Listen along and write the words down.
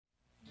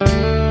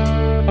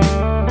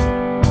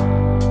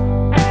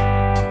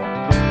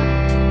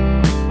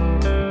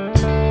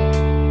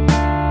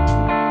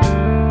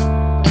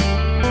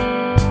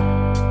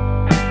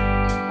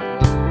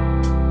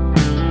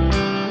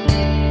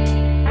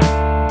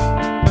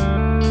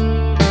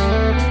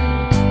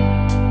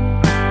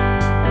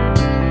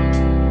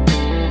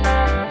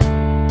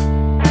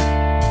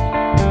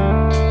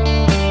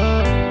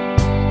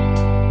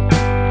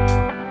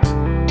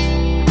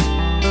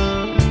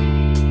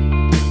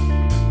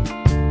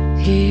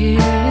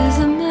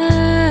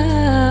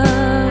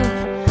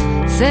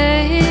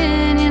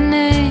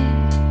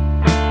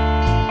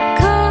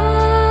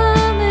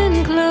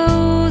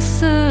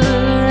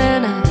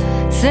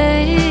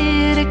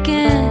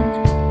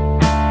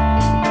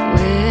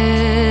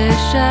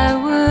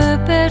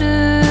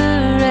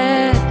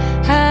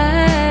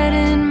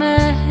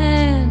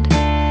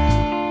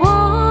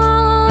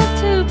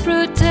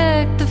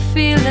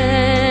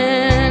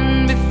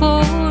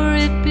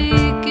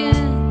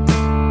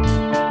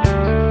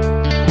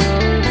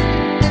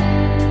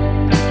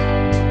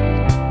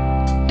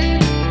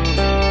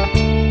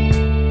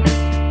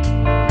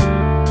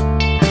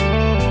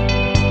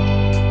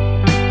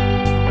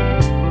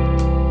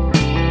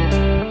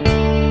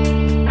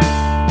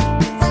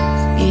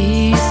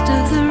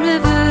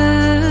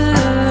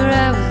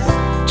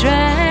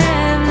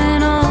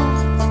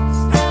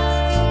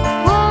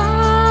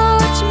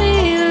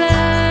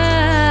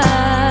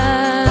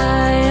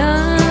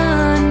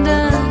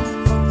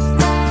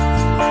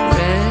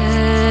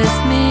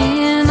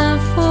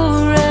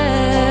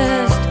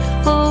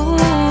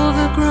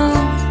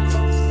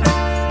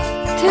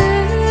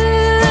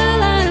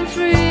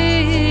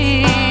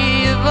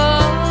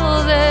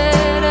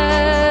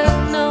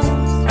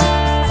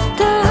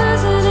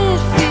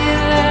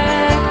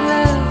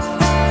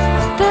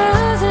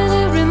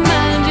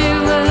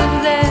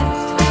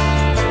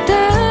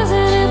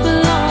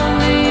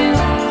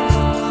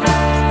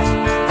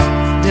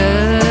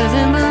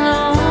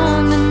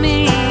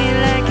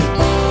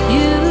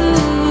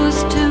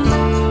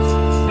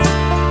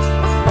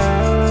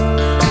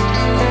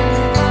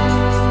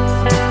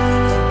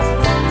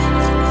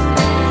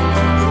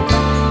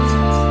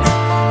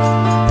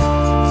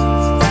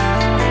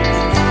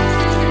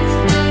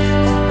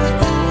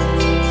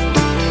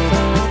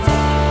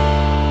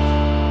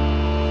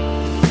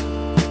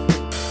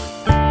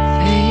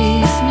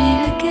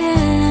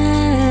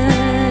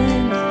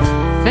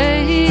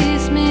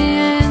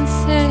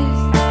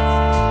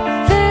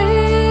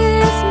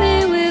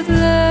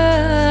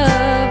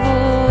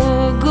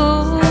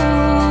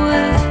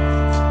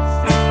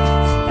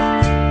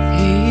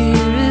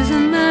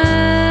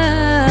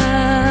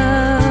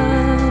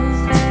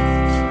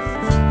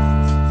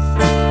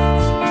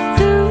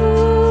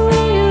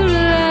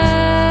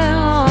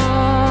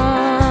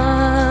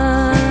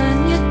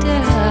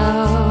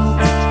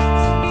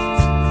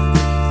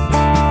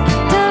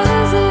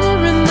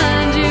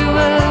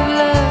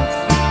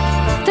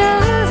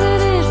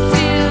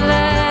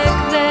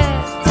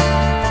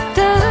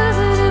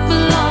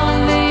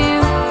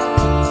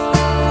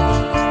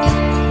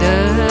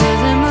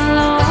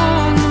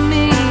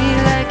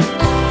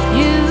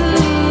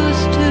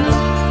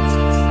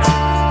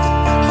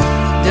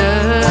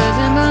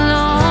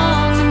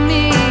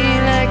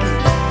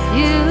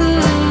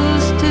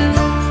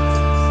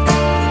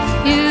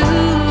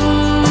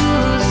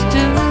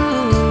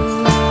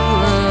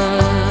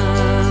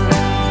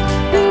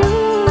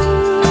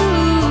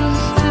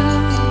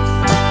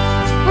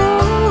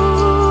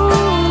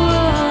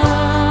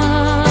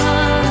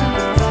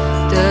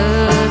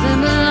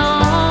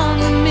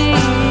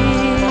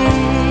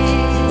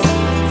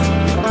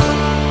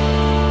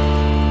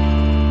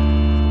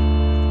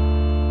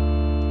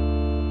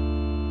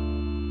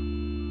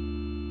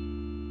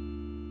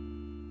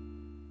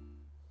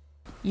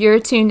You're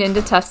tuned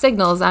into Tuff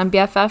Signals on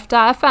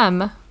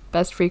BFF.FM.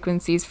 Best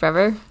frequencies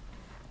forever.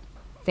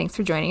 Thanks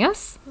for joining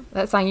us.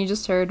 That song you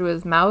just heard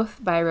was Mouth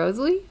by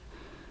Rosalie.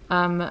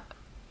 I'm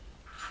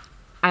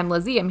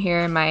Lizzie. I'm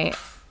here in my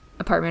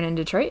apartment in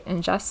Detroit,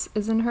 and Jess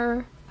is in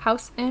her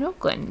house in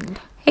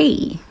Oakland.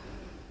 Hey.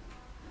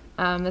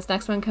 This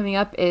next one coming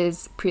up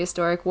is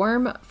Prehistoric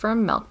Worm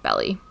from Milk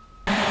Belly.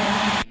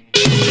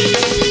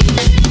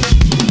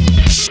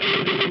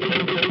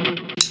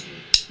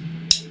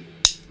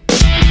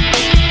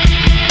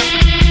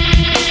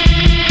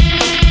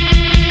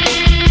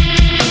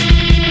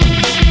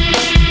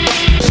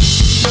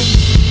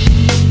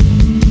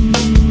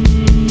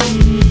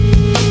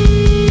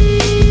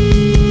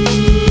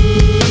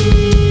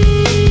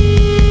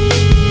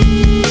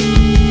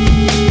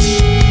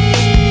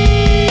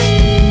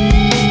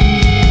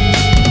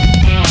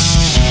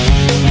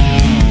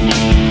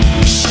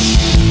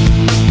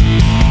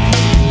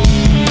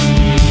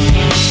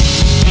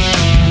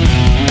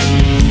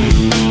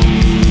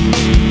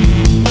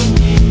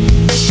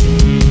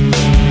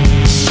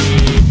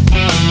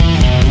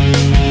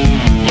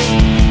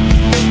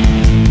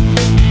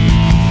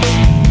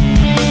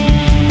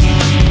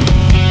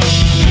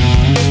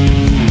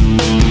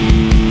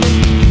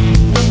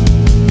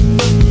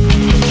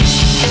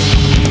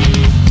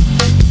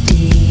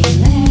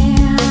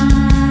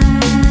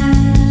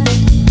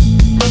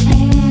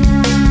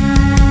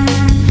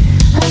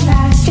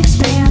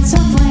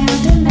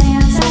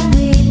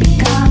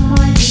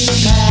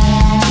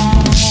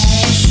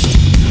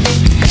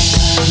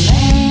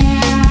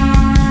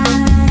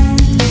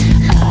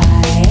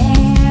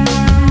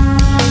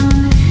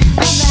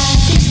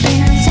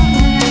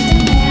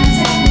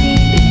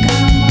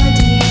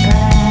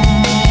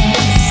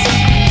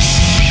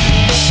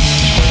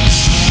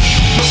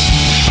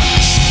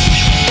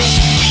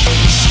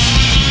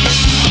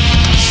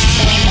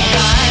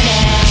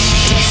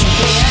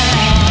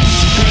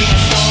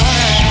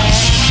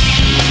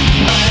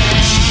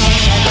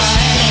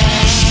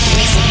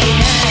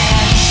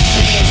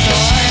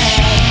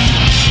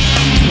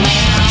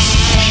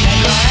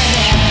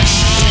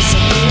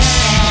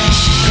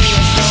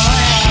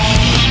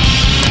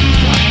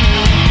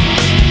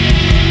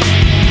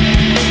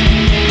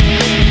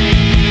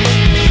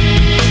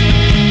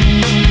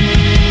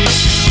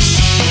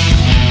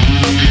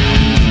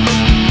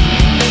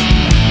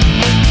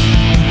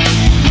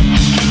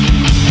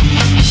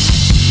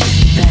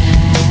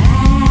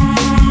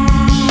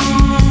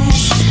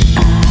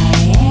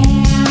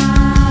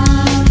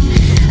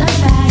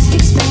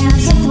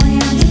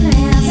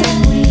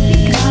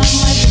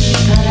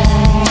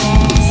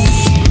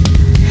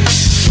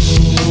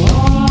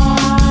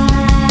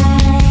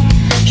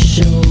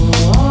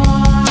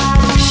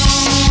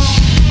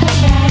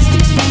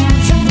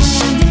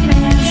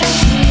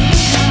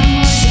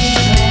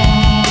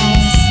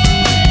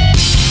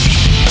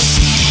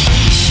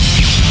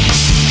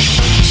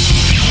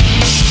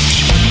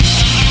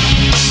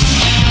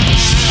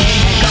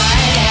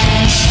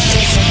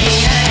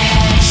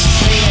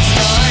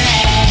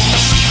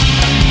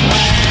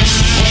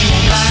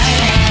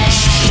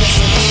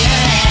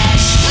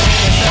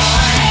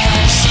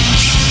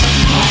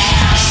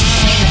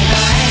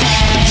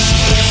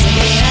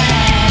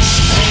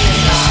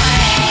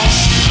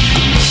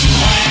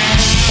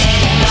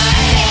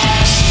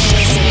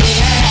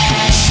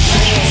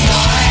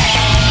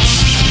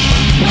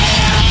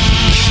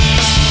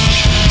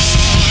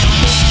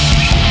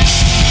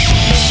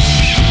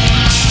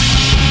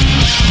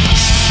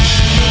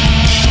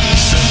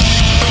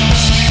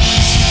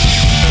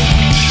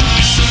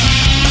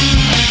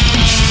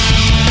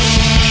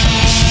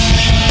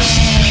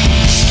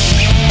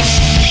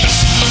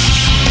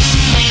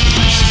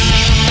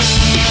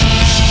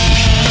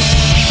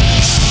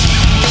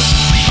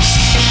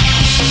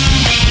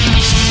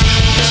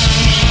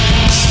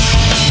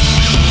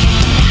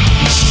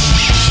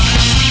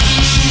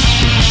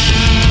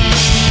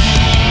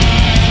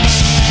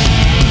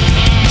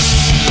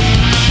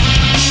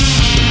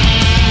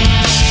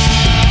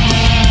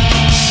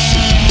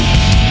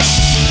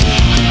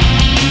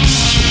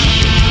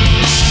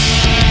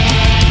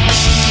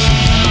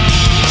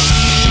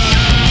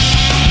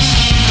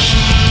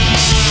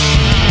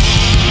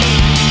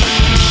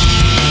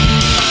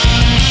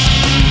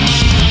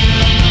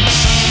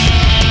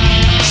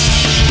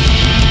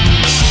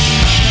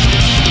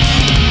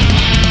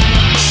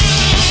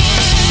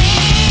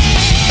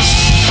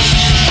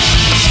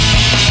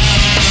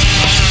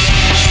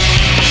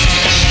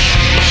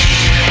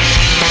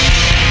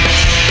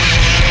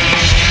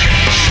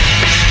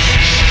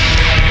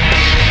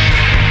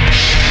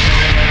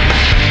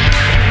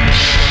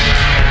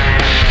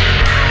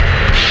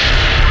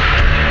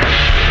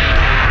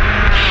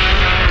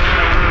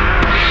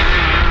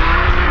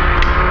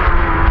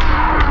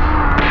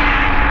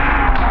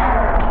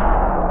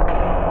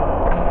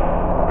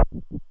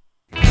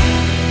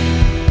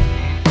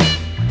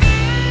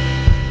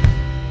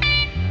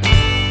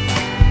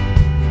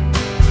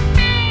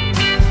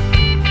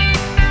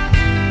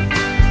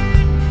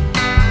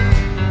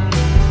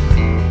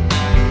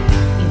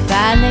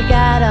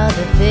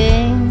 the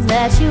things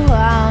that you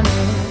wanted.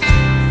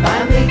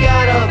 Finally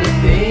got all the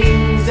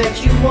things that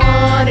you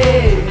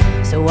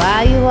wanted. So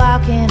why you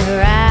walking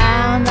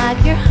around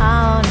like you're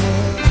haunted?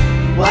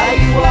 Why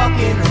you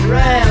walking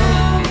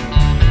around?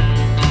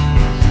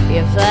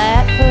 You're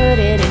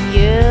flat-footed and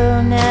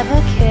you'll never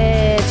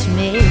catch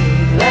me.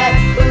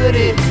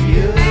 Flat-footed,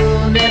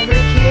 you'll never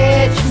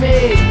catch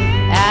me.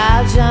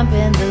 I'll jump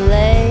in the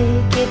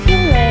lake if you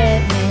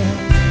let me.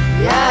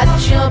 Yeah, I'd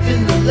jump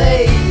in the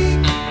lake.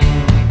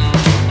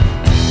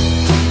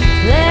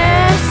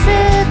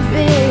 Blessed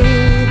be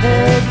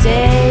the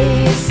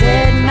day you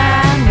said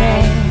my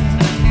name.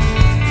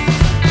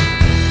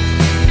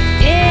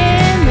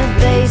 In the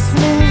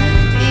basement,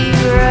 you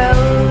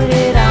wrote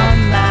it on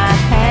my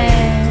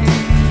hand.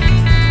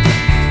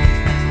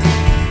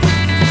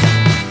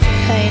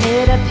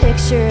 Painted a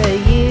picture of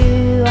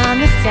you on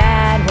the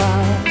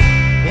sidewalk.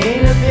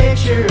 Paint a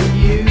picture of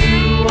you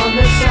on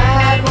the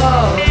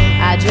sidewalk.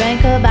 I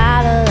drank a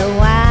bottle of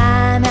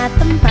wine at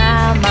the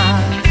mile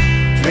mark.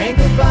 Drink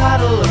a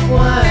bottle of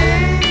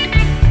wine.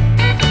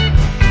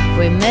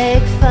 We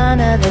make fun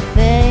of the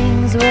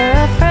things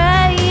we're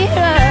afraid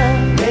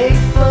of. Make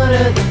fun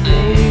of the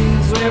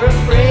things we're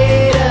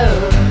afraid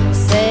of.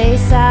 Say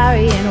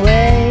sorry and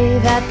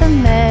wave at the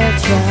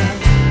metro.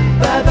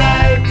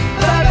 Bye-bye,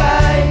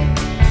 bye-bye.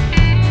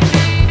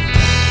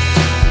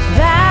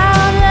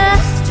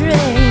 Boundless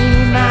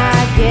dream,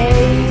 I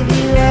gave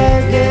you a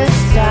good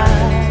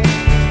start.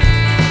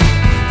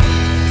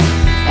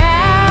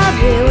 I'll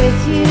be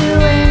with you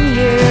when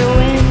your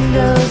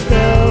window's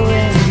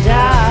going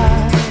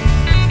dark.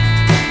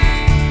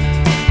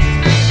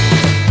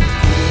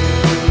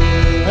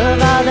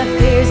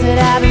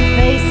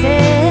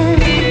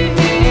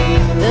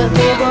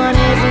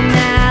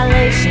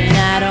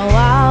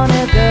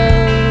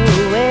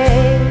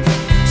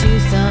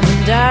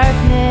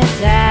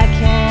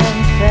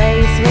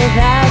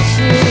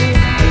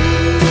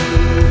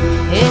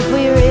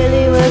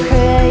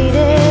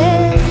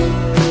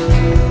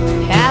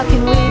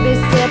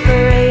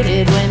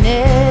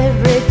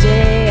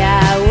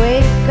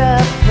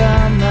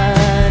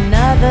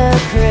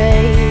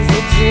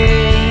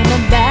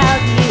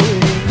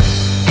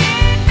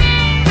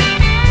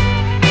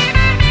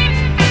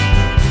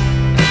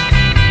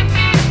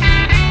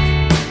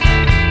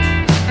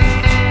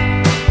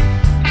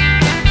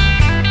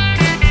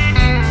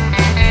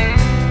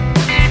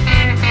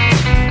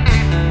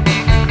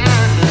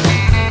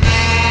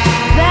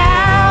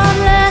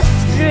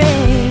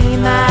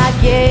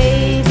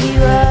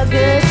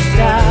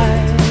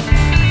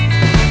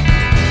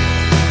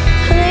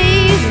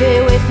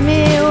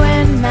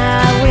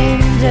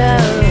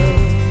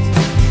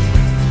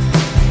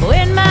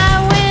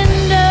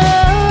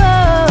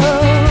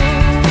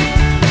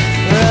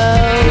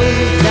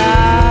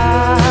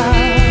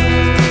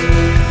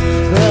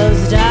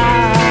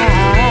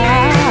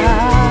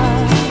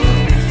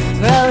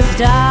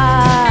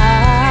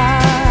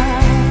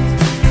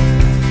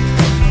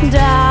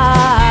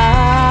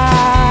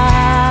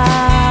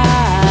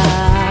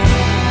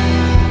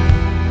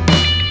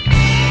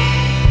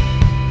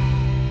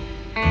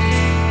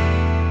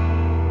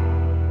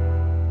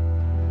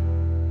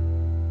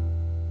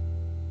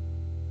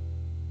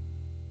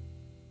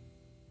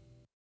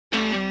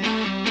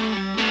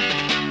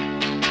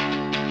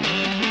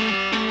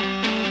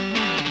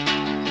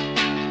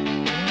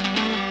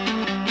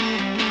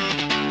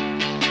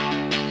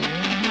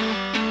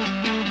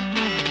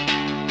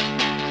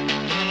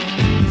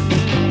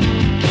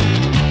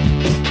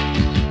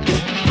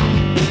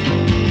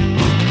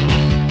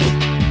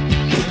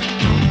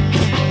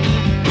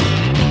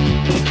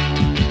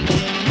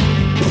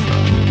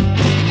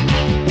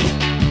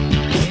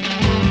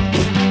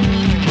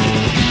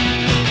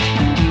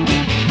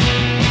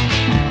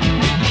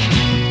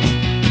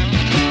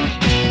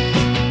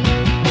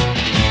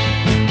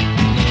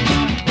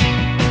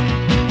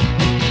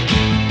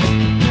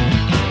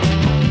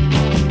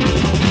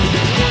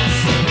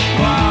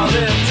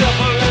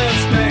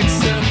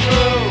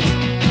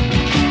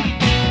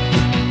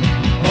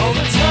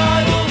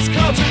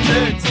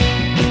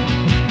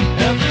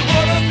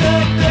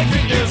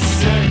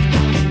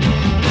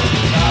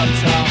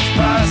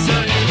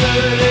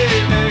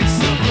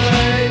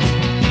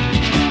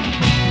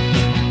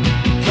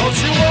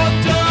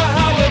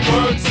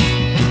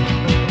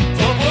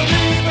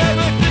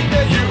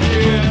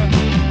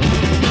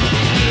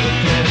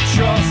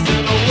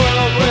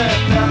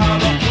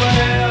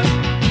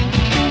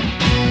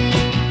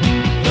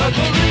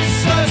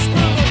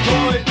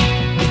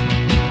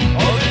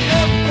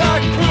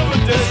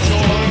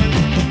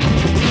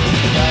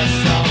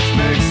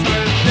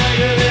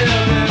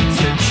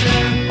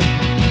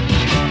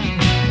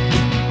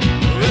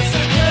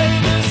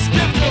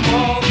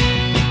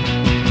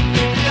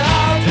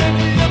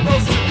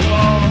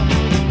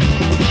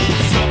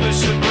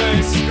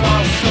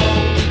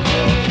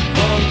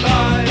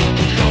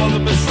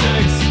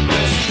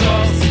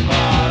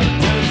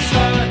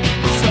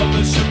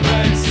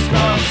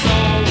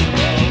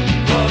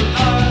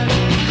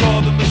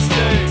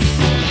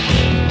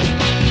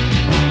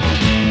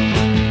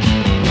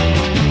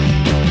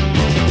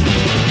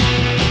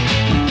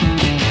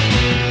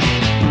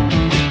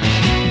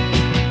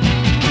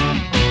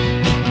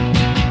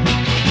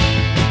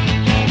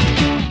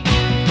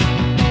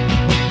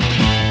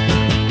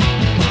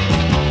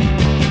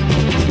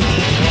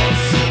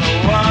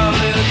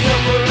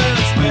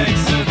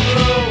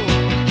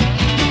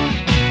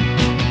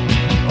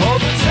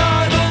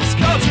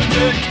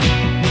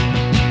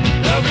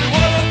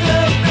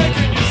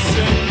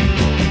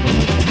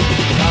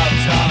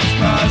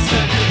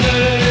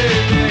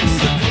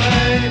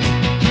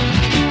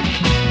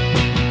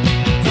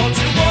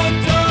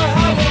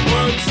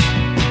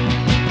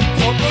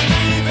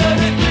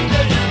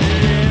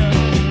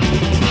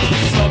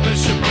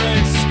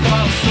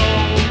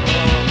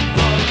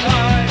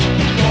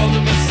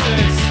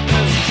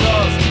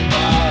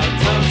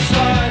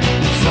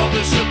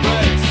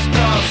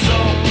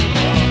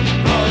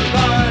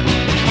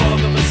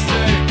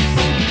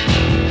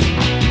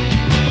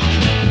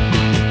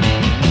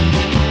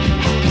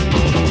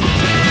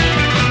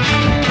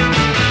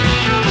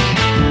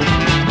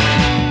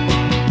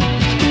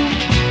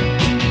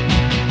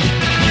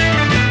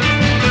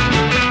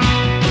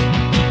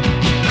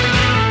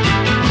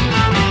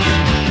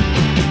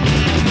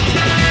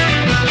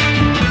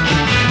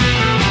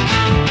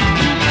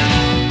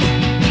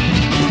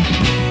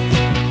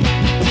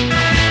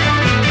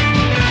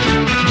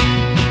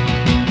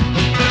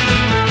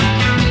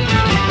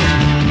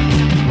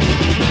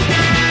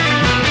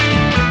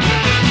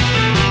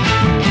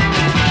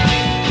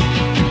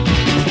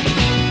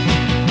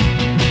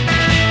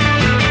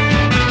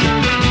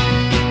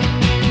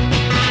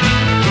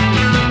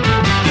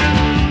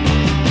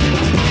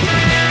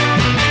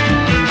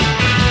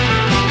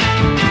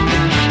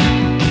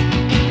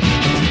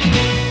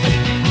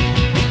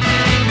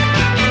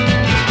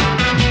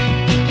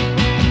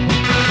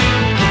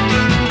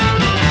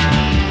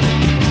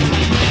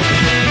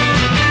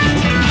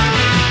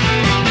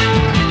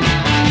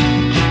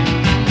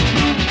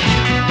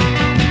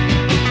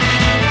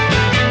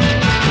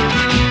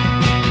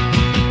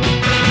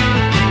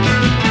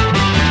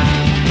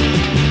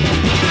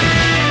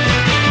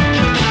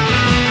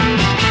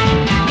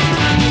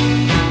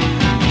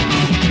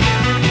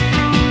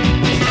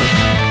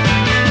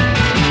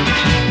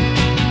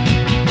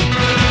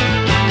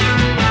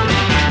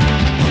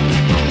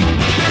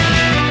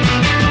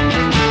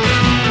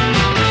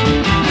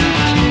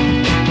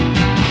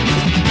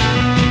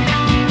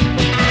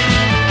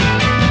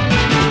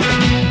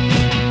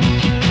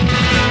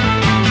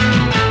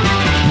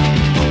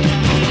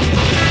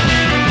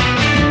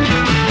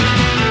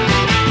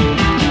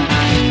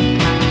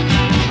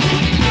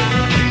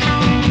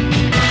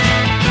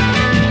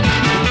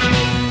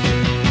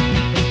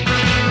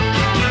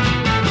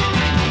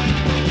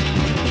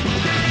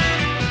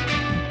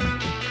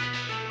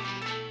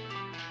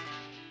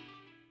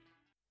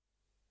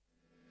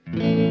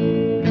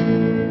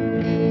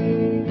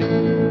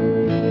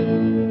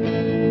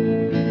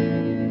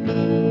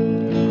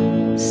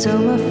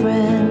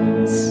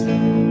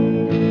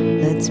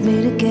 let's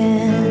meet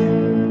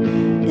again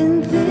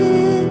in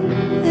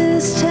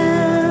this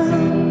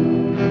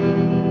town.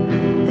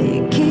 Are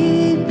you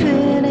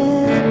keeping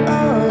it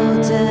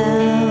all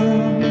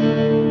down?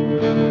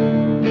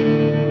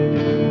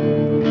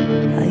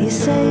 Are you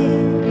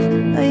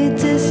safe? Are you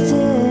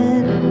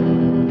distant?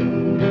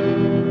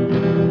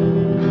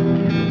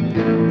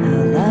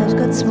 Our lives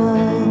got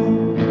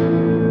small,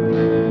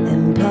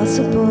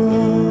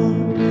 impossible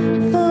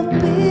for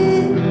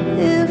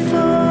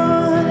before.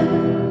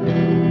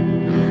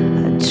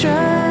 I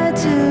try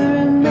to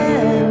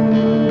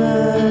remember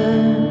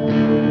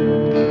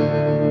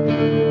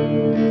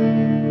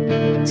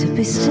to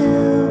be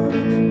still,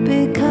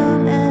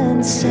 become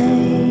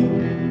insane.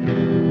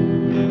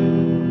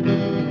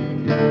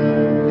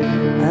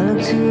 I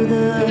look to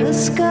the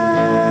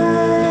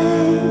sky,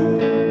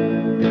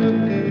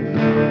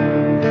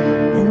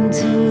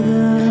 into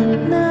the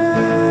night.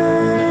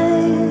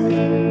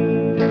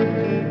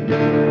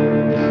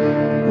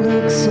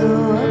 Look so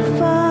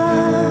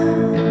far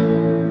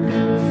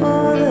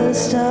for the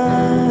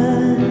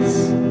stars.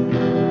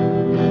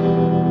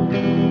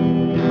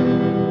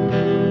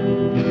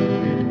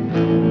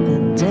 The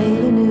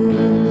daily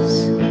news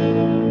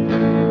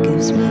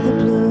gives me the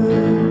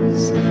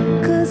blues,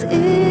 'cause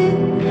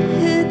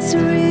it's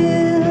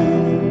real.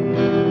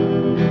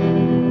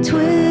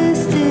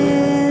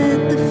 Twisted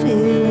the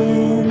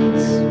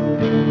feelings.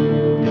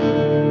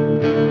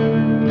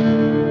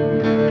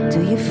 Do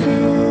you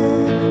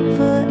feel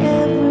for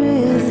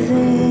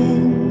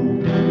everything?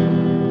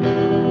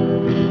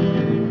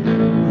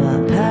 My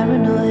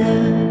paranoia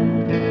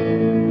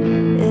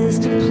is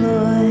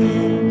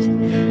deployed.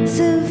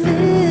 Civility,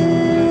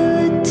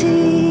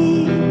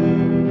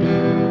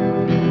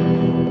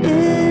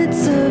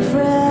 it's a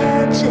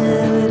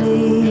fragility.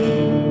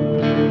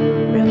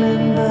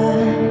 Remember,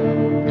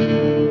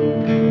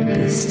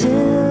 be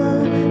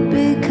still,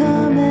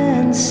 become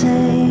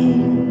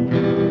insane.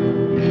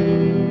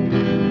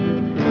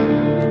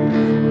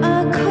 I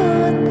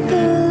caught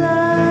the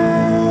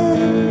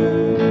light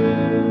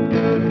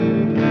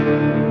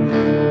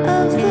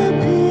of the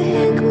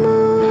pink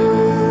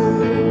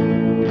moon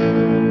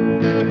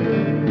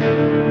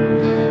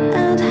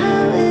and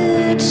how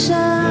it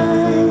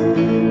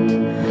shined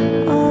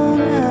on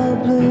our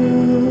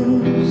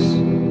blues.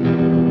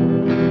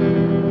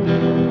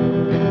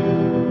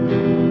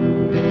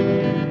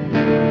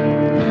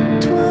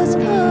 'Twas a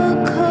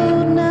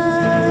cold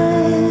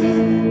night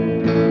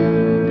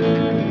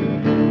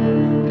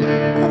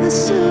of the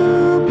supermoon.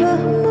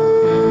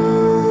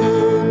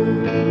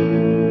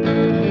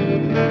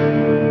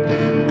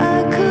 I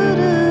could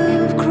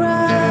have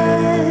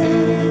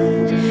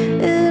cried.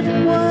 It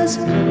was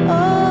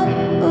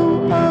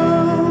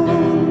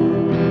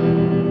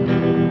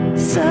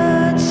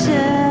such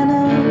an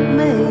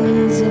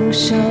amazing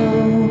show.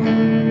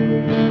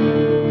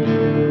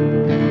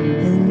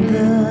 In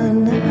the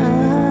night,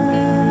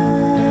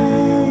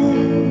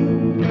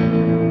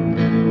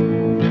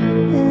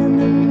 in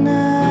the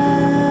night.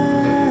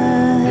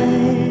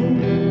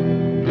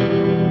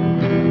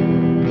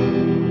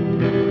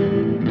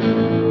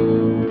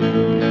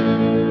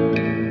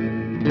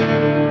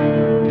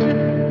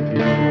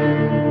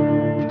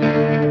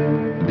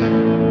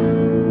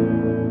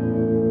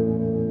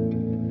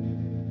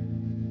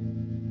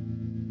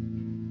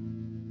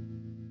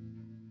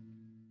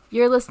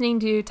 You're listening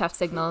to Tuff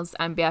Signals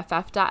on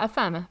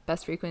BFF.fm,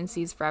 best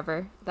frequencies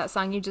forever. That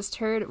song you just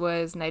heard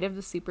was Night of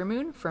the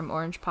Supermoon from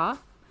Orange Paw.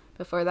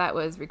 Before that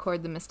was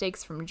Record the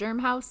Mistakes from Germ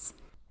House,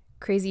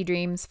 Crazy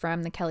Dreams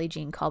from the Kelly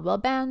Jean Caldwell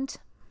Band,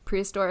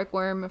 Prehistoric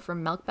Worm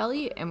from Milk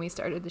Belly, and we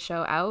started the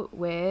show out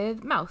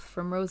with Mouth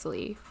from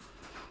Rosalie.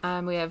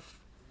 We have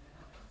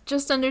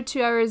just under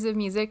 2 hours of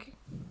music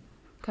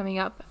coming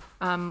up.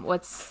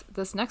 What's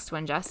this next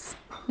one, Jess?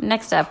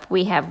 Next up,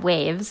 we have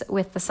Waves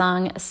with the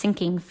song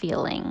Sinking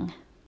Feeling.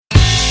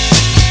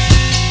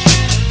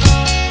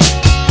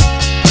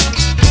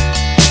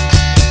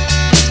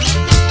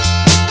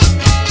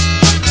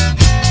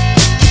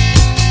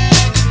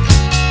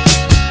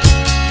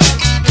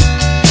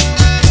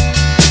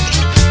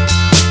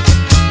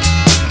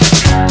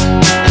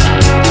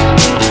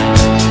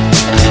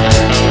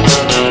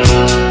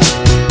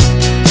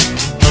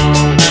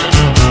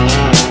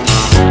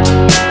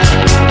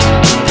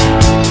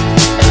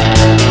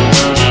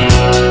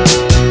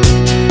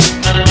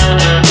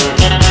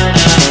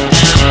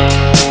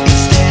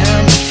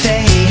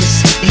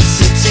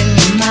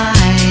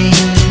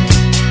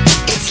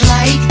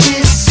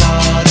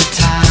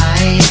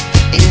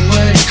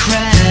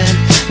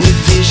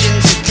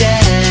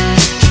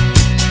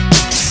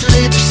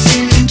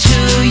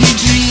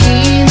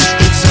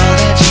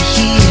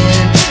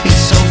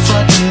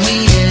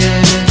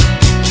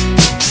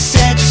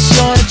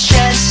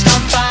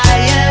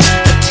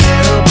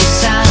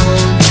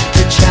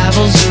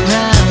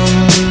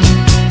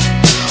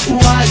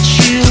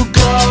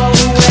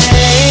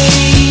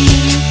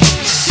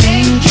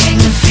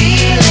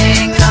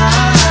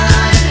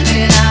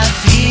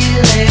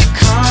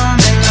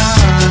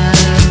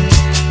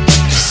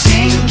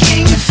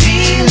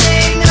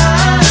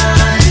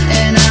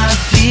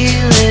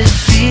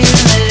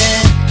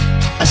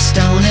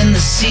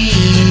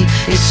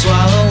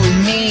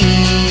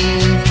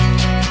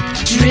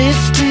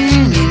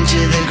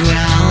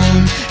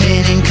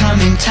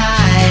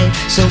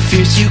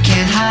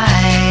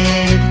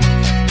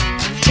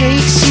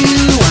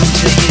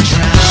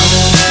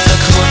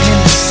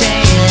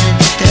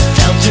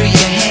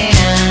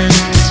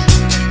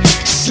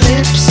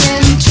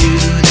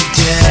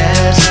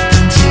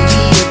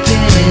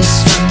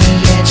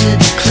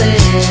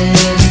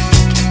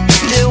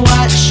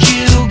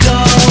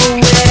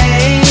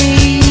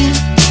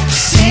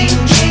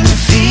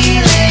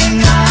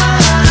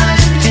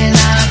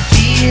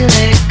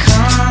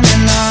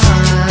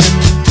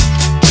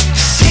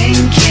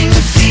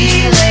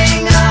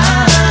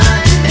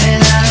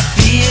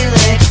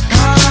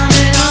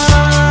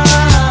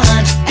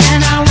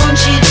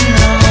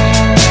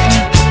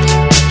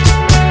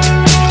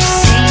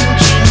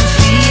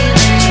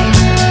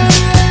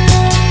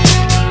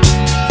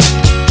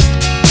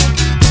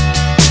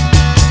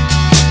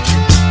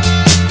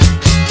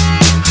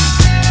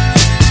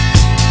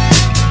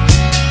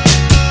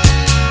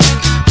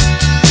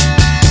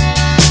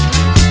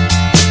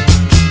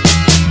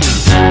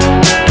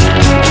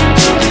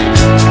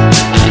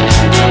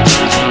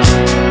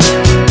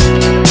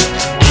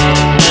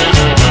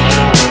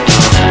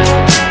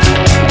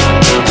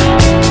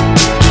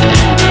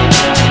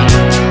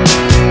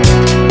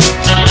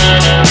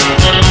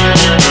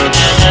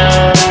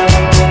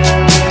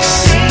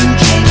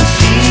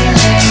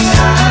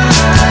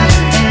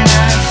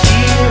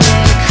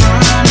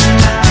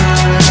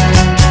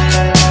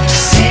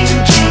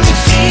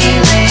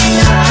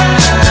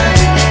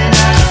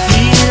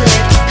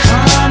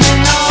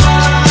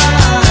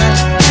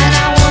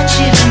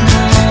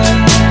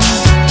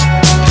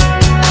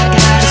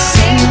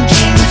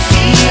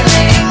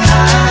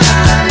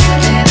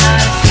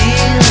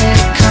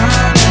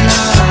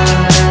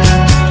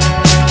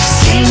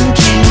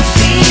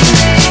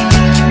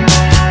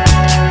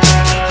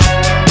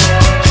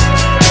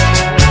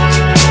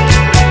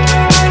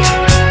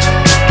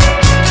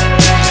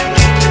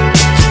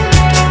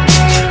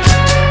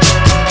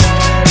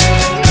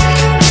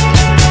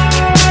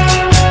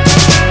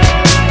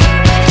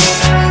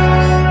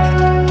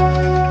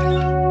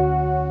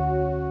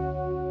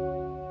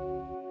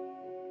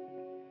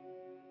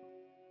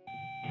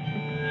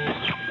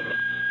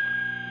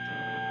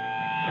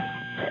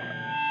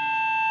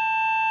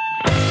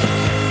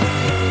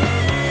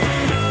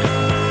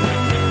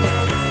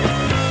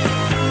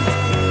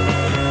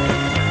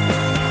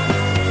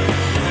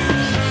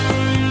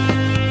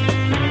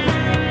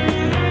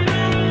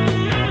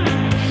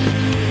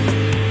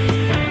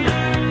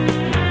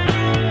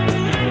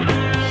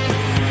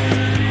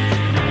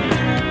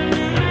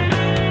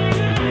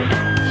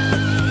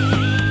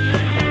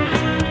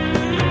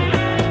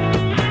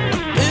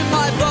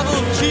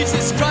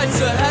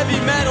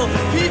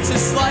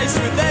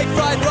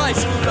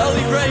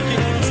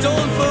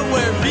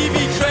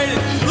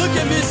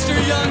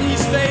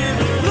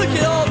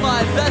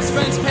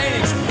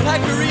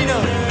 pecorino,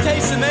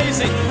 tastes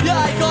amazing. Yeah,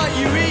 I got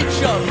you each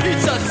a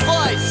pizza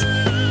slice.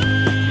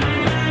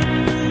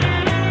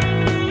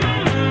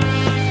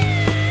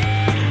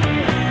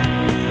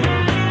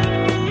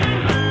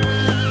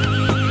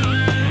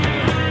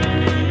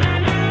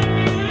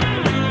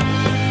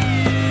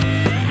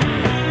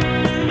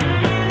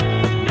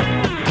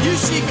 You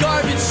see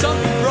garbage,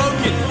 something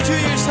broken. 2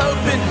 years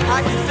hoping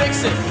I can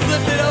fix it.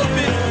 Flip it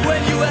open.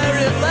 When you wear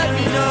it, let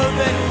me know.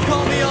 Then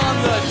call me on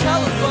the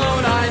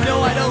telephone. I know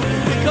I don't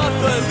pick up,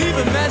 but leave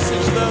a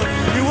message though.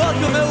 You're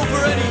welcome over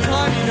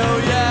anytime, you know,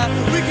 yeah.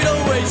 We could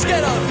always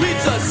get a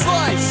pizza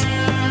slice.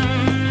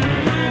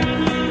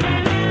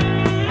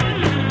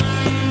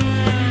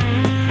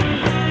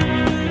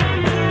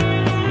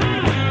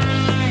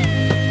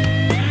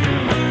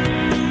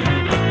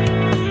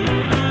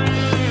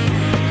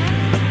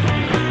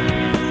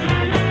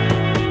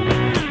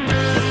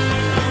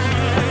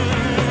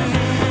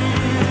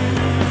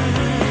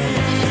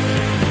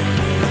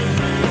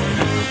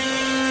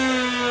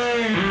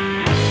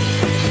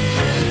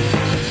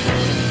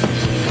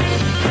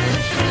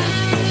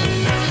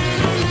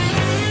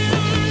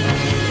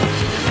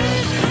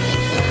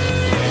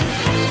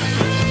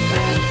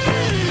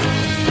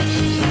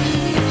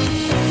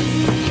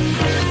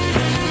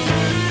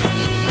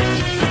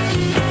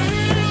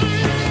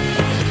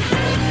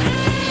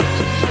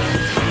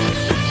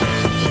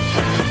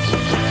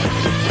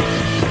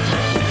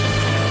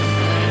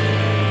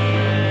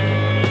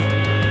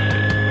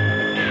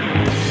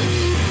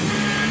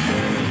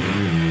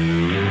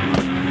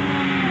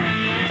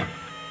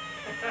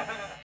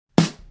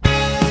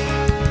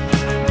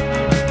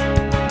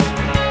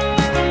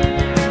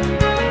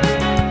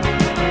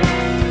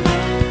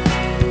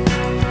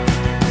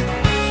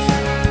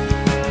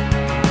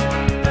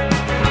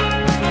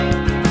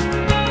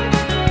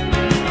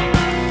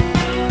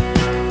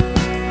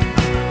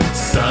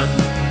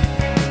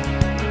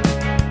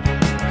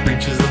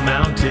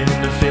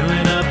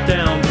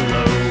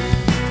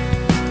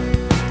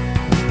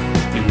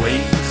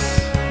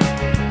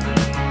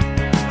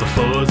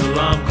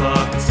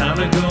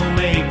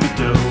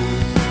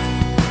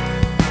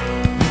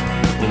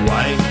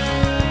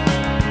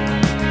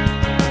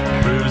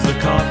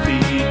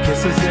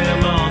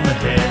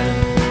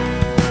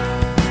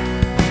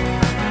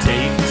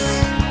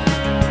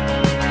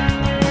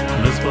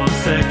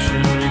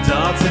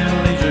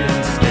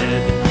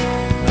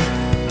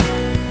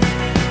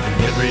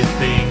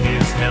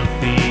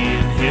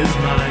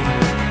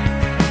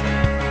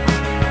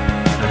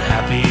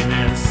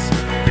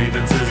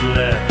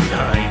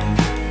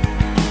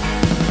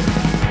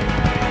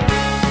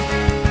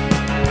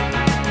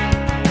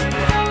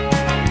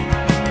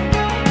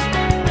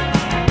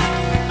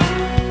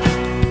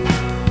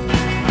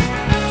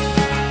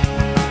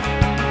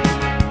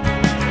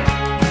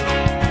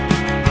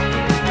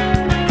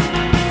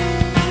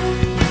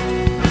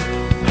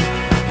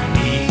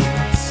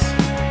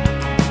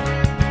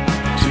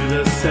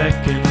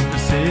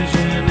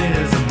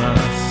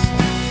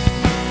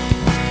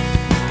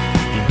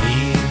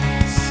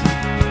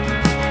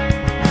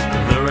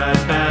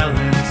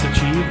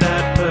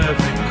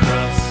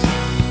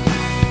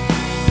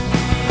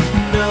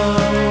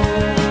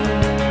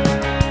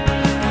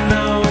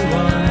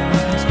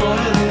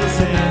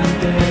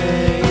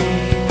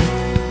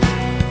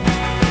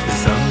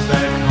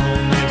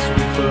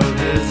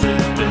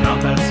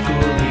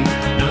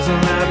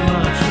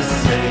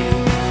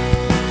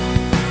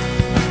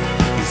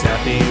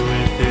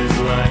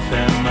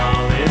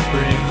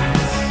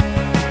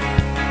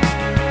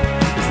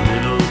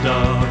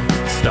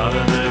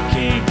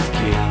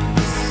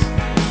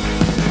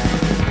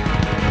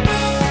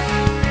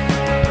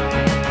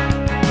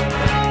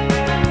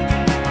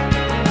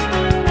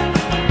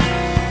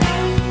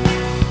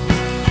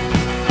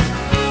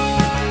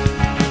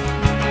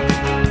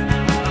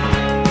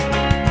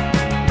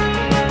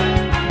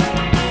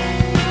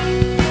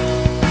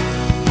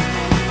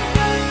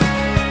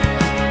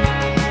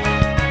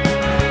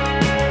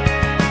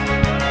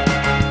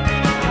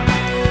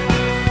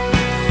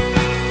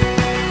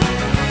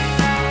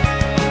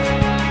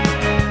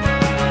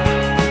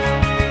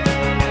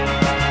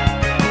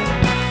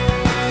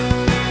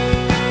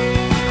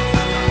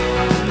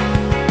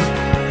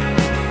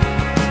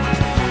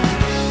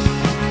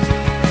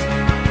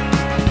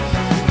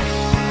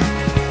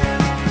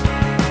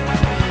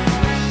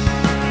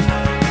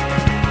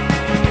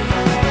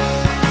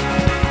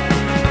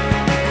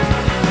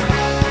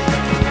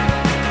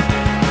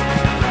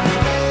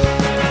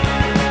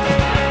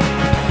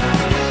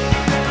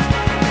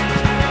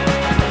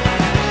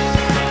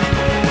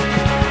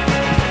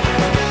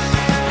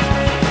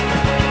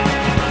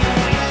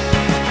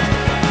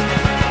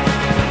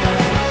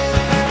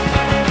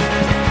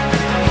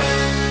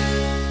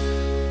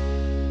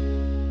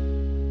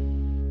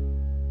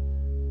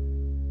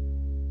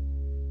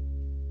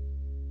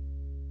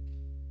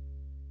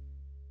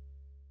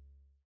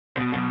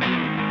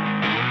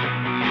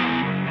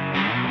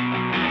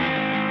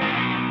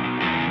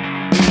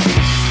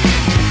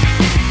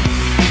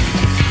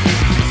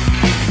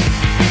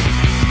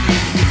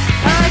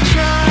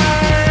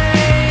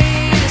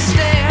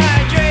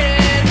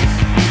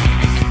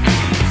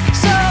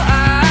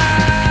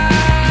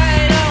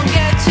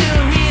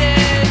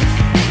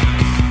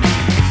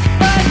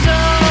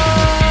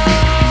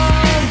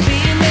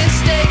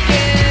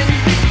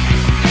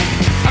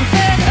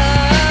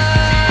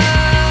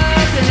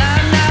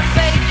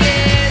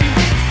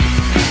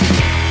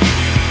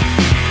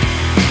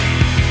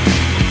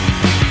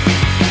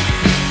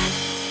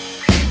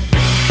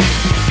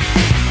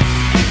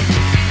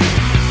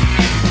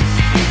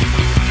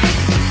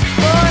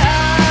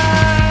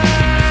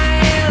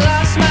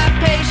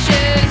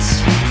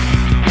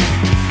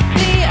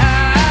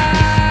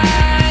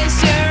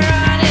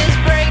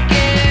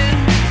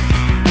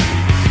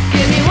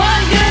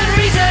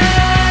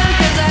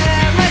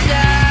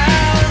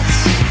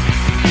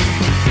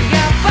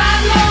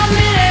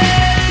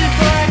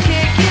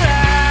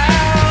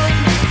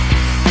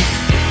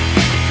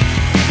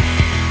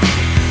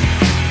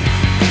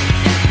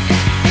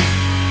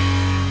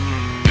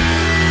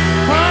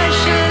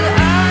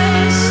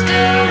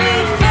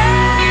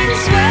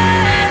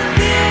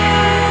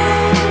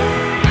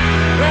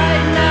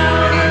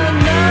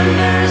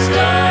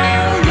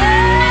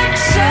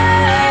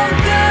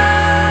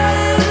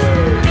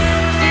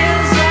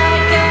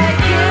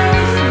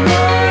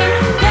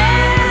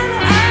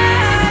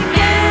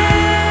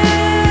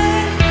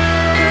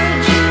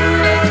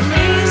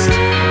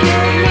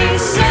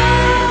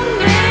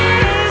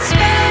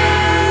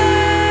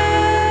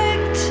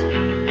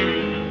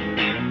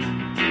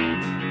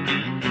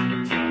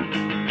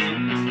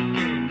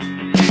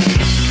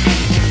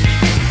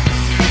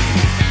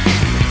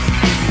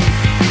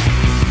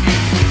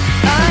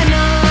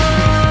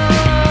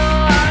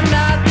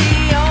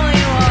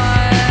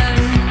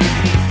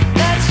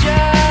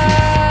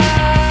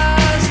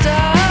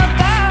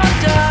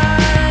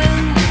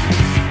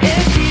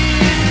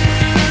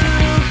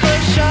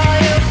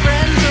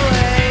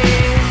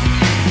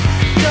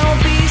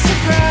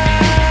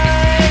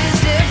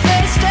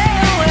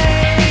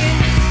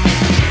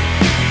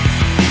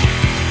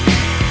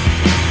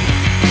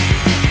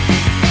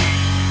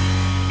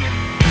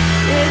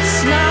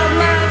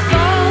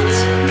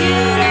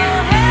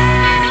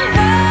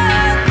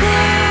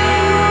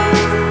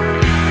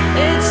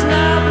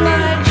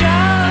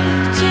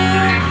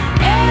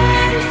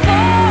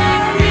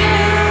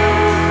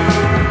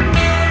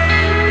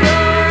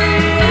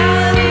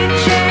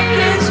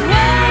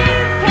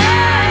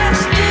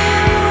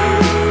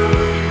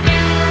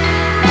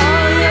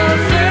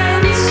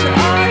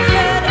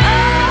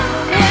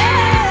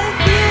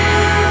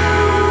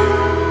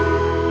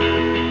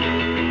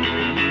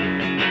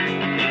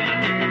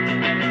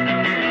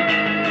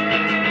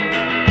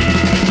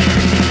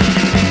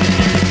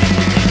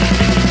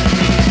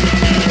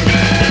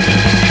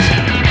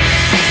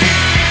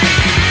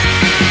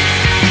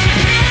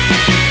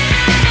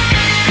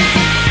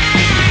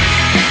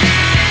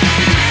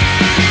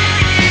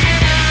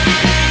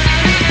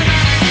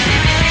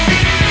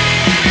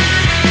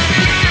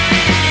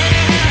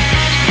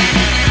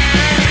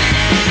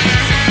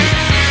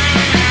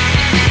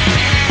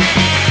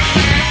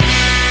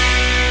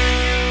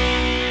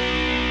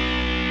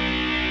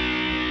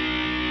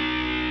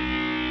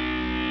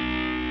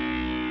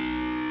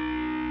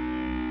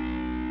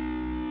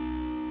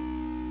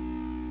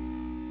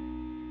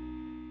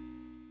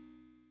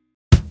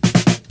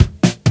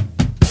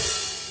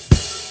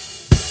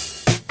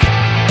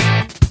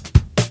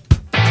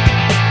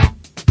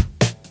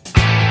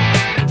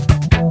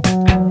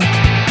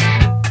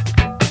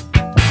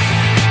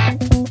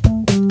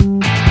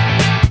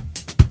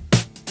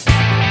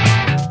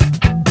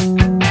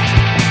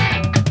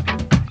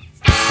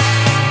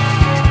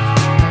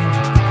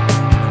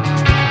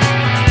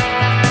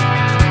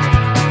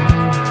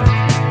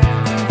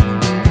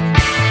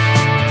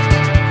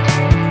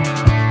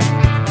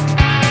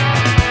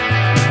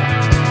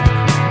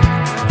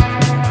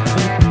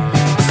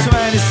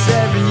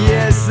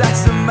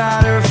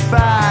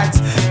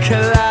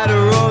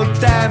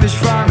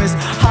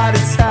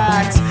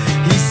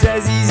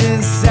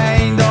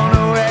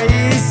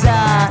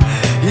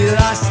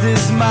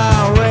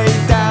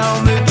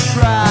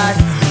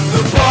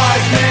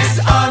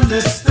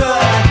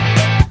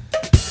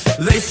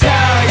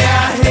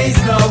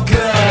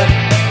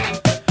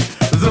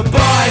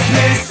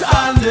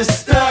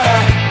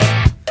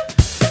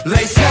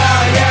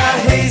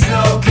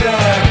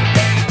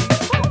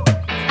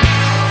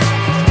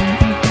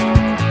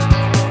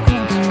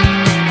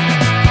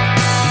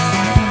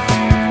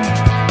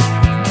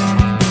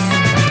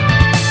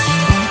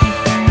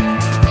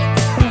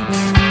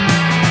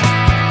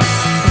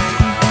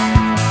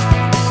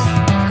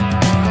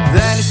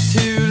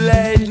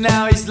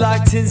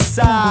 went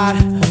inside,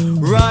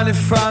 running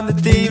from the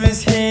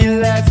demons he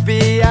left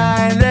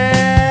behind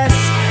this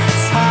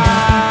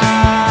time.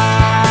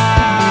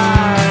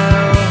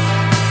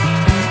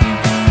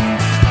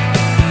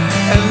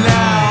 And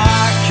now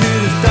I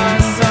could have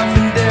done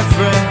something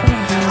different.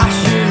 I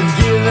should have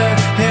given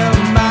him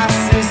my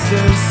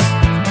sisters.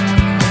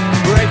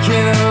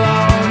 Breaking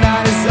alone,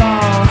 that is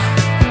all.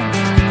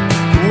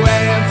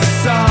 Waiting for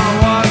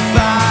someone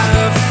by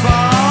the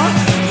phone.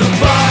 The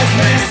boys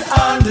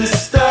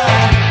misunderstood.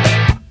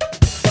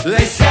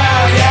 They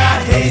tell ya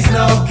he's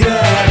no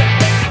good.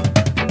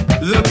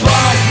 The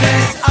boys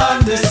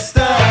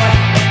misunderstood.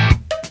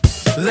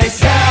 They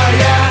tell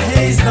ya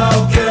he's no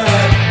good.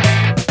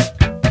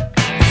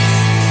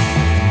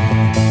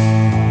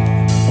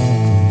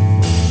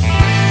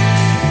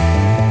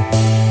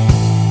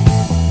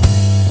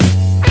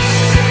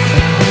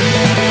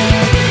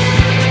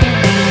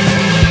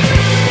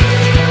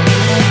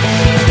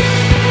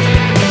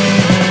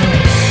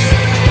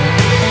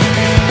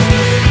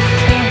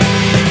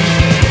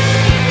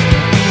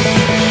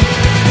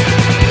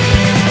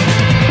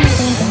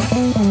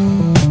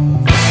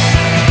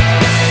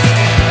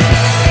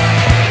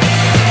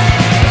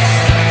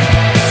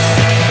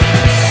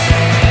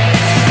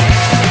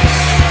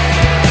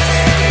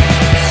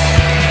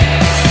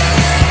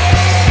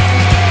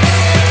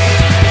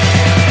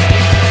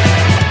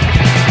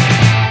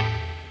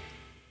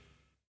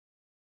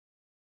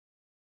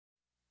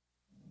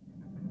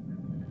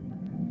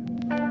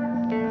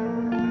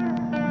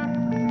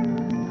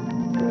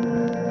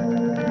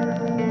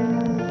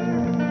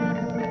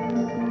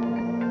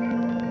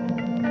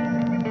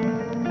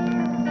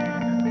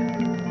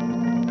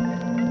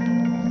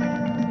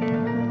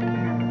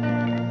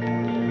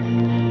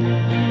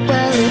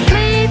 Well, it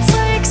bleeds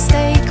like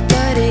steak,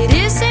 but it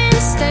isn't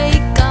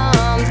steak.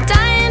 I'm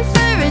dying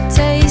for a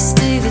taste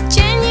of the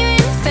genuine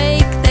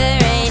fake. There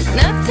ain't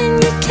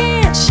nothing you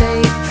can't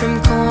shape, from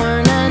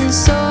corn and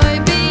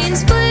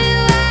soybeans,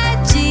 blue-eyed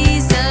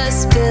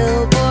Jesus,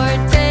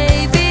 billboard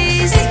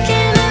babies,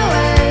 picking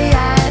away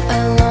at a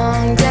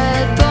long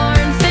dead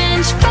born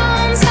finch,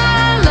 bones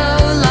hollow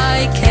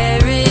like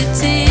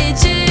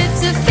heritage.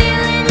 It's a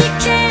feeling you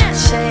can't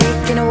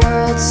shake in a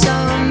world so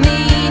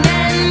mean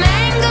and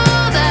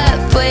mangled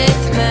up with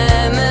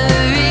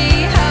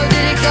memory. How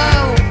did it go?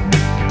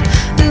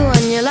 The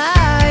one you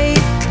like.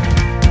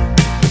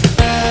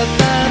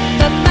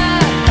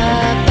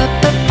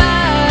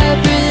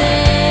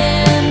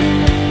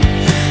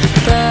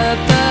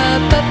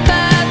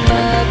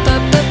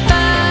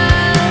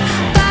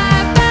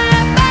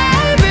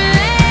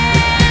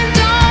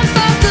 Don't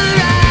fuck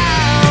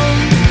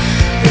around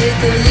with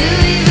the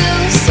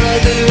Louisville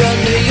slugger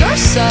under your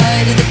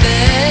side of the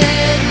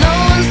bed. No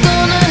one's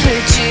gonna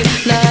hurt you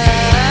now.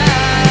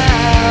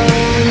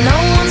 No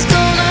one's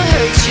gonna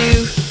hurt you.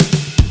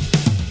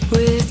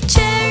 With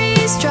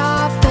cherries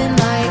dropping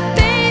like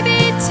baby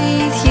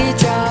teeth, you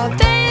draw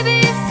baby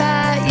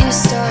fat, you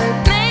start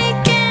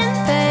making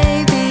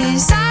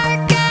babies.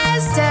 Dark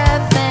as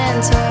death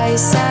and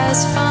twice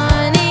as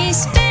funny,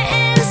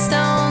 spitting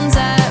stones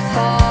at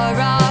far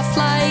off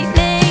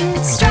lightning.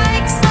 It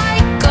strikes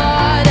like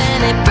God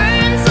and it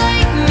burns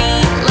like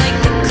meat, like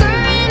the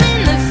current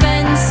in the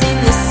fence in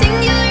the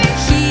singular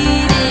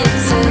heat.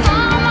 It's a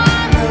bomb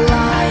on the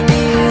line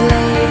you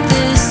laid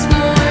this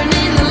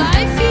morning, the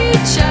life you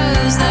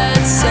chose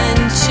that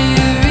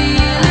century.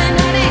 And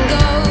how'd it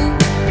go?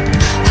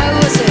 How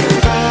was it?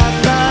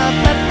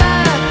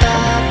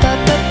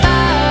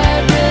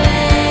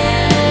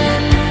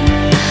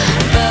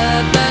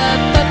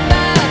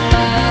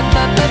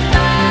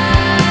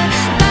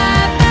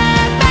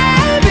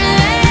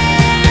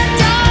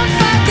 Don't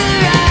fuck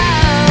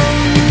around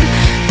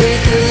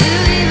with the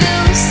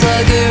Louisville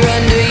slugger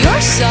under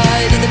your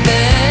side of the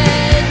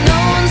bed. No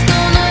one's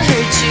gonna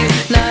hurt you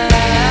now.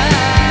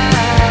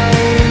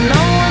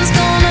 No one's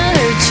gonna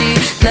hurt you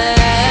now.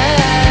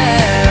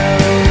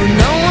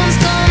 No one's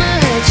gonna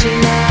hurt you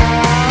now.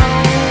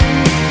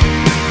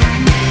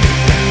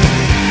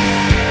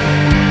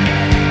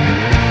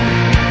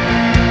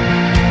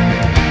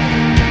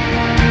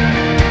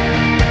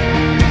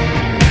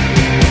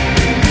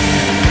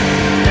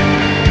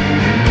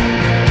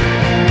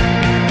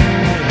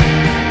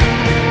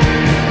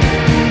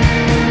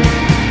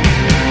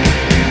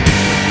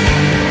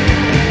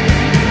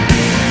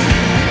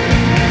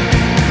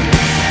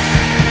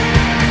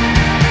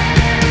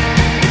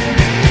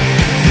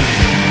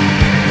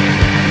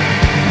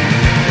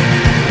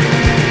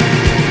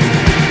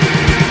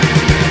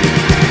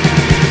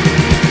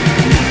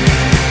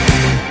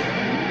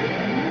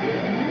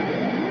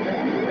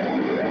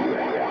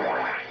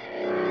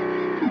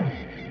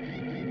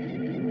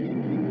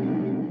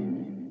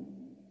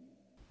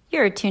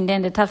 You're tuned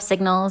in to Tuff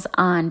Signals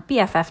on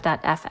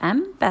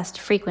BFF.FM, best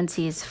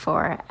frequencies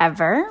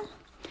forever.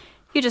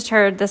 You just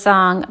heard the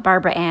song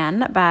Barbara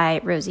Ann by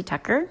Rosie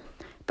Tucker.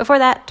 Before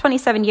that,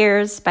 27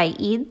 Years by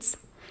Eads.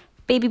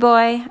 Baby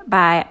Boy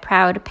by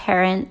Proud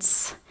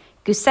Parents.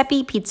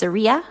 Giuseppe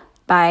Pizzeria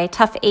by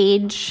Tough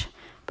Age.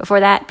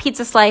 Before that,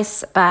 Pizza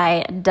Slice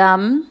by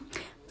Dumb.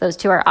 Those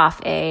two are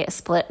off a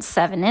split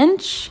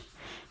 7-inch.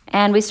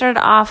 And we started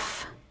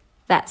off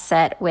that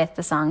set with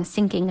the song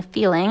Sinking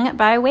Feeling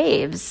by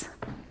Waves.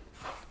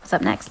 What's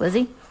up next,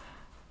 Lizzie?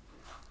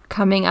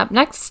 Coming up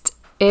next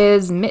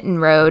is Mitten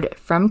Road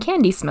from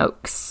Candy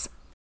Smokes.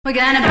 We're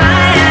gonna buy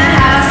a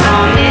house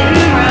on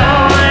Mitten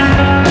Road.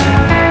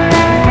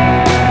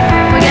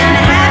 We're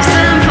gonna have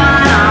some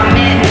fun on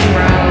Mitten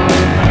Road.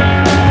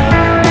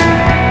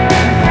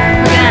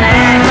 We're gonna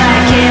act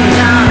like kittens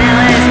on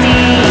LSD.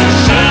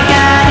 Shake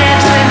our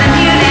hips with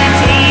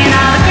impunity. And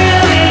all the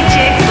groovy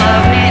chicks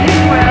love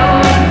Mitten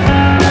Road.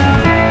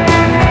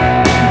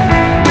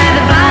 Where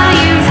the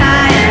volume's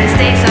high and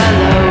stakes are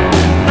low.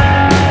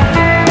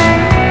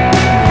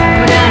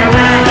 We're gonna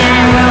rock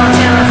and roll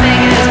till our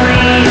fingers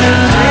bleed.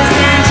 Twist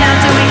and shout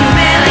till we can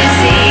barely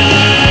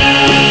see.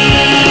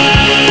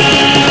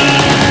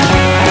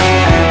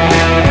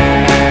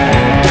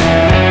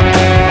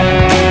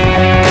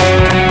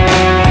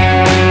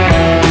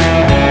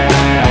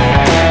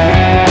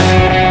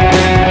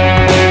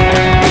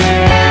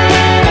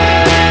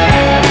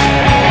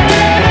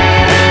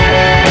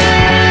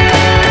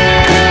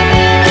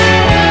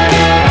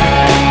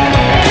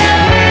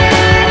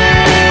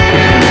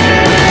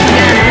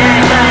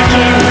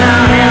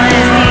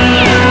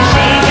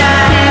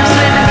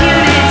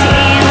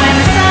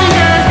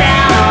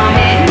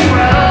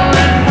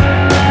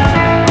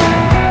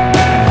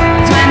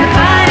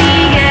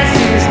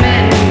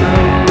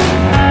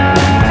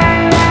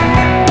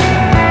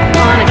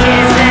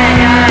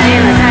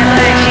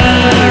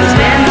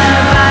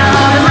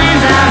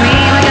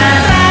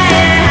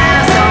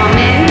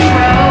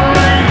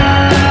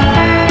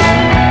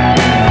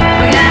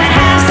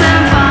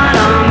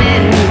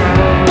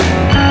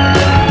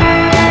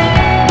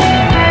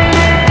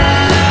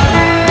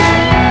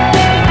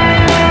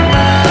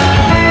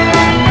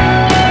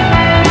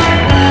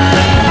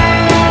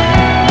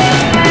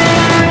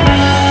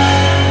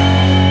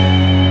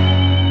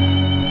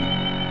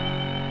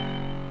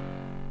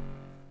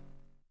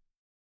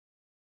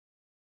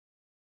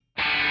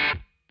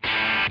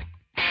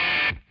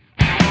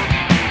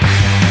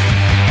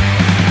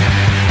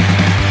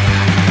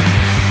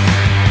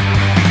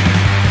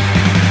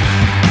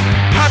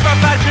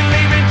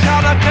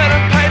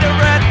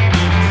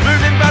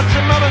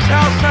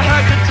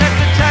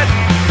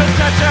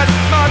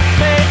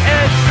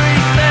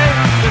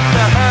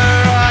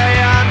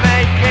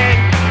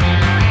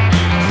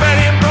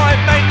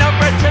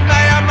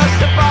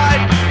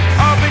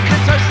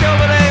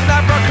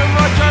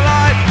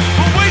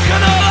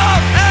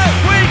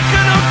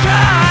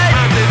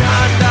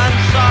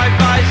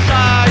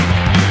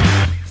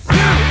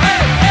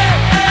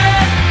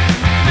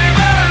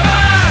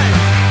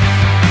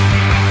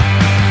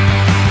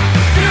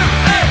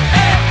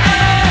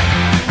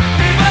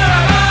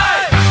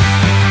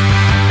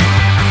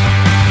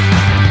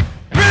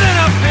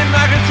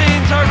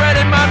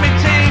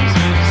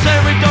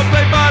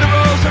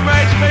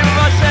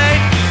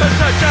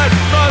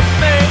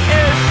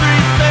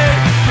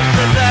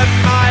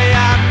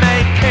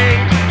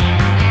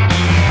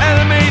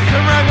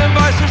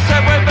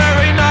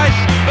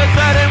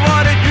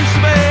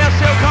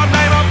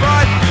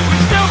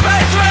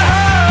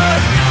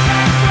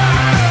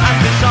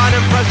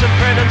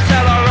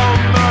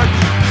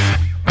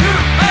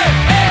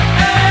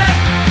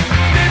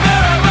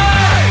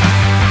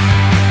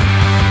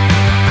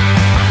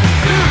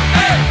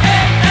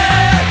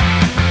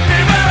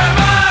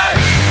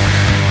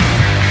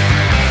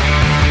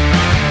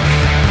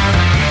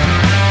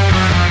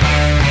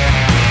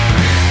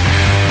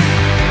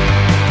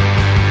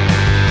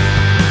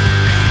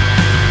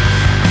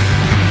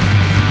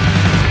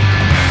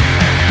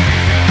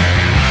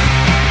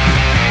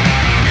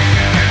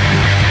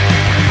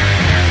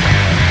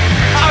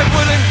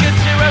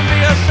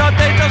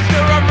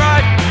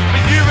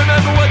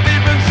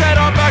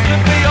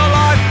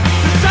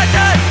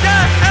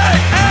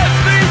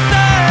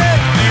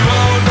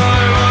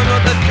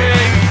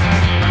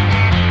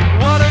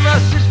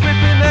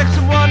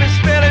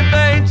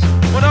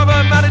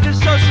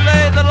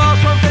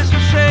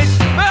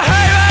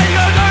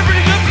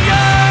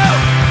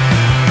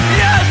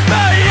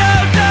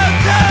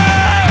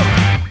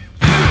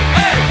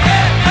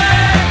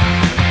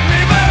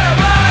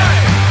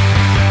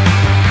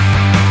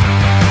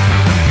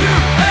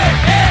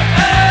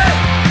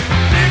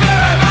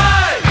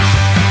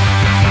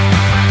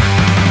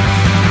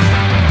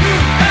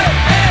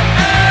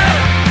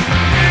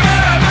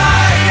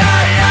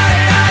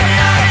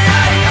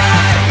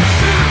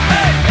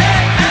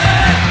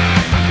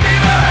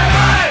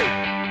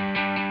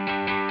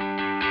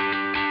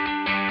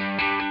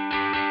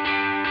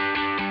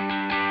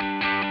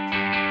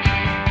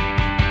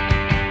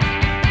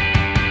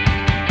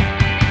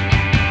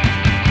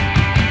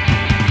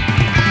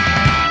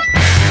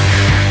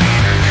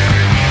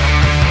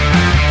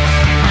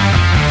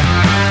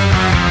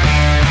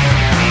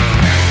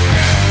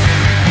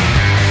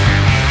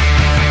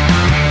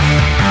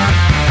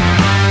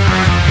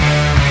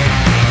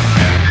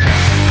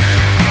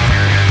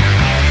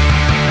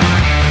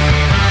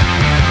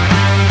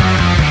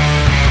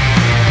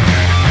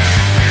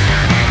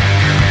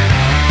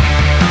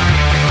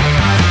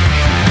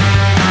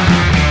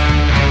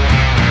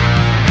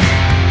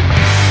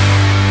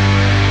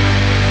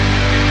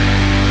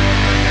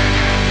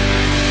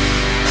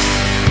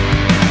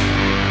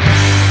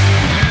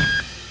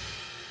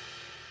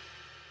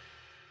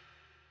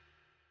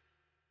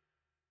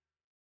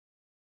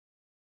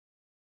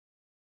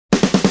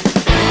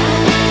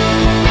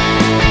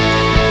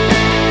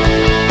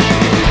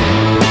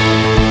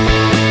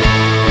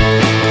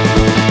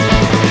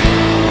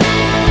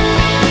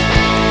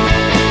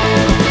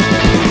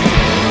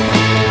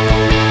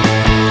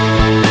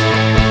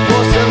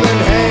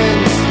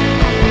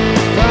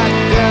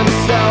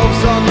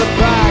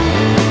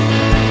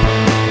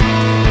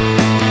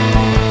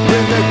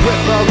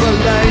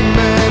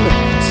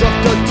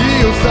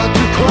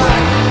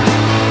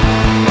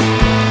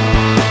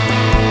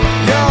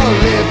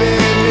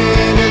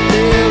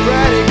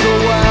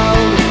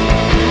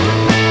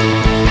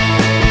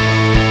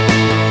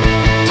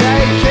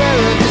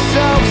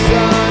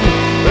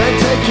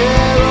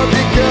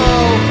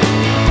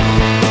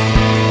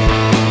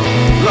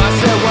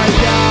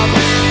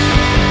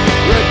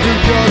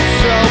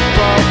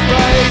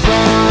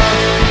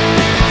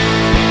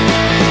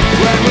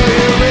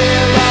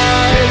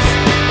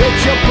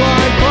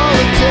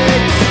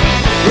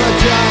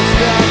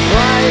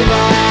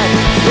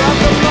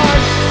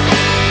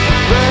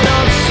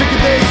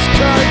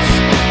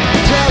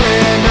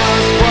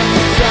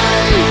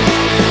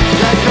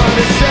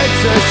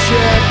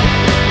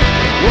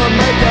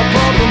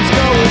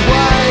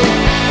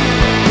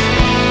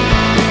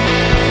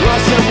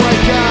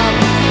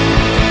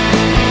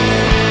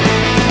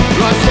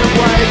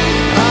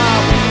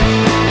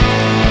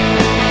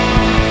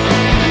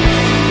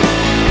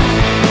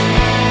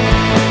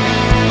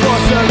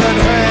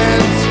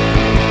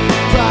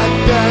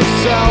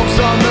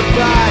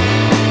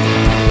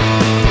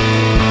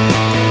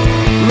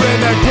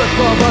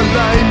 of a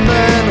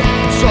layman,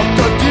 so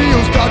the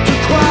deals start to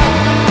crack.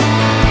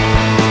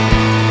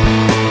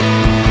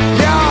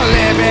 You're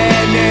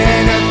living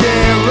in a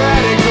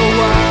theoretical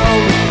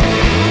world.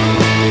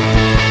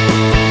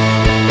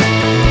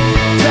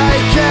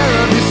 Take care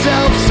of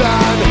yourself,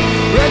 son,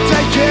 and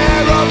take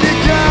care of your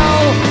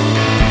girl.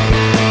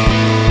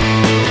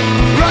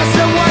 Rise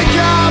and wake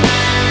up,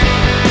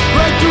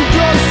 and do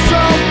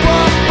yourself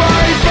a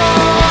favor.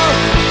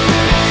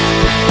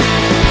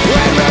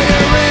 When will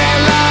you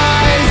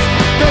realize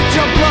that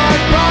your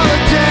blood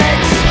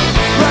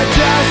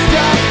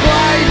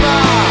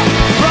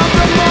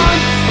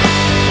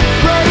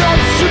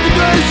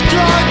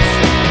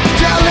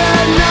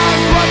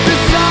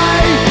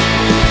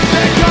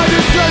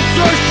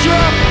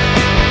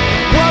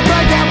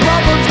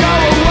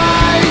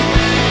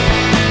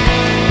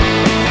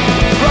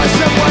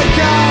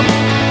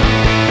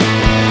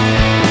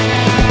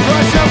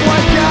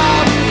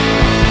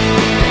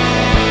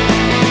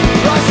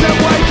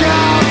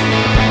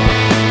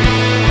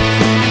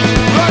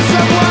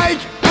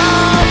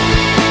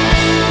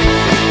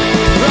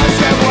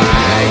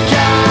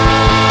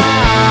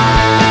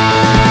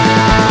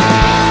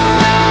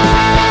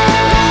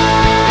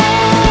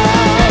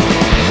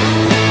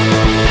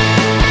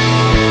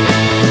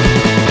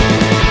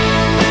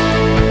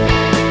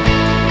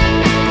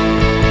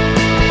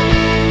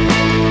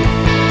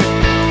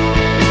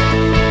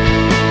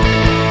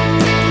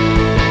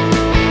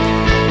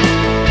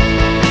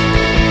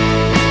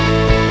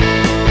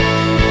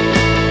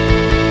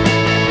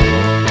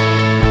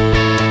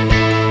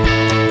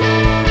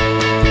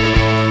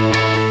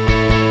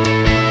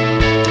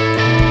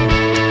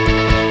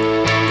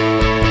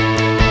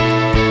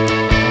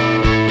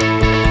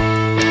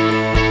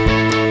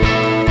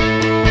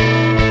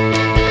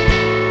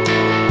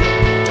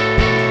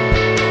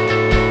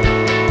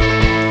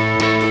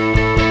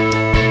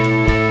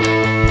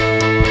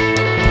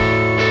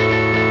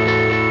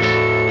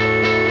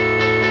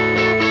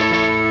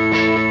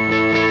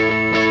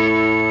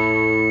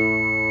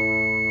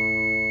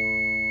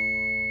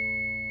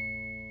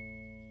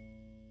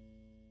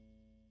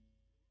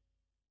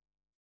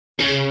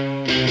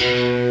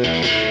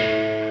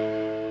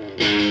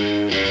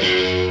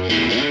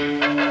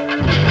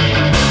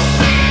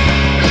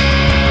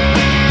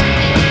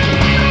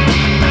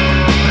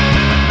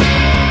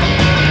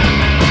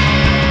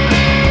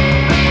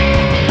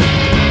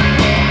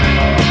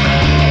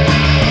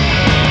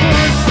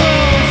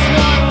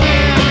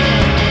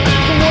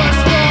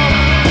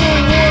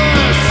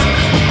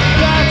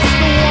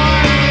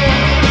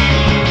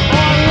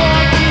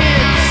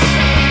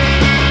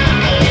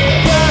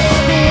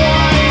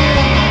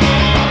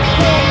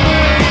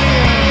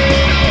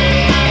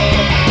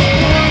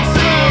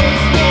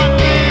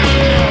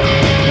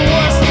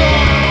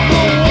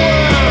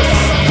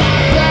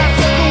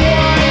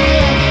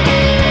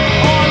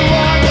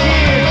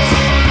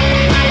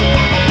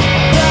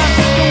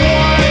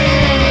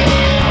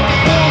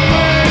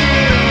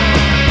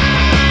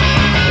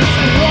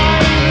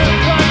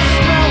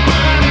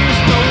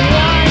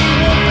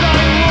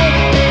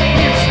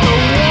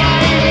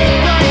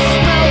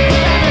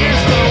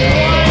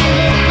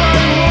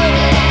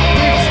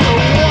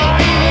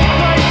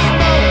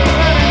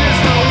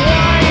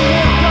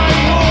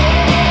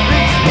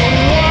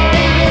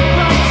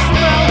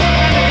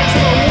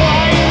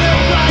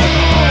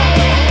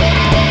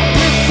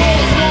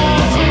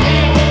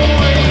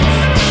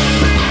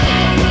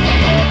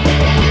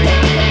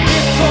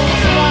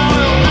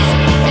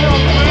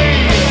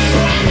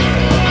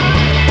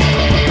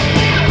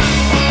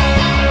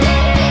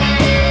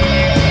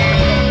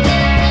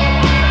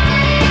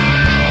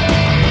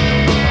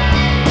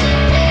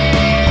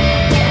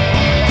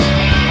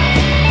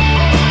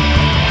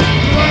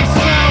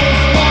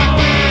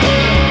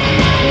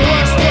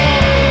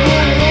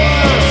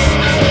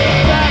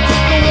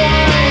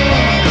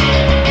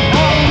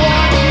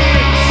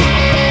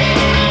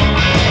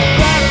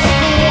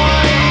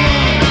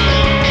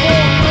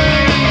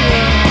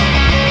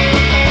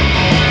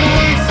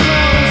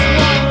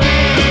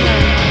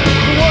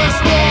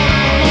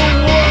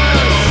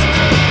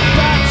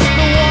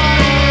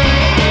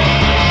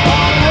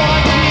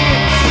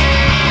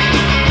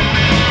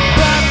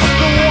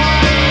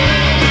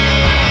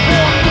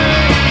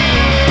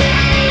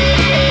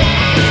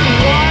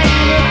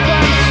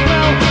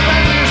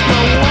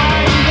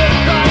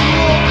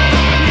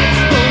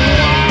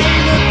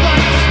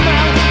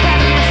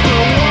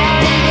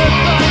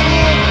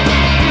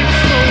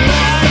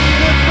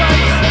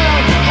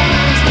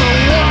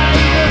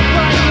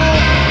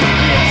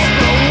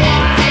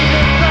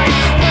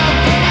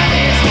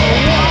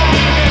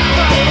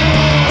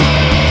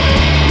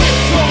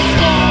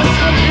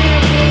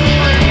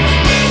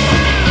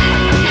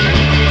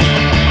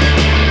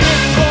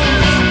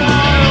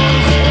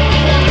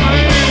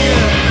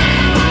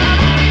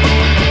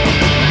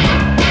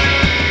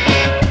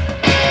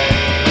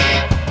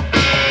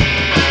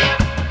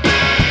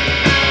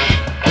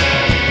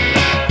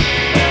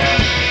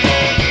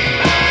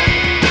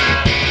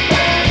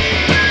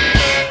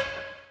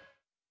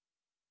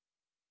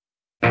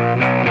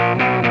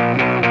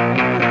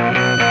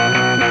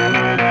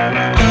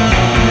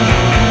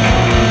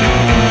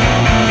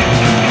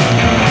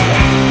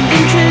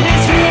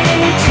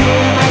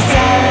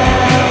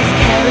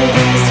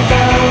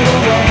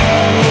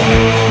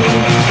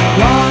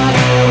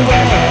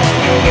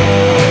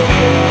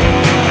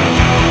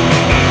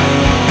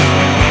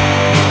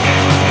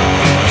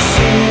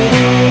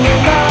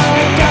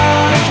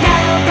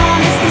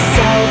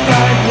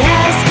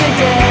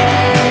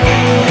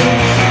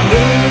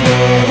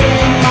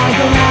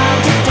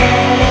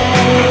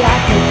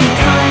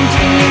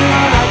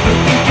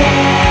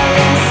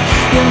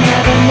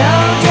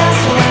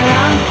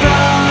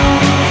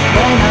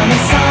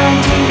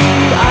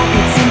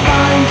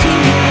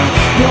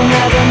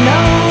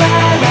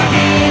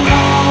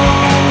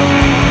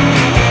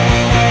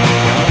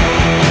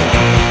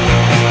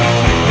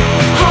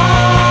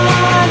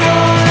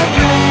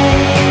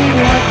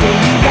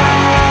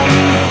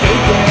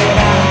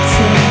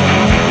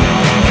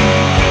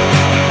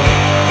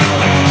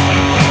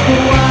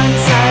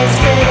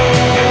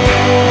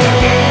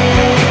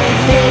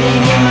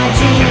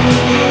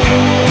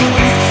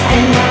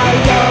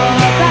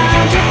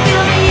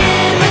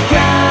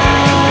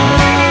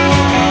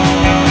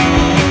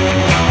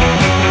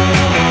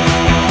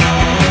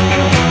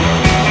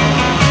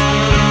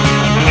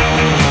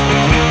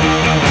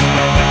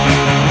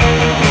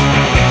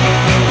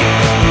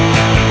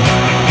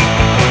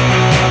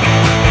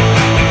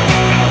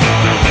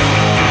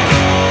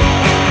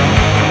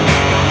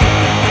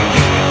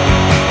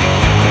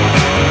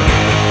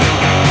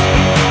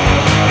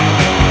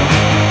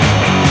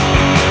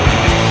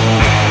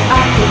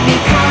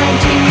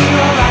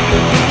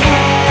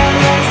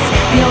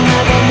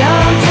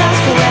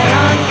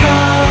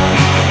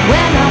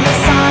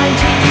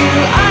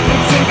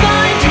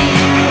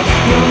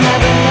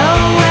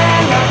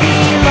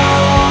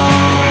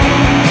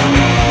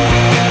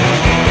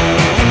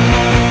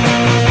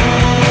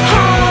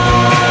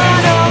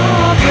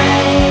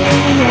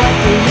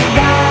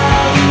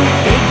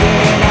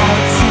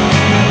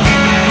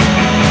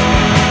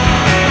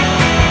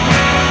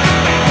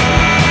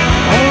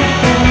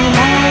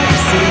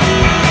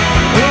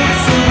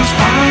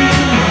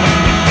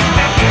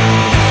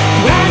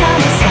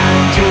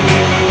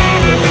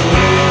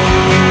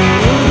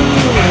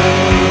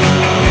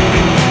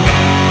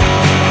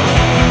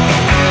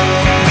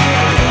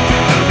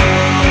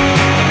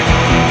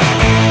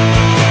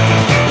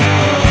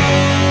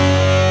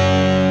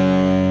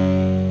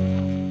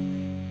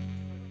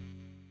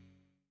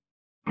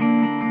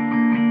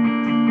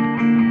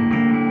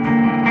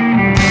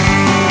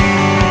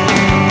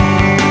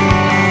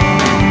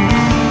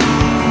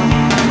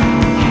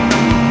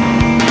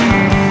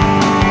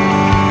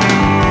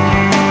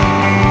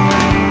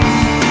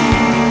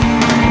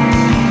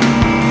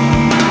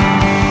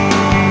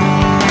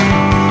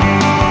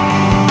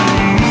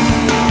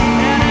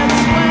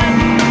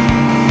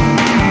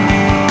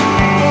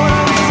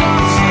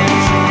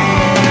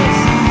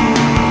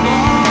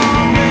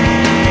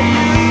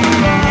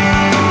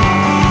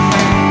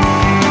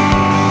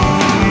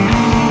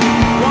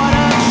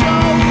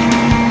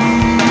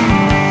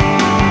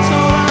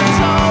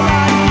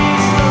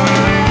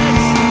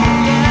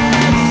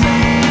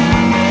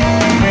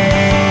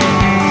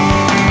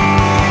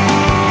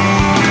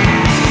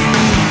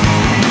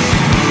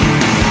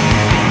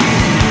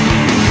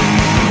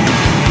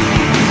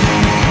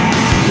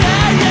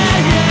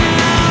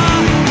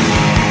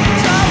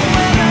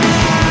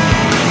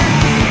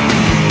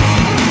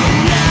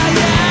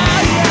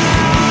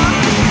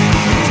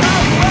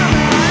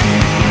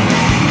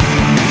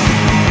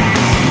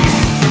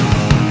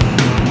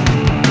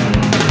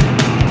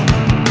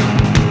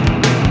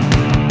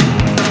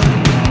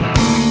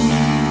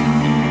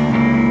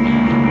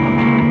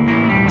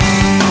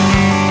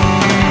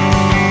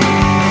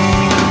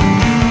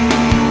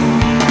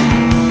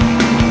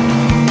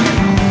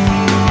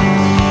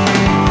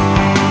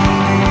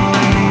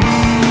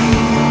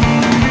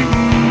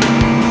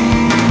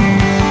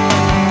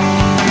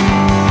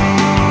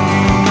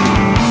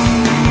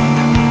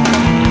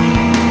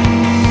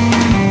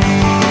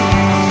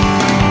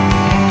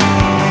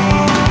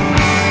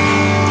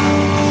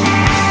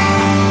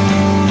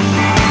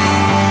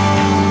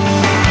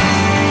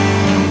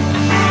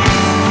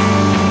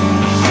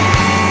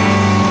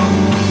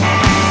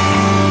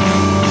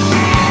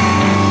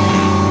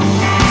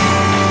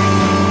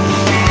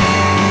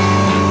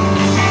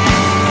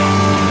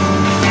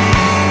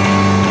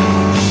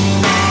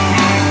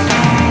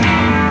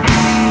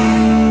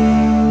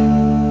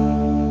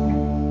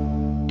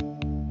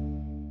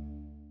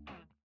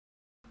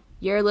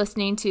You're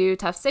listening to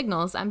Tuff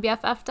Signals on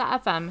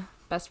BFF.FM,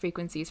 best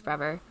frequencies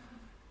forever.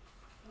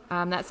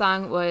 That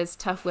song was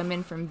Tough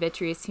Women from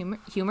Vitreous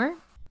Humor.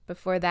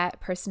 Before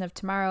that, Person of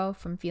Tomorrow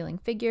from Feeling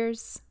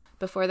Figures.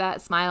 Before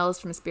that, Smiles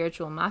from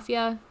Spiritual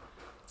Mafia.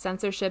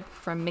 Censorship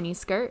from Mini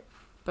Skirt.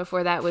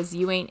 Before that was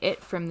You Ain't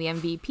It from the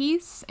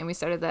MVPs. And we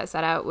started that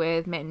set out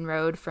with Mitten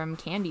Road from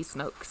Candy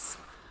Smokes.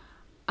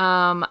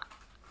 I'm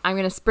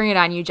going to spring it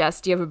on you,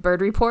 Jess. Do you have a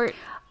bird report?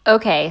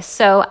 Okay,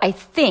 so I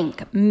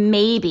think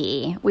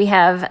maybe we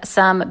have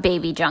some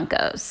baby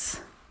juncos.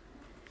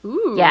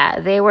 Ooh.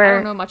 Yeah, they I were.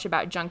 don't know much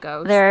about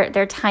juncos.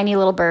 They're tiny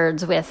little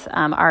birds with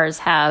ours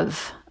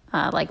have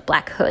like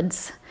black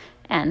hoods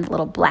and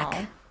little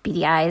black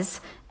beady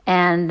eyes.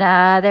 And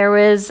there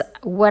was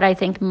what I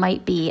think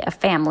might be a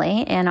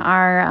family in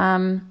our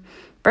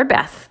bird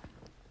bath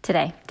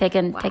today,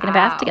 taking a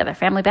bath together,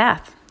 family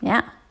bath.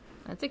 Yeah.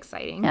 That's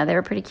exciting. Yeah, they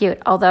were pretty cute.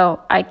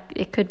 Although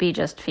it could be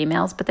just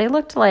females, but they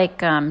looked like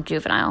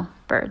juvenile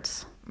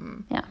birds.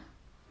 Yeah.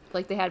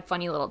 Like they had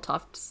funny little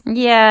tufts.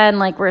 Yeah, and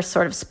like we're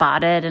sort of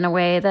spotted in a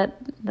way that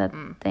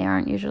they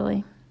aren't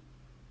usually.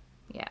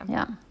 Yeah.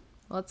 Yeah.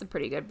 Well, it's a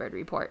pretty good bird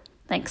report.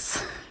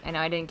 Thanks. I know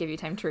I didn't give you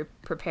time to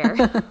prepare.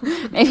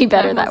 Maybe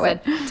better that way.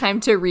 Time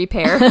to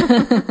repair.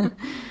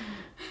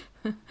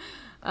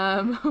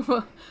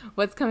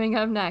 What's coming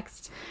up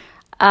next?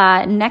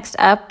 Next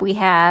up, we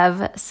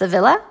have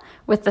Sevilla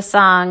with the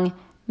song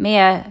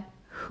Mea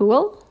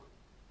Huel.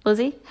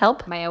 Lizzie,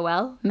 help.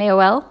 Mayoel.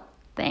 Mayoel.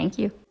 Thank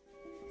you.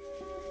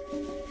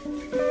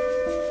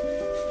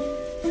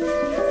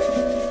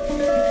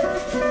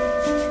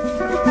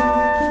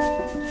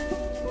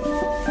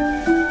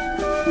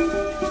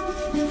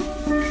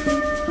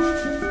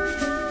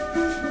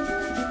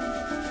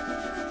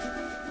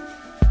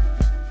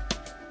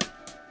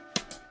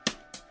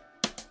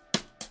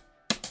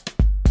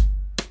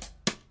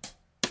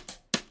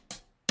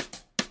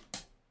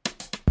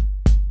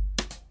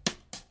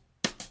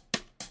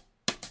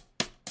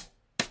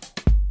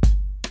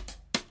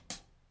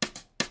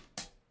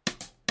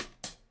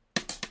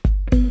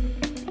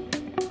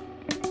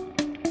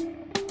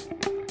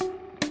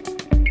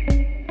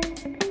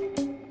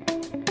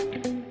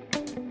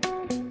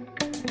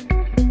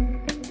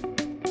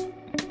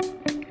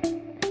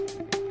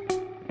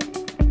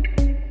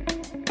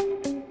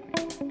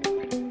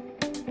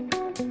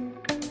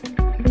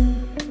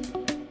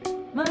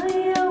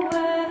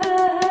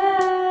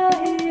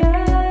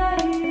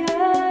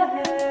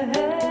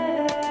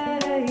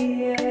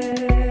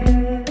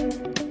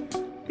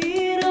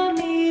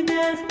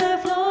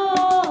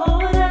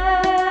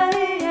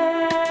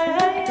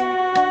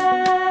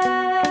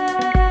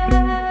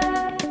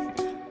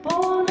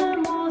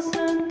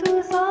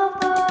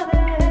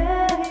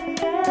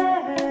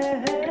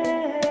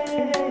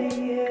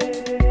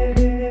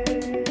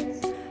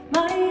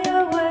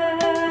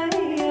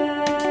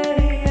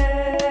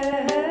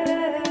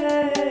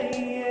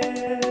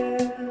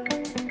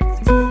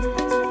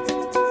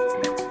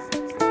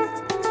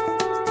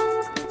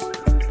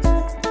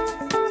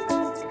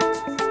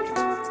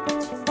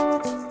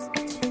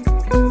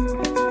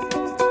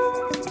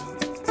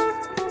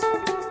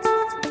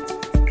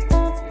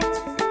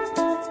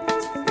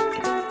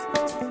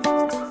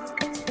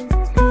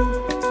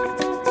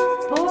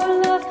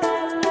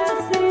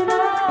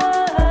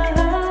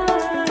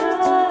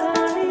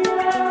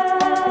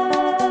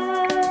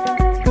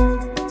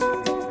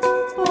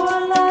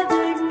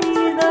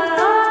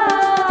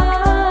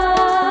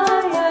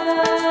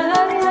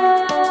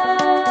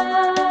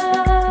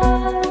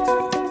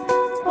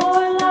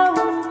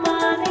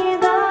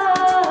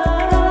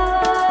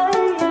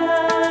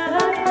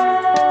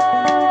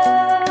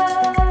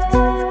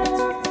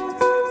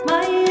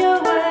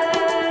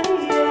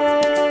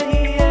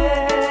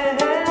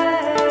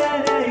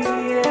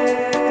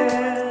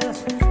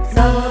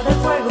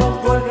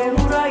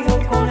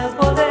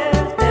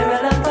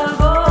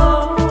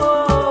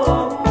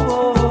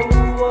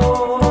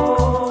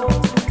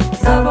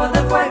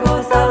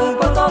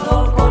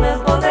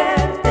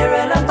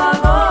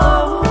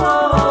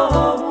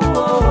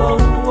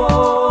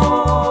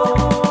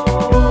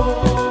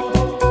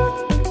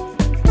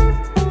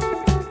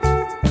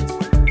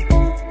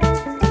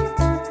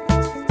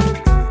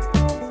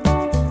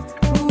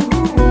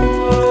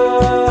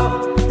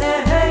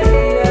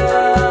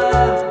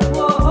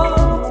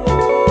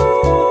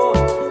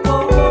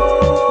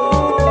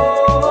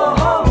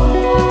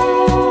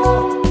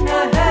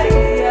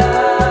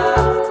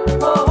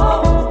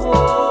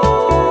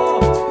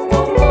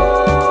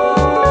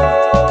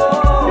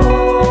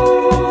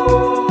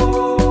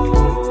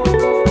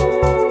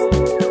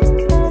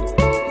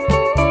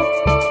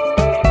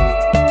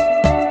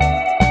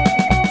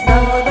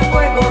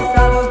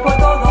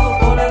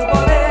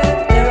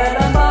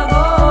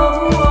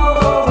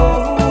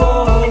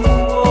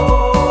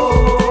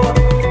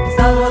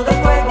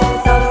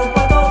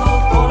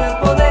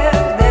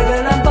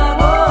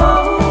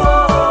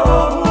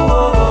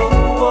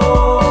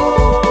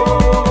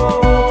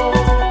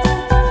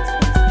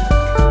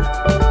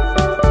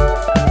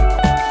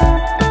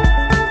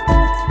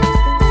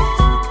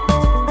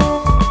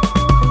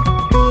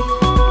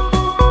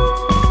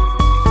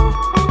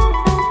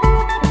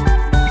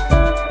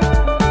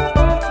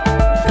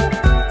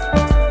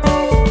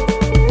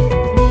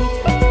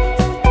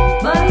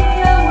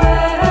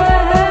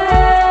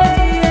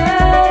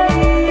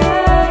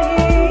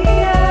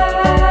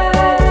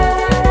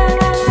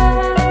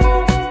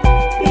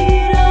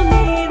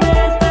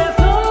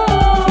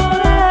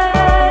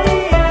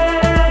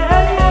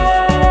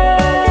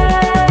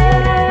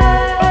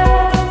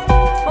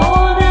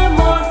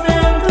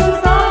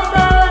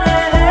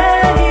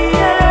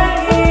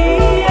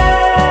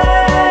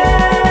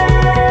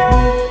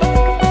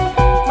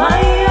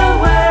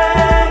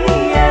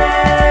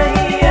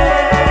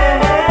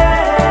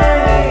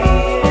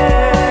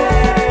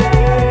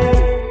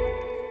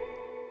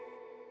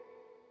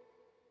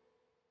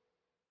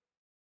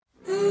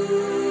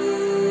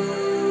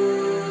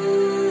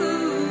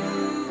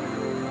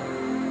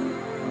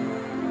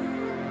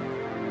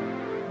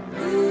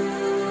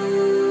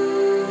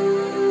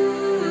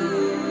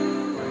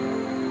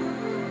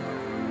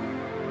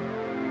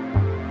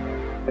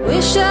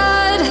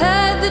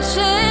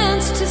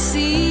 to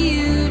see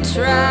you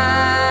try.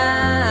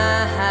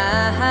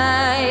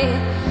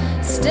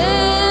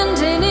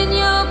 Standing in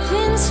your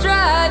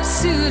pinstripe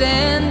suit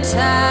and tie,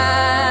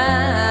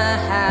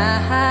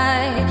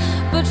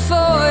 but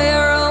for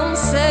your own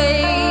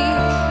sake,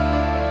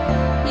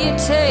 you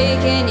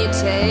take and you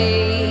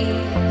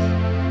take,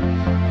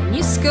 and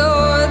you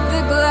scored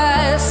the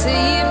glass a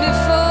year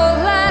before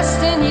last,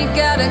 and you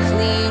got a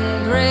clean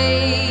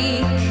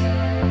break.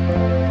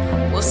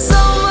 Well,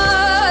 so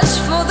much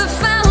for the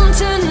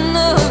fountain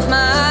of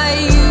my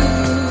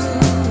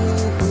youth.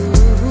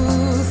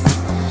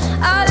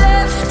 I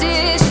left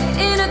it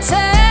in a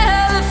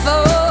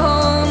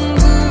telephone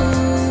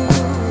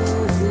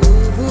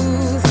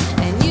booth,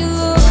 and you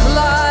look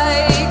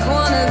like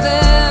one of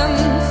them,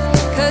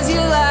 'cause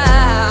you're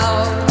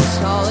loud,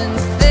 tall and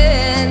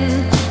thin,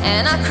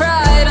 and I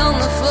cried on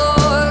the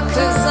floor,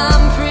 'cause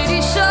I'm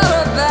pretty sure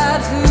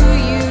about who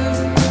you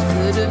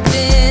could have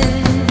been.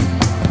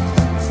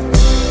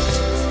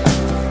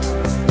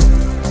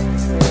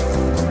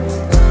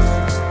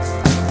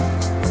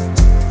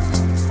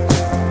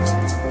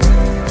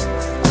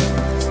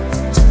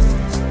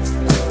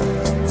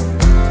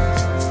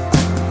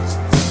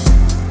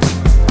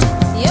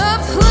 Your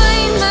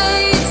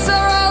playmates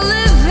are all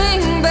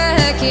living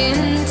back in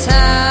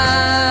time,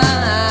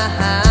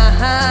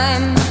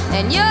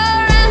 and your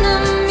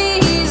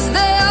enemies,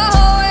 they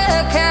all wear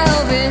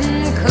Calvin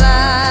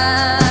Klein.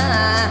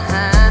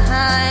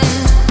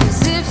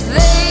 'Cause if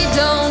they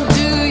don't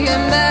do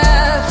your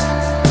math,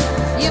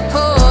 you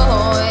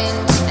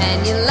point and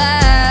you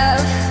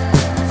laugh.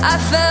 I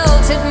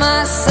felt it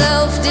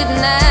myself,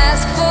 didn't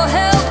ask for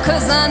help,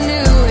 'cause I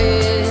knew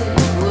it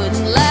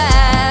wouldn't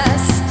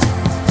last.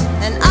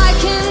 And I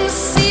can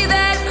see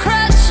that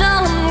crutch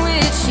on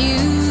which you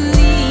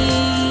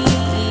lean.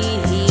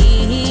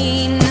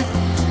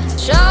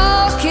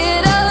 Chalk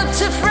it up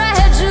to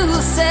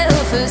fragile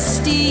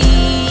self-esteem.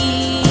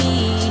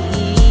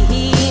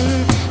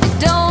 It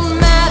don't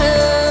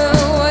matter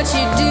what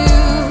you do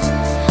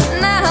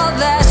now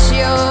that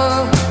you're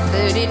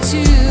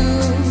 32.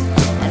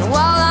 And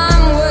while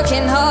I'm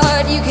working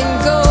hard, you can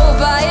go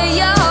buy a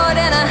yard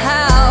and a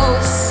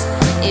house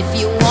if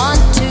you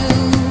want to.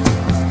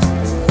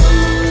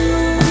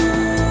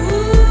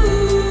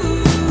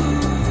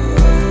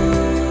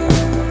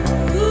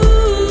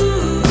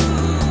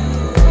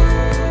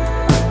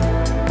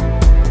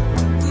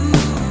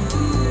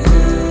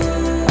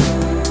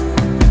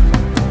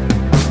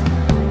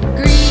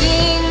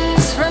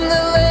 Greetings from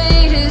the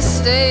latest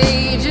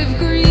stage of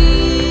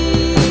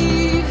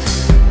grief.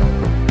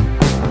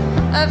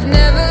 I've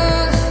never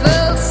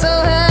felt so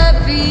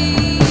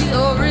happy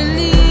or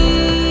relieved,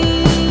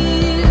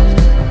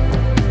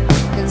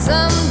 'cause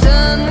I'm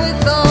done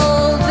with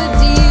all the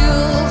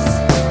deals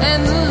and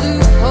the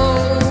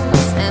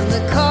loopholes and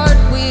the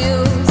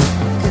cartwheels,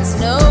 'cause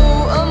no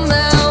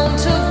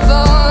amount of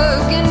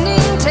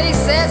bargaining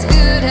tastes as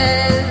good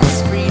as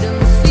freedom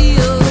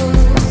feels.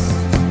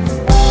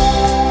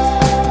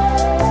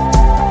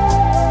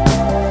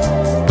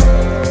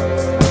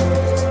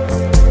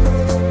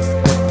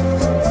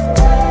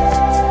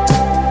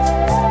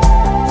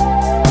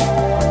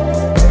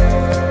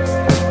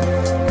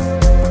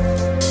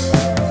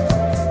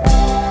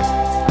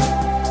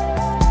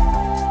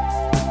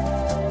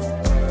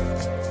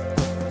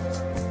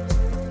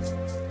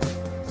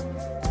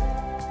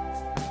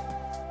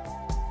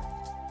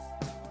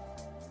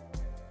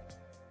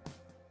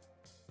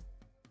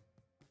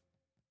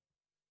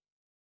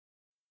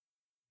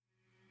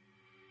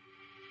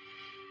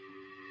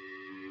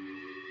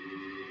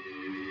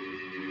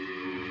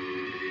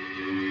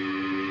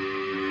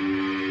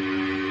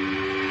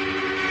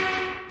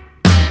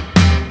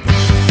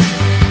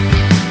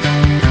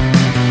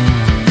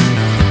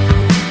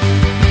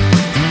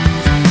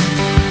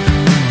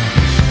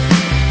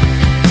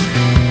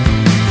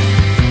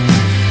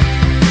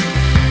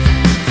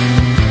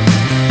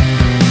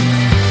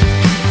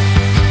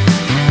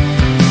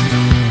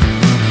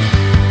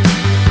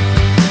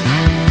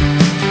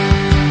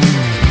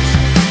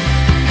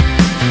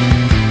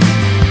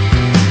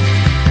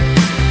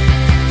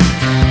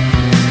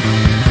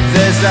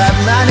 There's that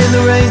man in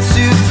the rain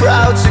too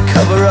proud to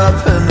cover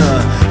up, and the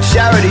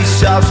charity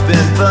shop's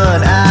been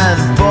burnt and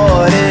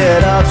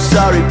boarded up.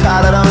 Sorry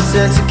pal, I don't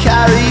intend to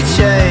carry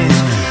change.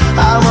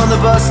 I'm on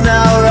the bus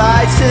now,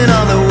 writing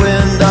on the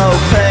window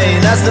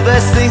pane. That's the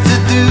best thing to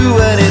do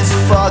when it's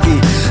foggy.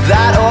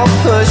 That or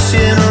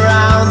pushing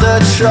around the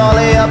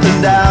trolley up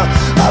and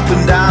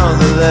down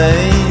the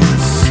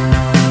lanes.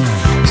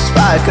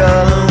 Spike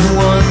girl and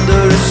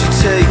wonder if you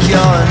take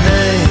your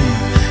name,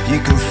 you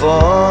can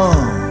fall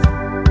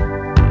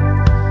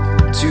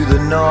to the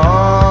norm,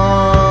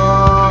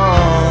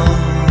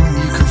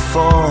 you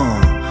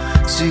conform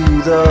to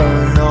the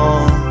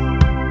norm,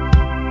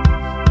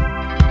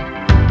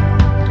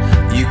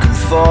 you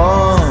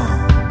conform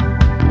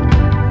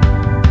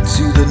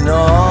to the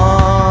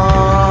norm,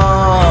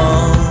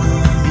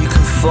 you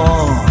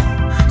conform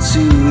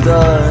to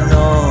the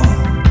norm.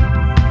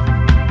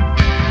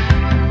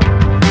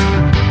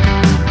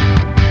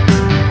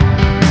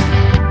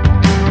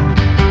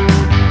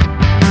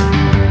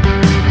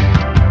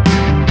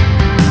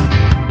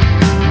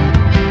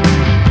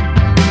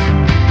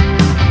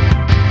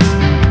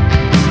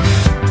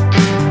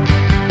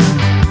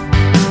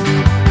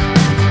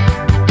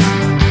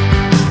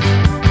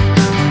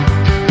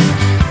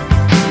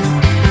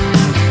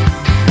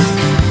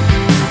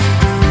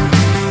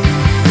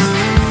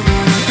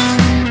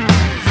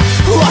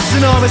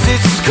 is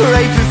it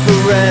scraping for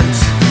rent?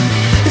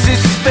 Is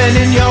it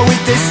spending your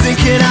weekdays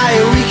thinking how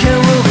your weekend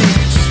will be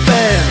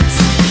spent?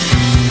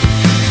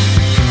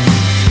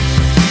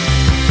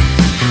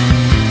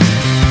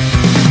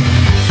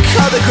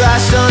 Cut the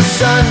grass on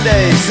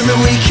Sundays and the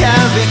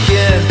weekend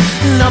begin,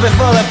 not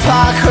before the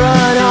park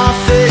run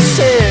off is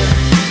here.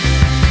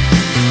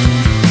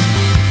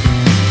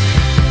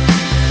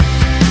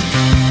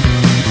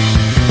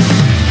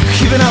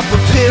 Keeping up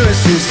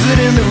appearances that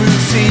in the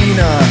routine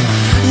are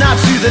not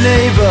to the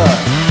neighbor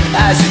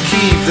as you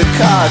keep the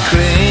car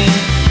clean.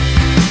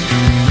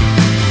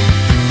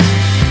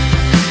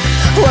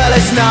 Well,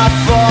 it's not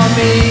for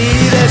me.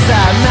 There's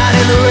that man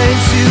in the rain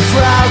too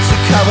proud to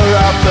cover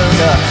up, and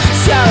the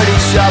charity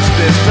shop's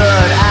been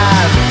burned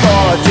and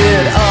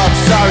boarded up.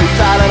 Sorry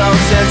pal, I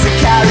don't tend to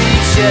carry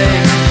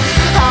change.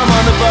 I'm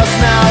on the bus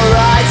now,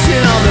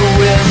 writing on the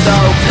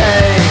window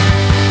pane,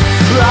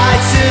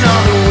 writing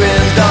on the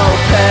window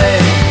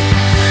pane,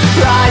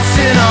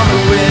 writing on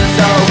the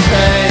window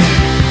pane.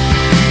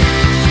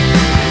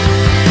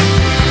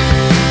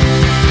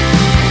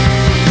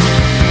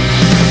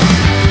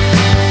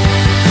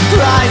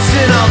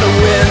 Writing on the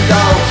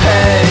window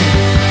pane,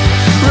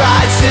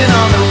 writing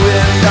on the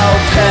window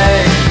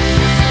pane.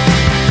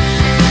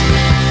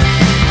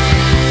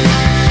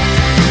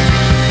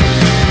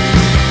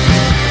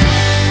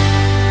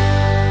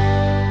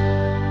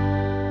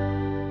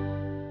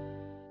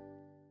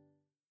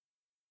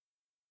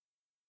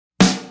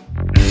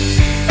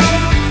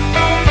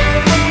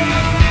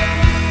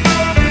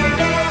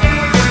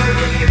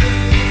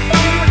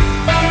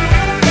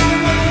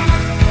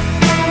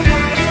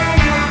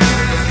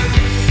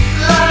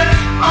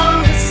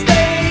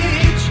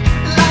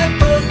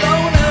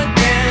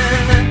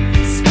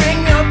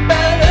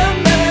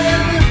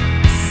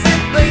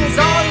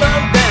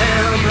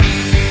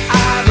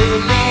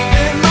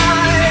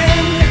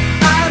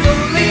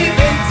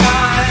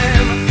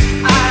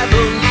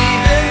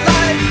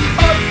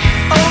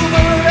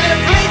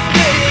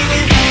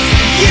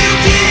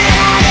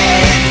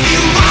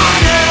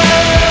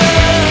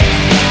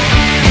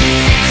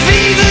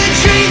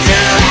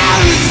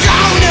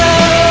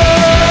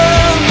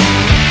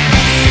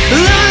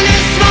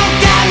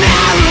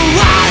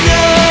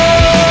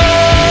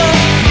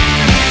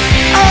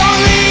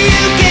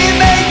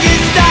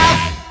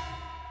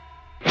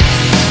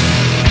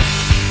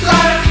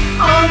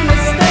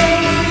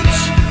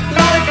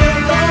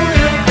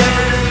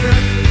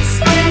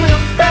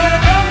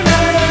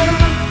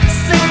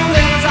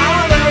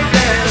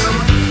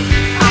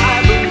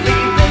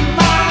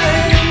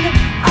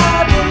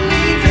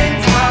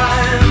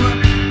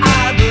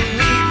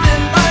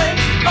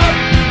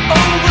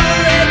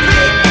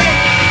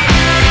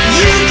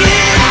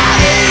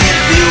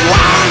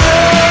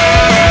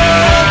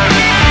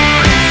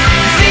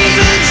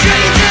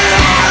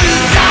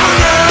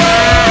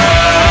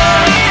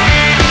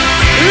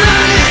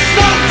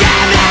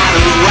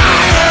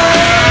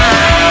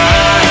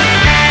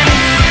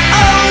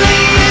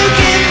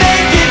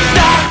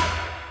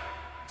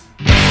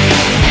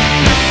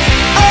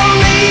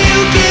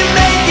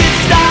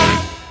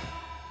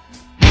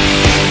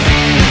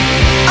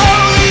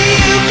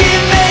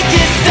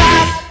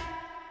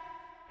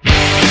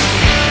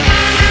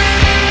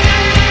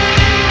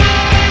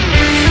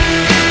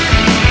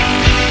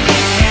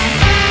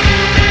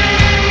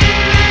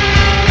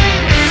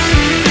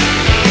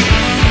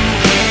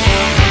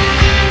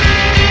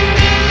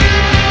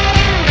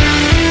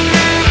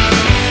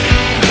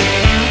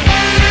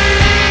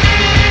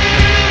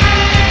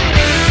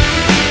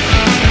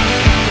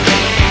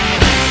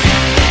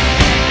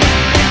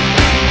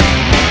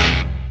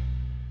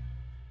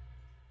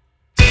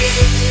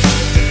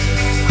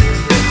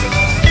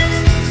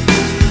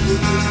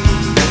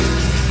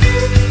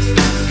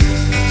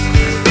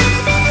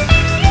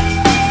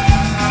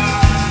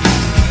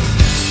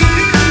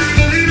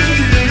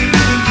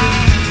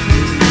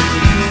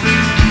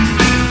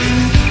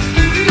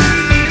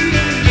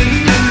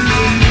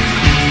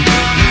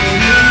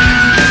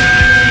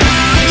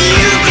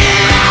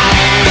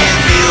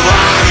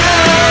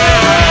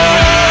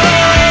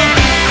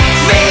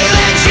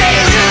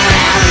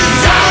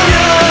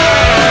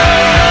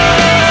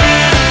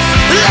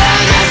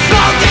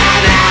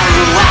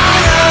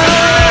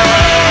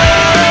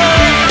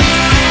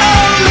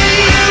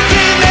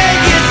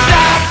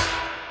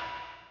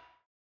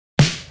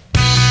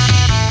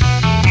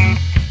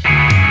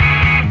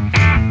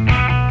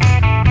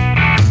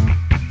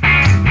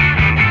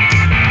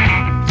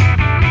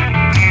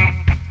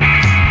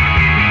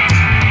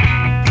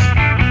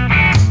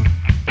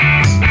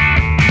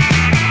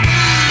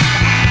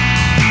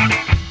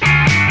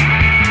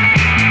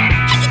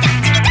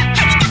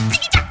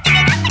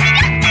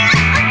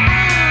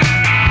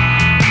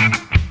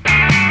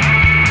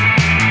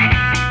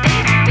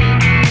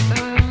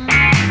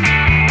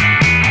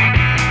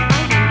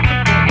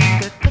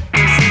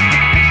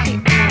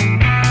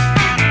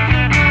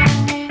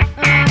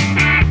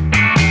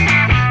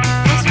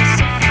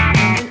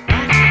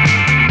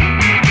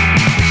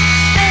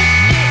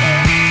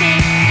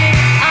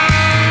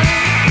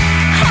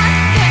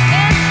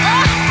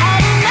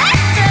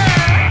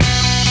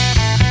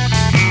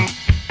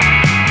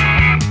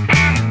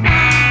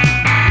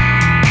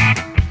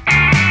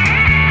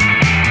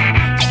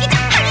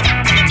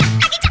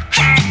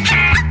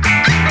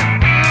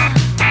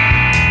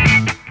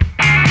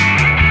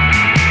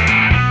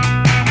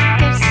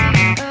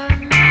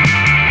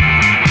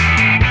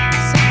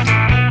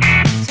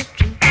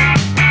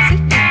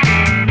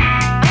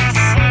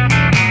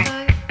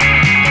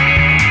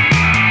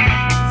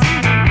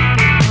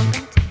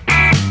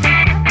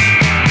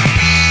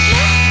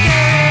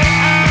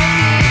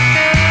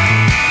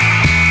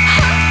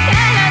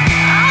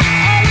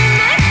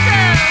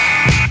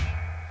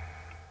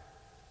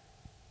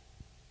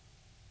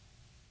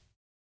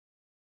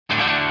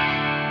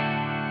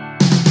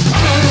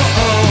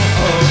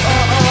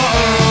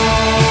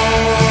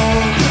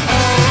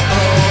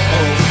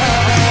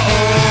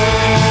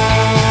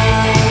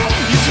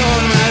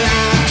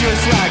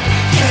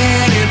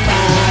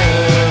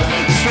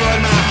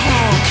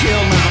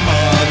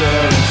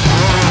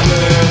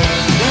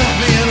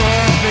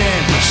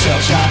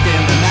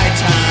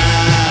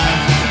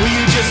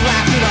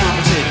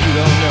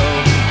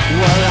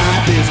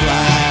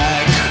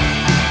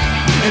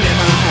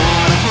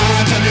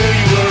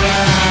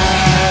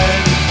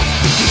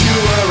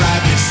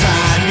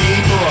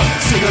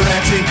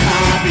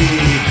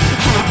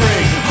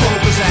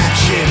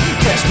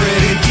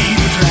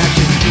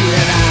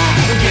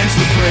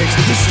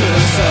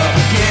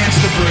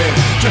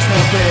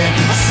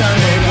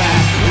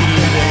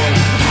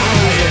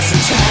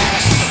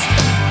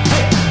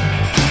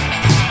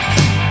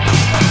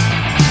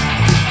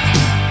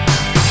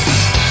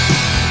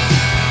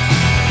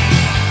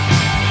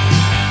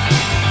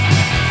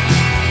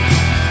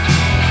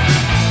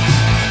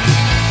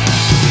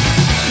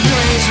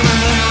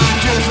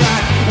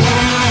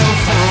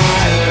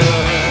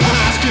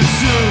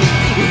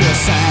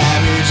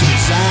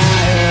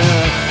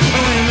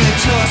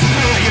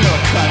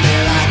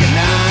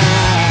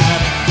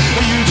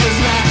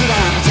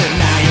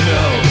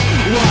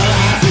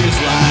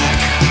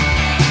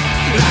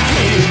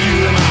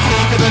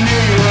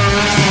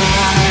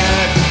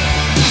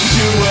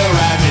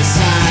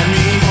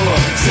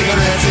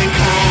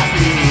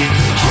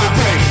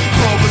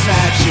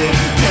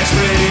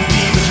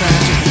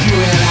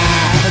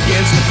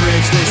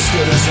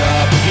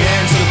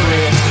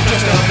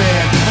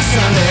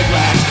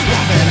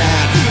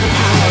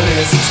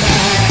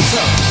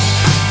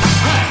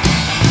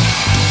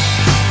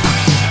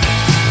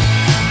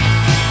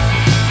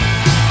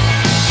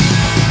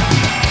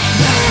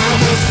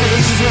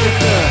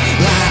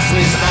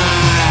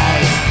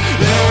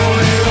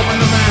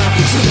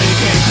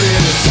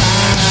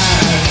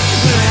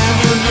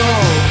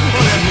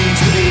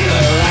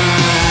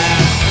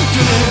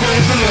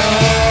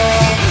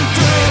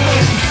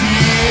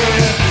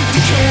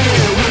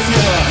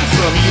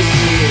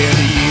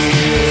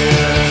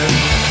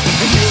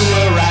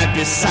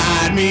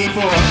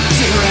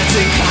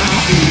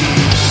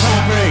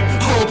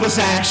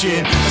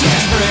 passion,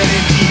 desperate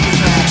and deep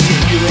attraction.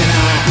 You and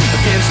I,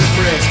 against the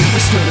bricks, we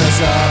stood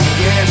us up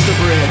against the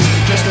bricks.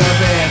 Just a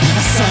bit,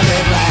 a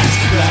Sunday blast,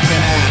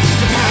 laughing at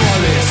the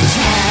powerless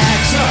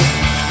attacks. Oh,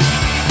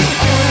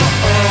 oh,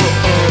 oh,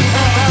 oh,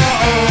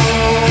 oh,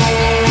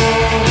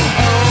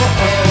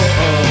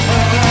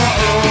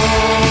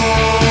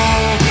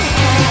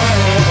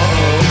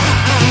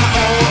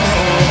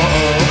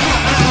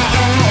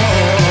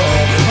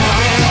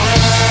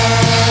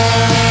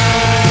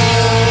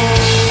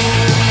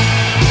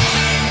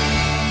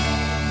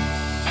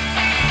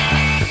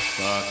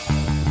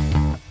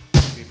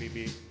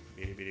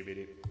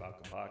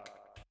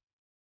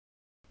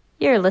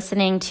 You're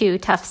listening to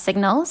Tuff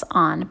Signals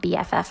on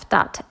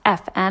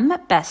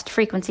BFF.FM, best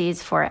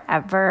frequencies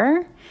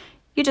forever.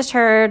 You just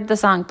heard the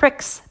song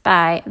Pricks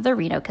by the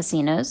Reno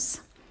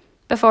Casinos.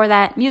 Before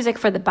that, Music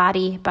for the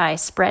Body by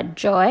Spread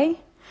Joy,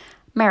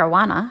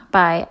 Marijuana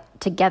by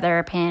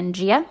Together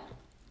Pangea,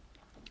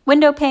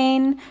 Window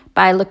Pane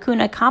by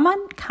Lacuna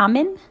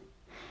Common,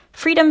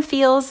 Freedom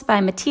Feels by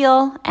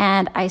Matil,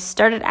 and I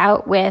started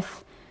out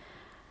with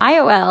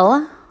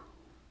IOL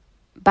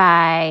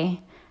by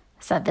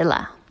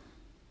Sevilla.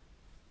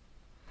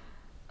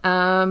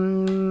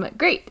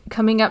 Great.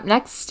 Coming up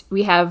next,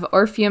 we have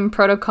Orpheum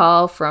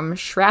Protocol from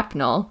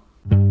Shrapnel.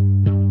 Fire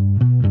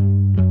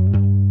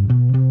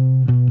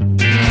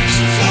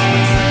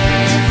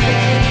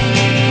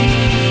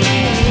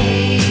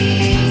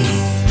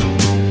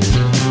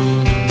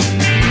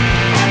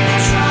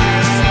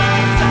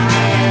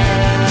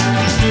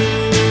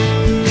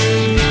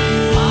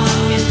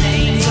and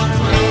names on a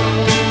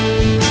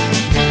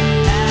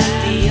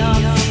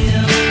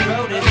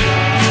road at the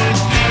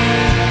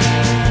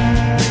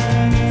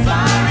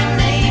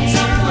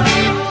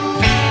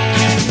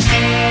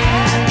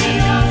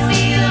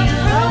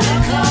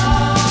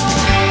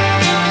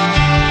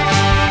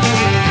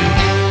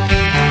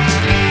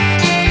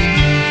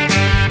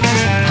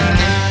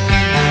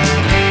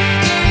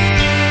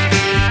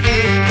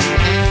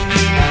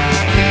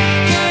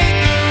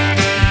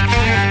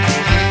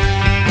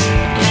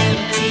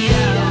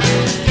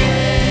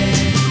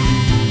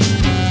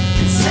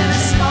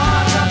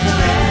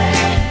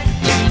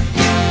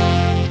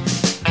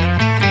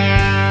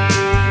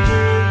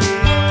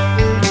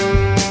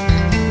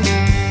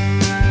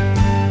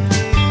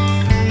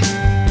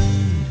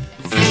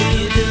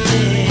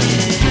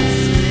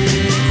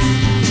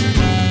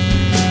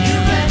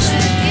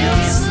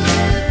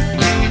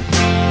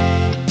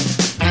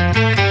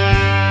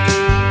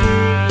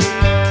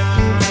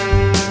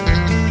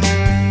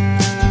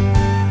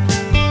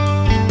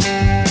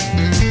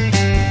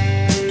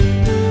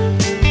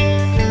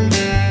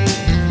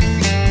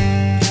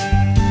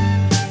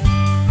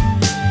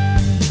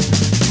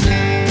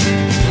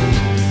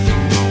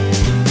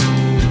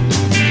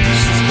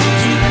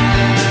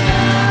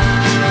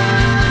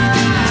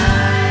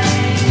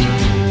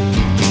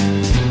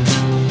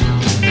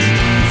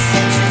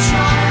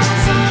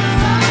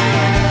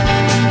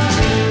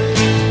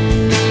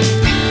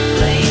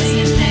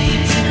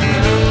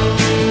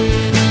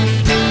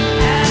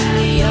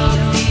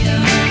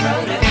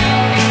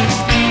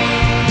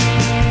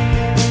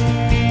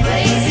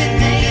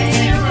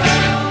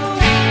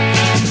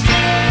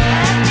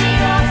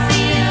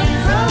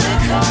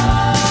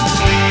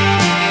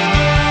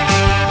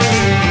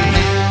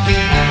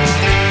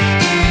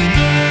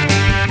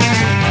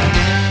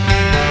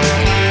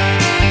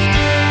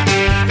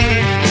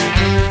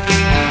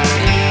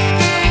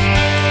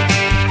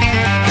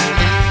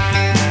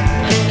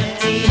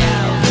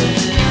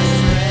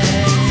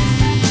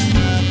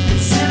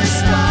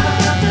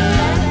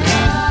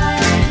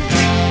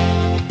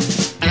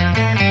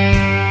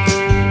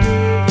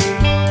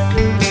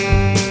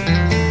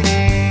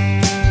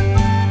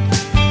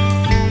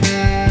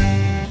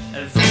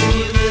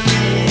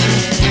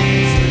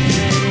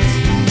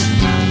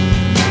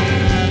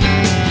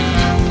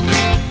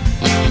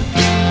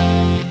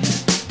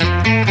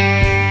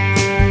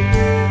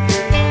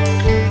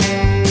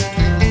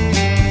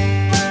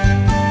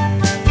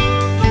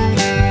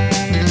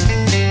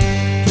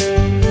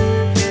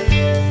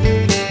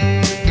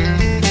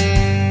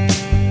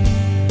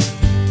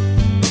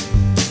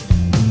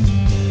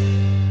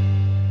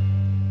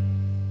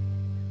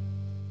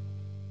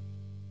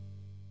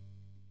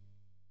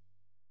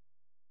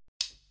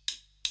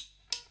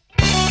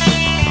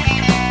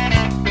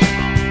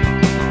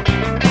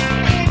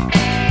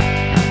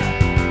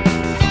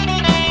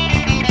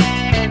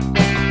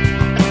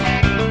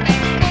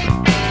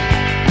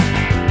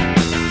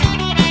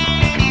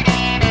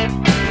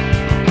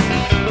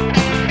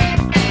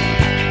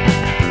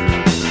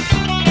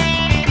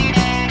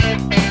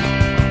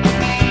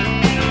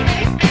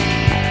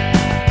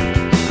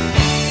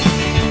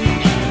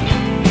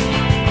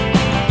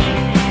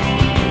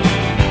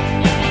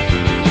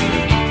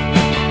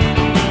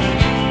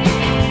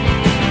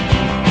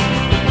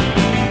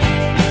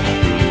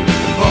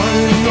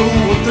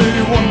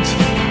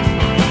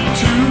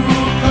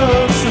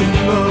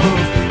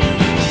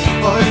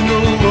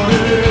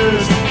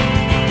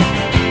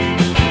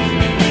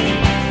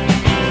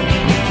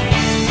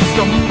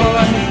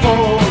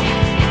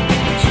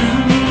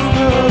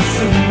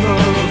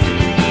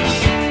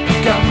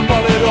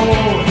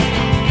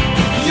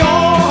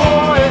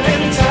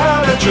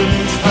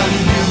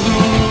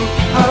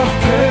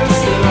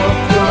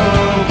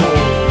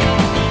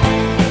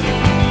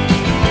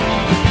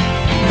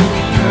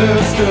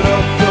pisted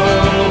up the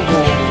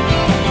wall.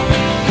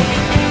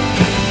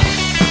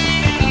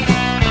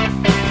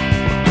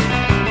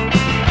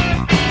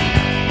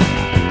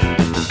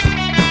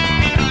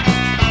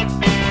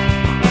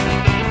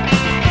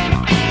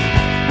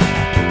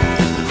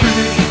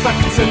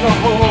 Facts in the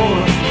hole,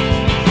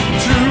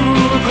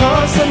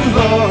 two-person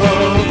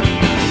love,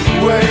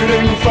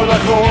 waiting for the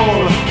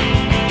call.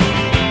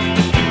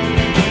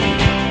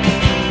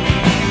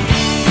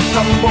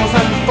 Stumbles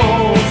and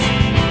falls,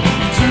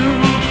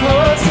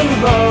 two-person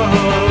love,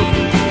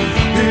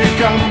 he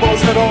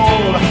gambles it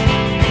all.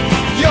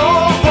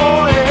 You're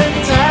more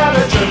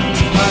intelligent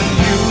and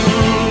you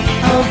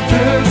have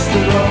pissed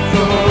it up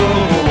the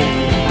wall.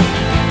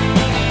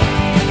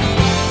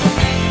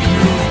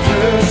 You've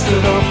pissed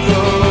it up the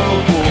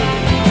wall.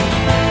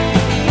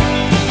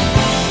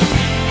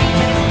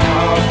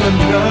 Have the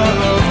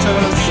nerve to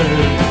say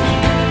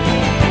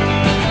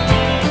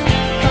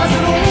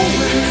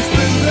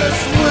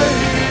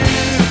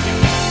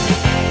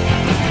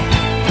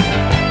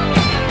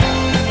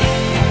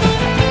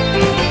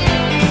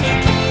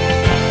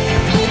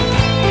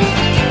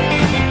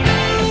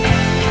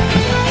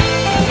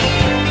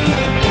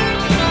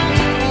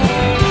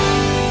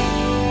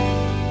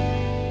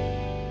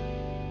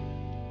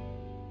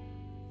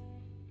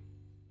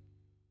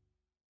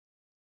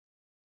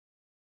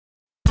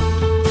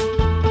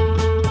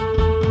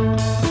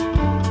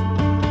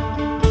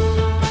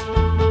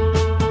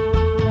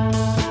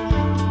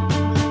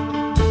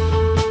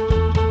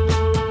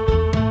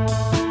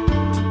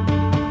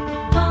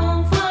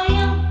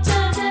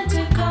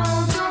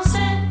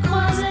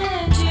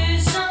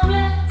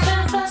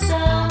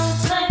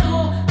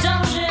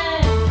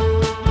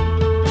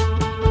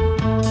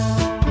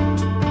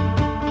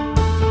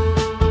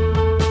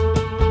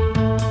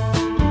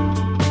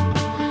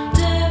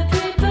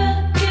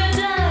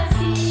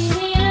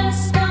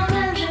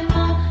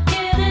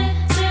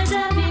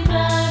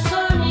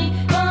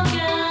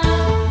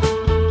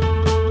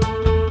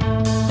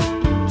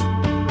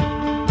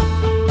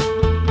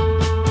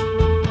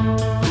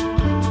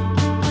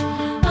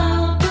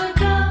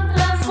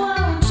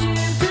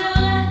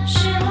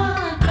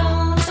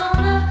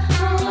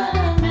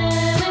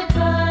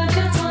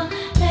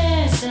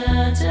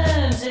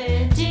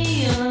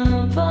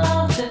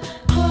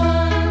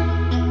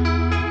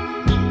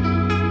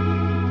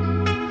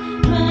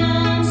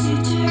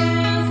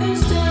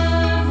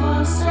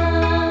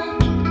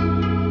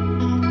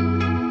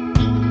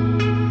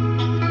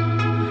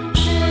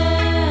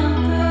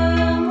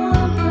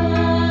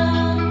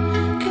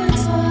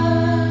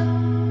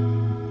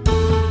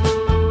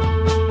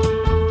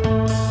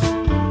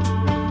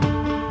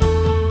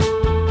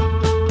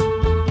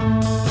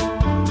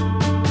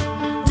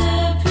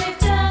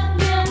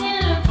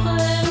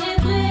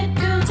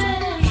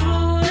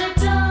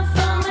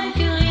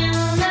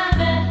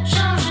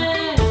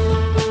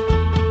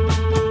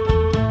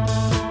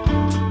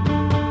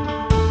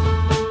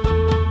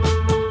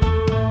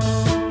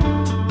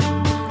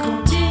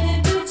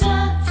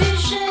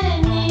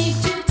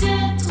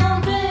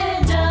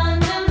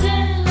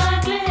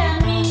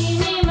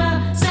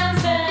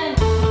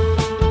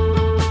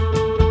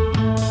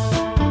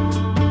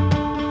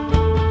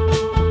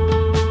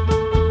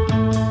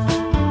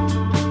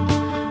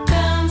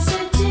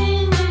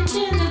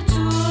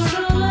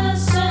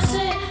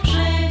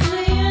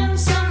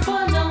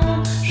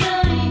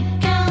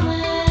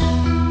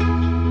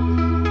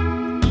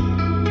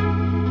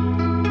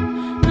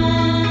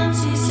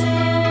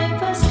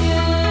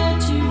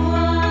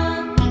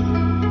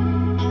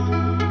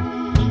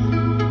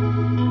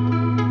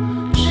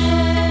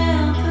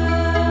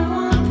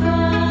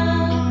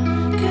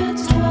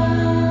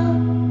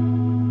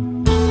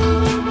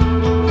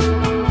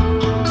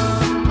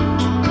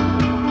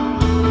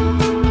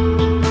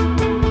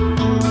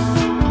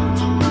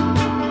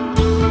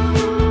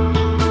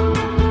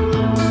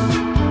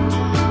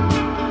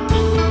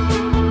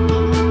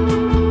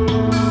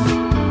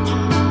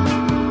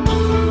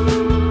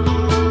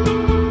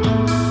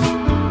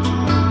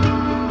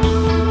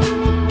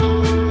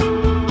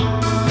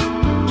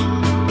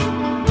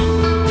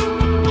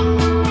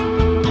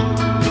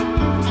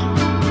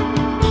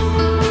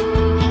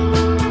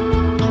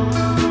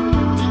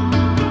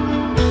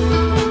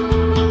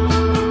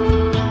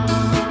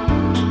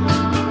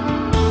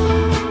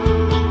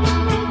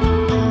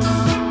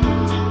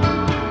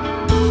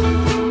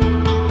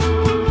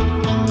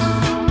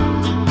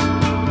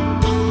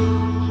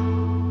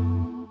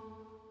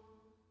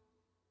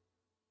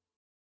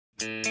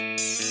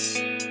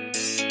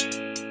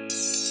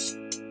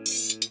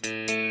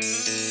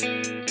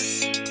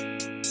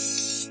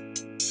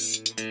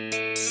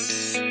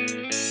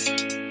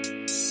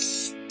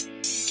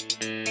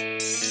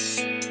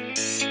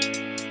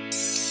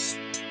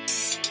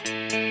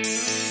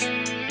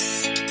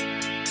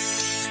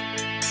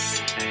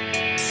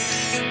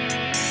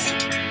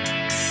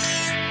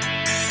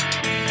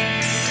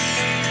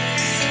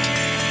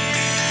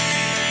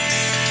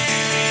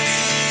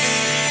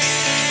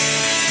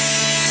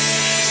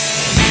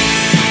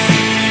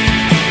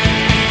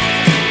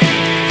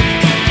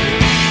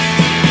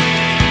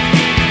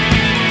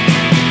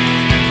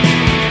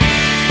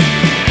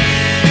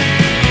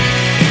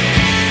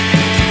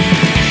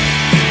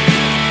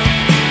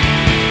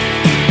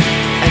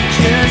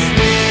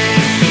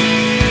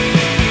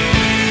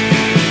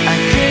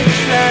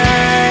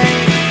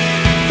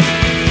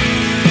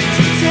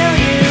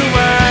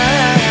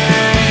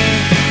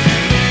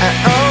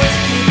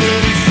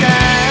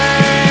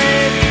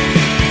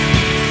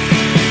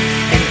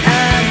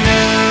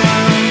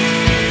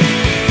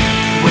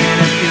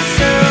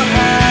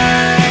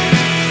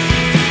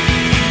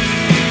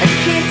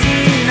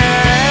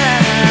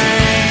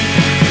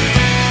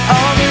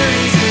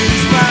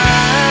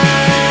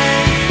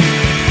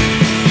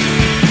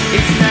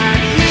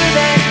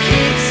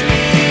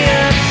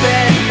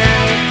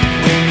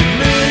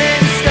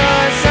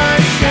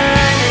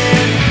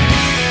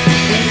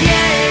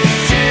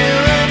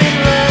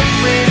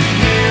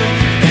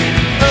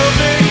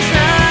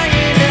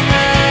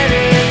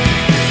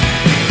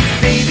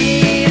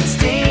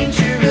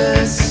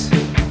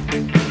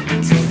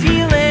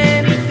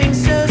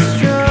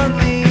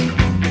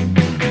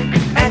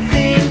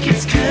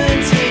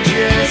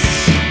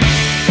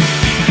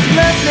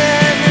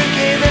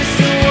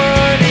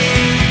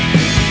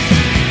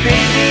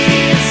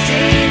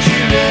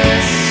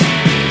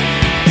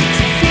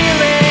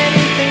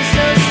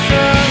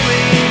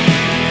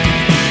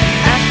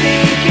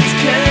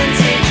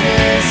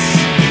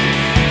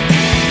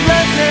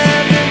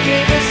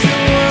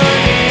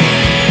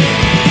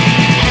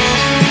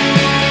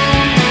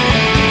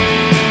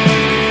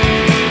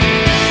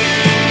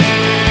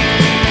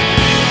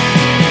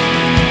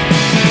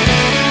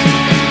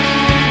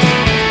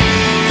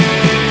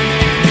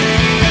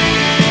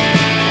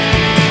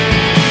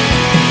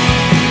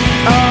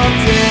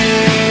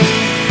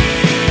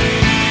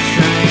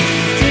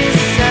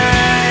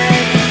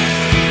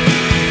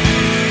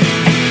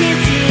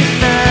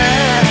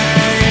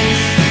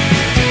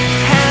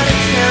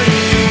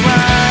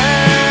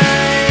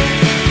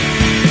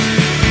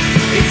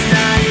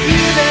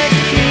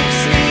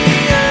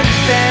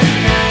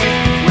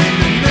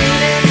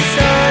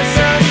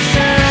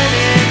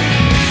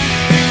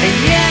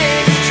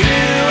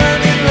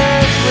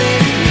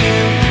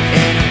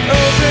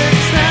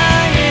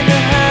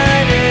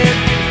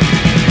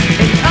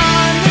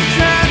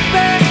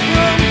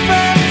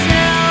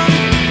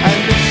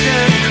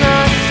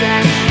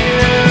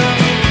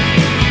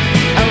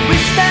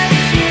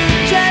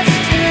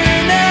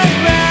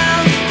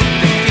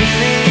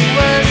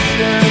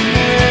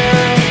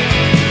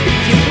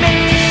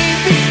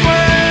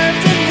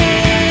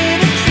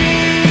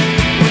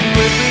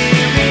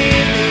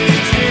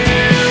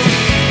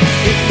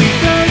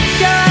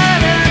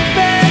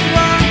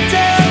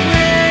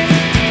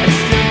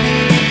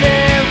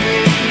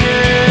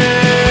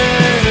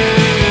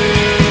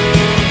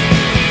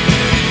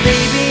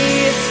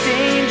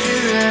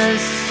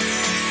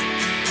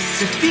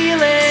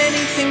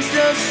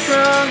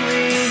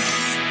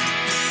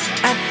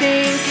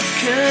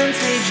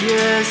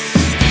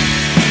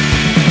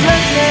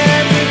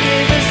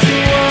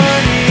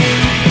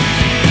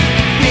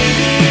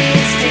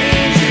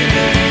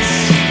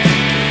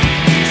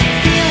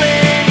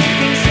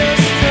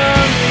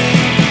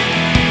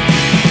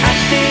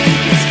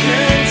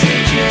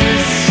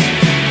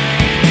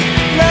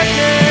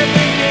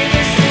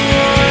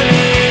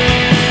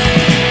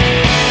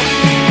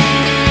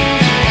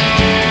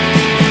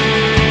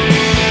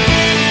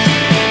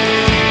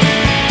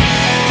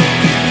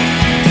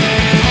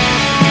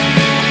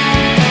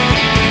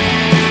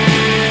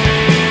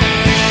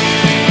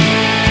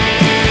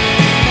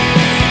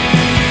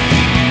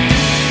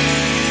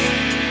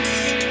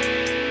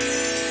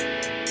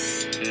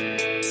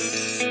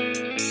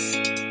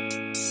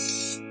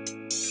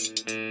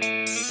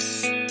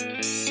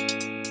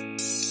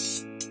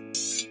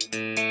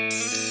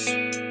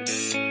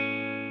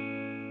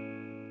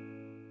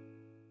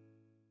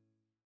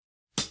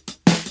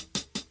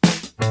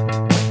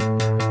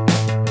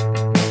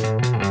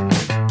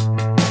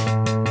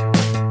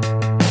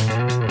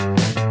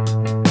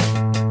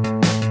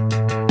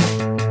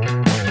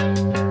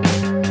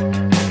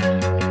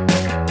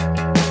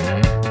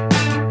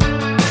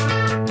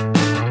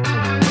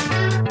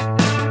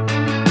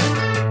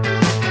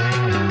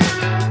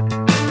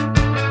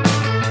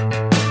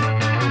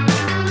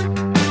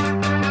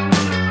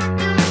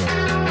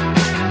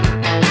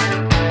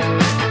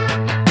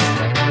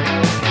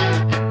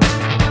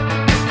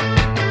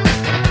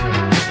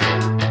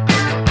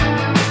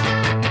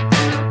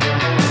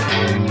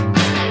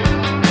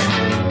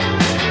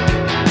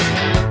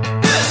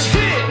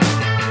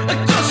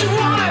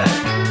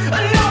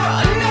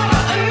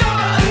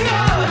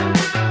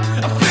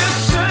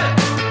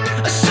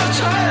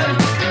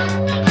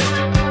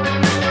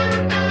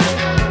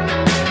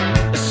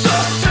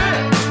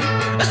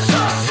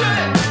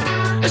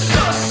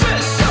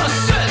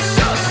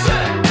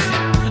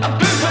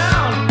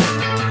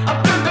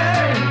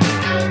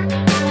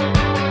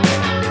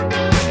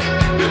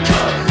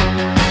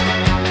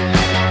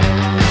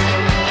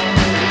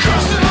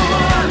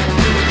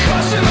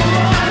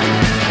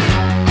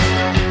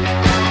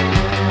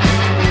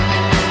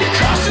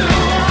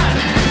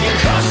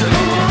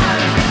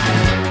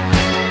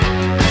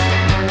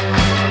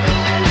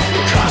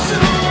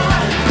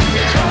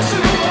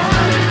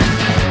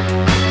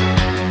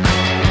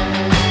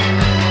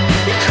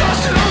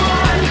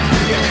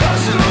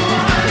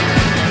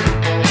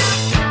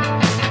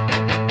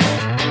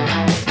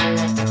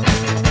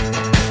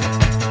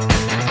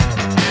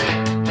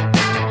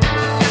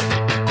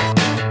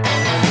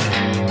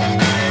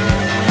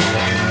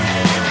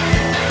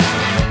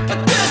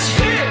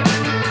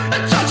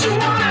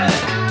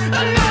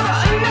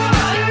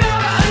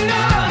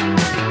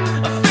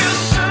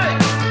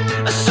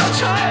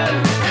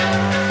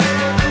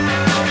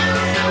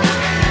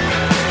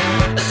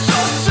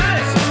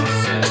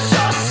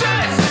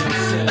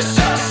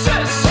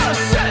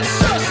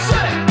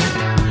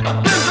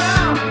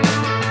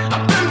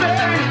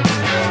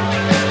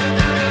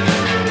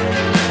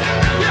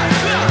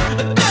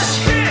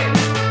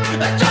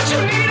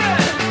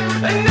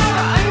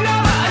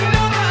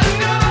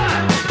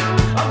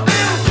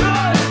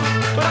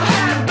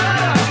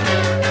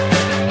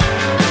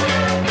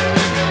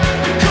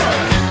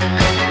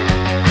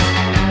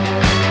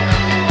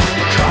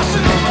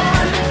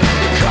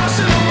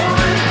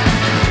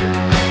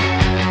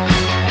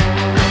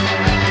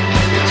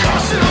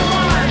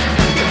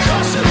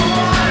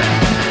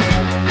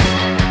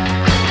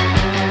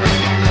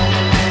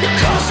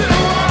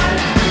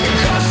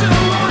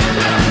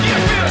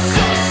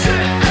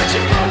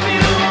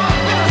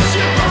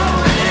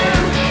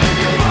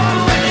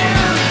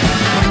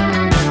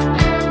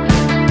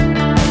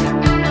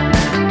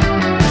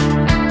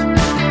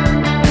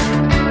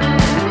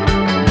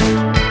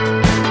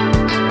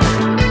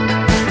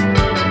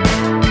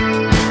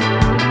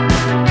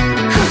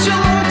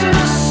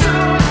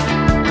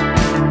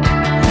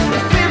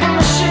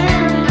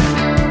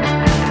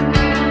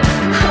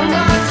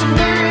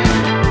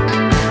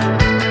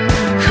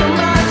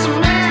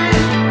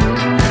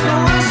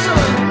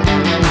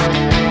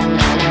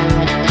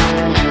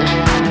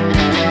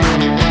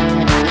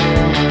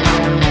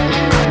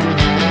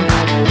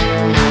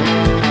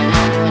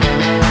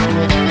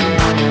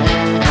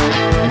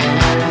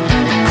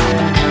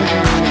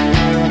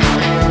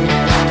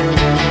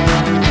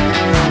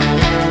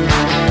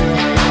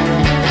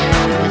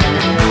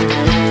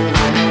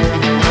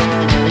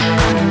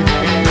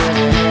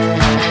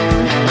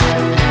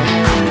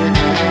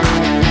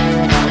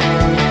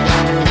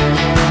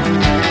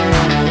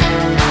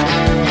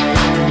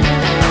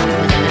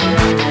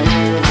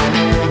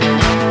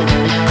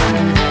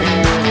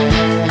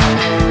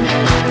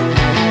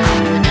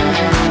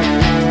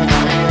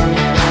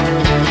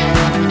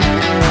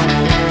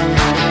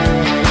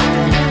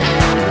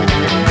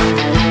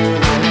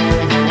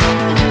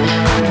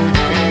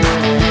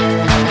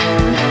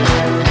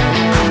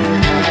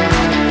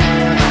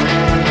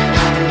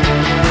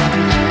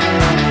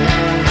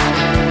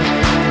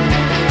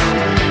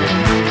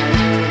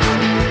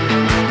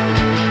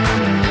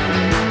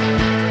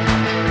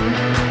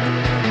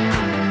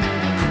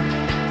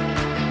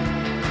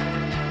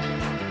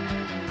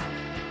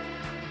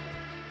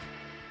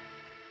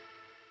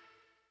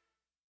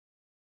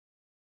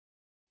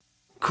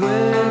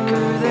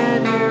Quicker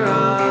than your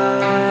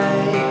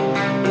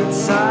eye, it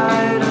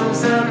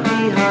sidles up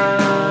behind.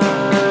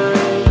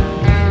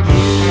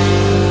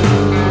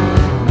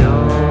 You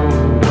know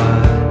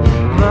what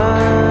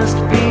must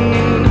be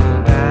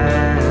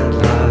bad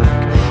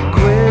luck.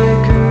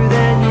 Quicker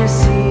than you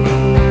see,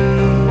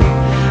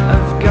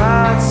 I've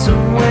got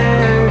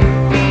somewhere to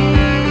be.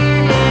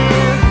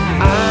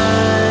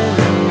 I'm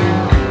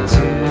in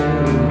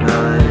two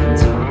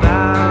minds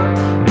about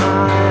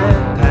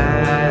my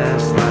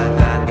past life.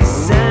 At the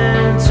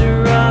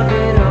center of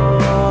it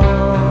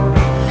all,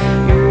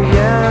 you're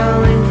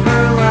yelling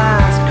for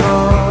last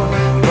call.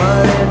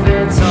 But if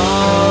it's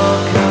all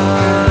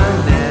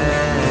connected,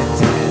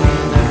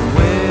 then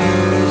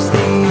where's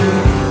the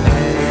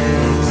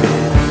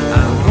exit? I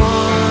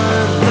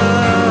want the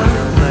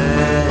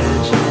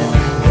legend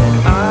that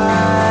I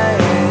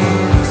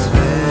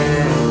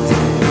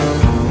expected.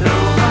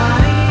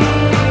 Nobody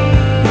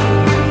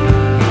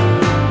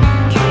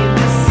came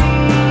to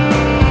see.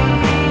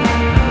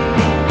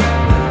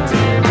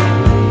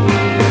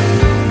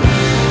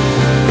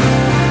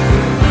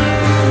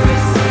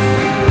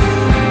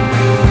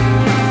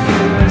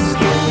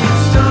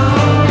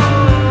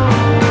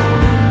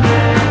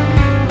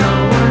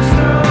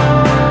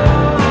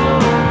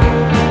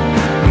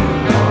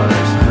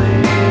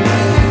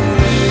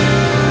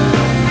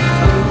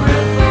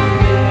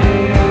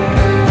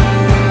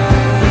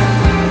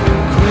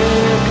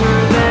 Quicker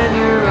than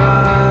your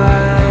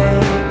eye,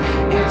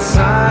 it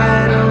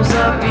sidles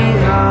up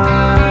behind.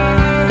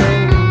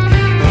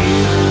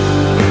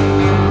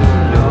 You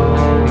know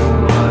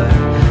what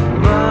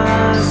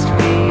must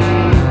be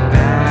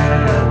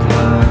bad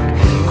luck.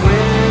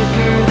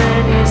 Quicker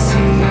than you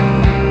see,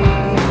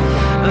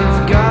 I've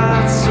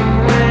got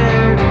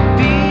somewhere to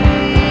be.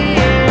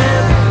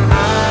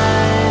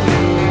 I'm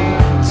in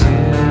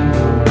two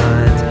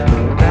minds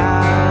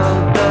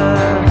about the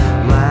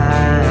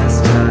last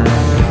time.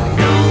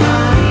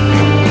 Nobody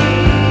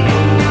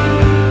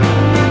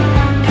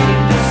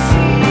came to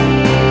see.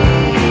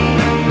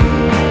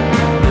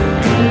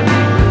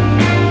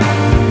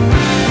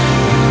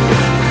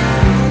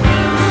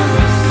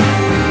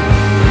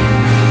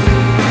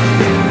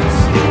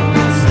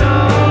 Skipping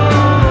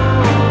stone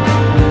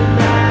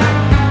that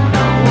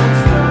no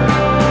one's thrown.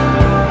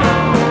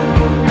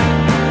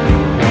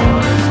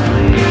 Water's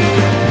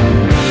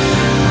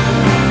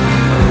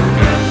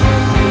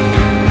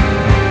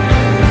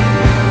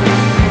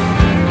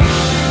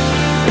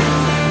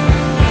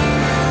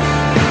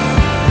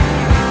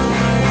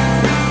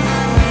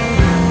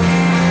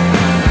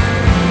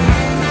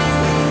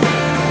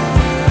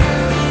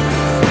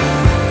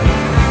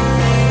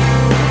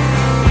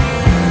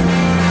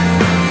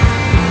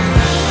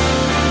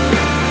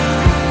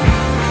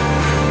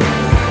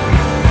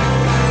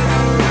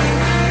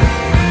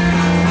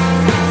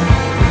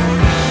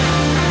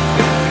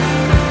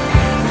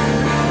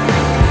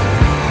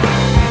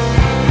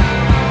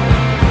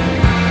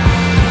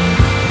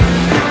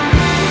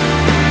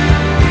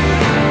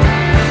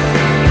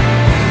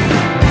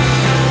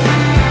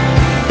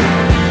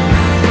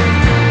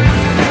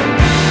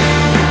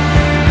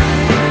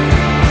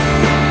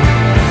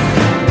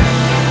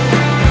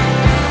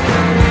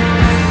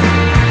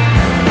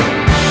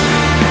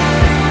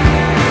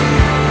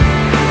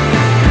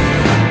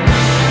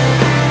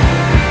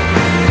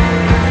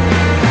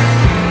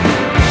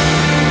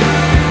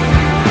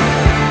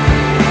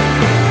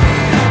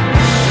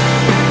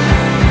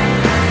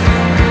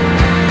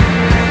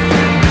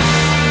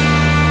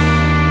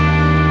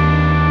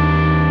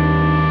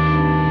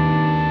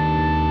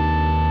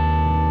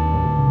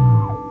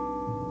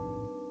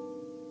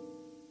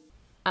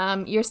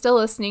You're still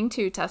listening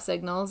to Tuff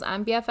Signals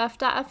on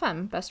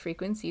BFF.fm, best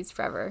frequencies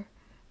forever.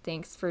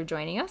 Thanks for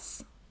joining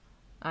us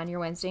on your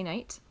Wednesday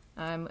night.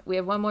 We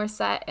have one more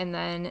set, and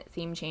then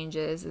Theme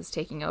Changes is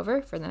taking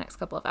over for the next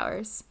couple of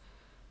hours.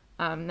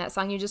 That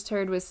song you just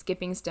heard was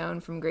Skipping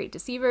Stone from Great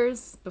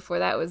Deceivers. Before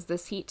that was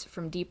This Heat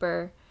from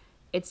Deeper,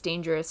 It's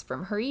Dangerous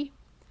from Hurry,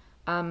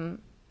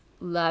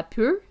 La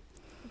Pure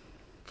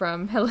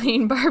from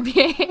Helene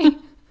Barbier.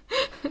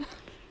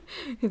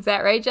 Is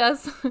that right,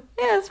 Jess?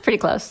 Yeah, it's pretty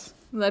close.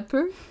 La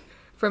Pure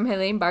from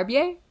Helene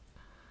Barbier.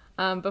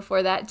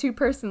 Before that, Two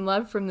Person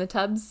Love from the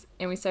Tubs.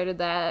 And we started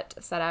that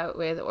set out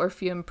with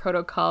Orpheum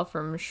Protocol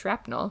from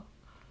Shrapnel.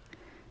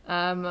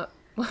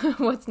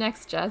 What's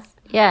next, Jess?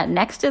 Yeah,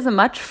 next is a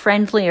much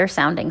friendlier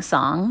sounding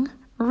song,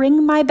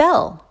 Ring My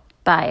Bell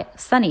by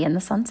Sunny and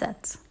the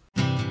Sunsets.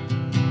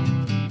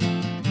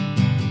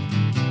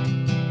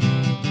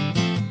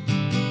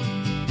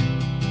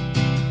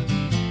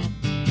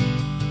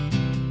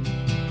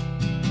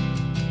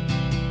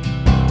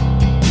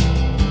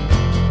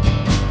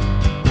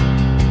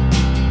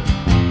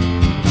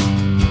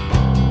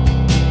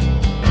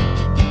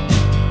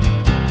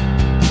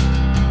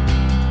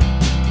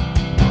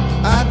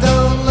 I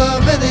don't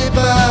love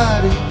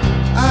anybody,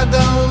 I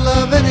don't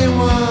love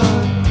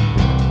anyone.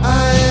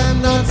 I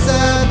am not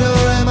sad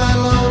nor am I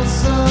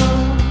lonesome.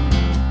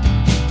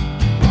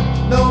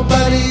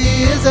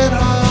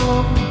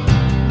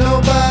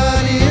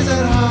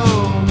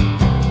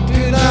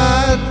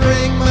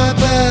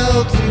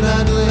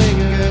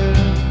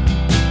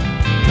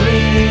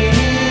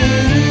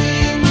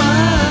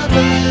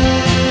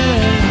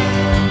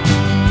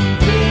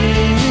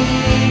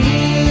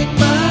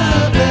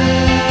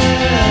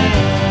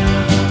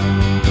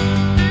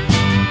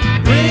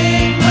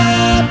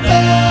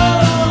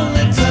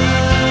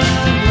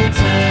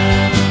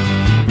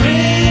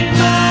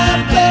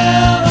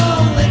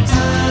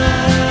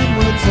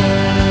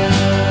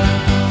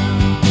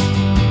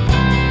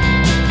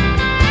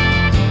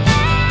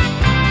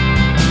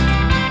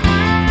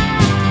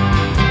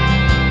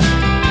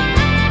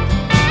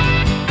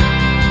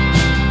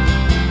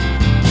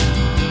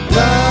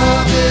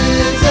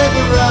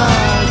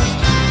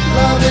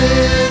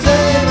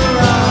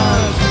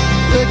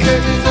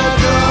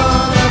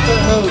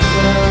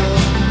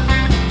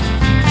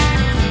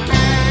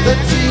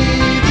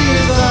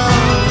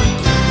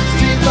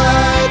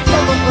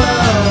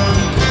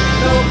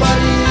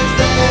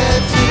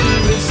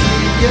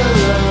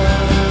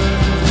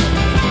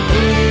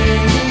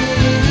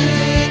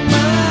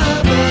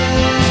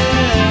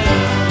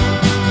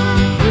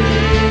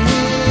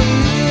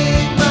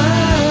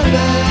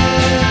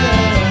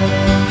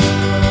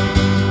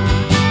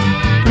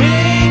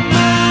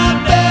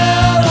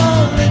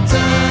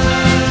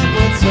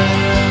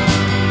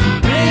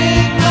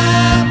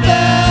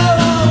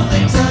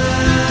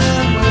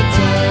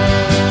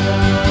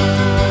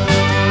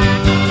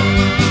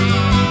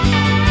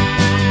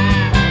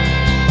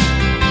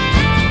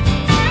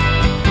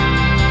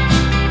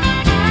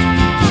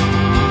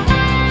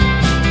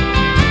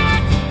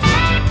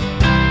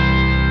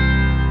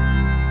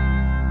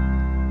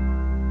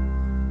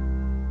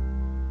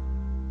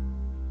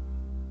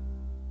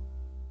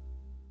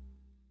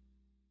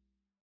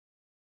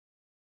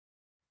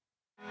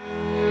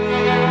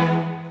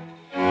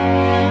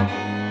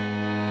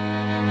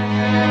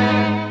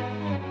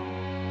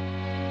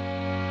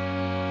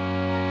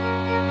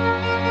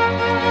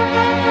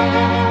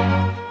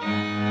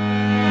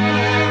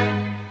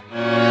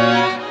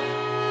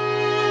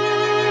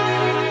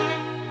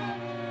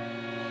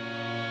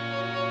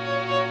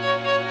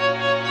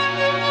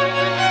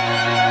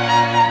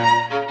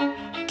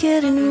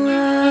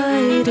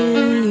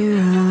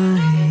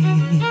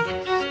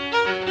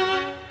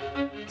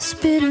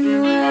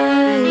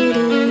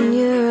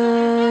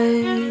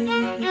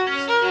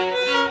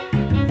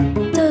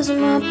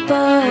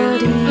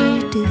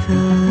 body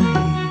divine?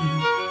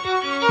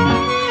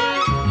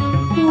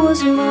 Was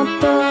my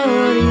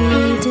body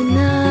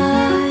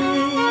denied?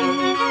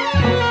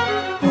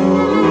 Oh,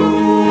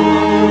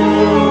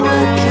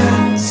 I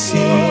can't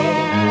see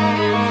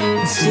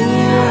what's in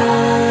your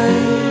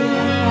eyes.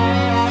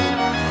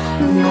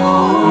 No,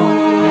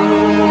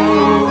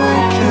 I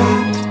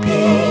can't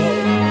be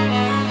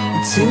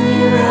what's in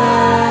your eyes.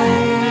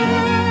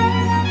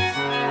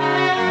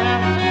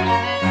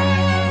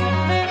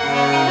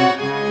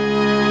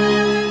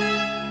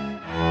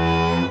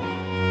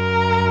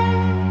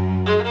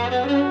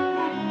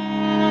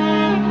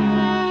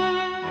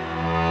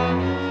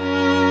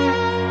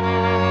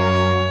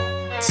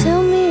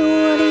 Tell me,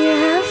 what do you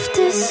have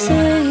to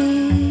say?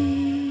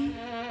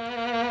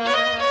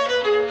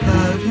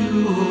 Have you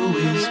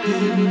always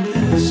been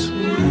this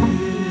way?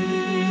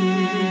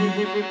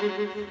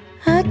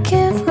 I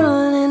can't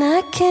run and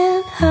I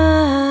can't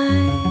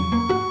hide.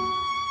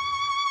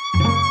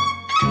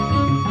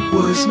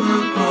 Was my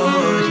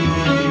body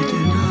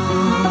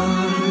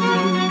denied?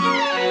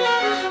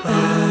 I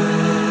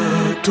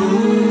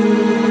don't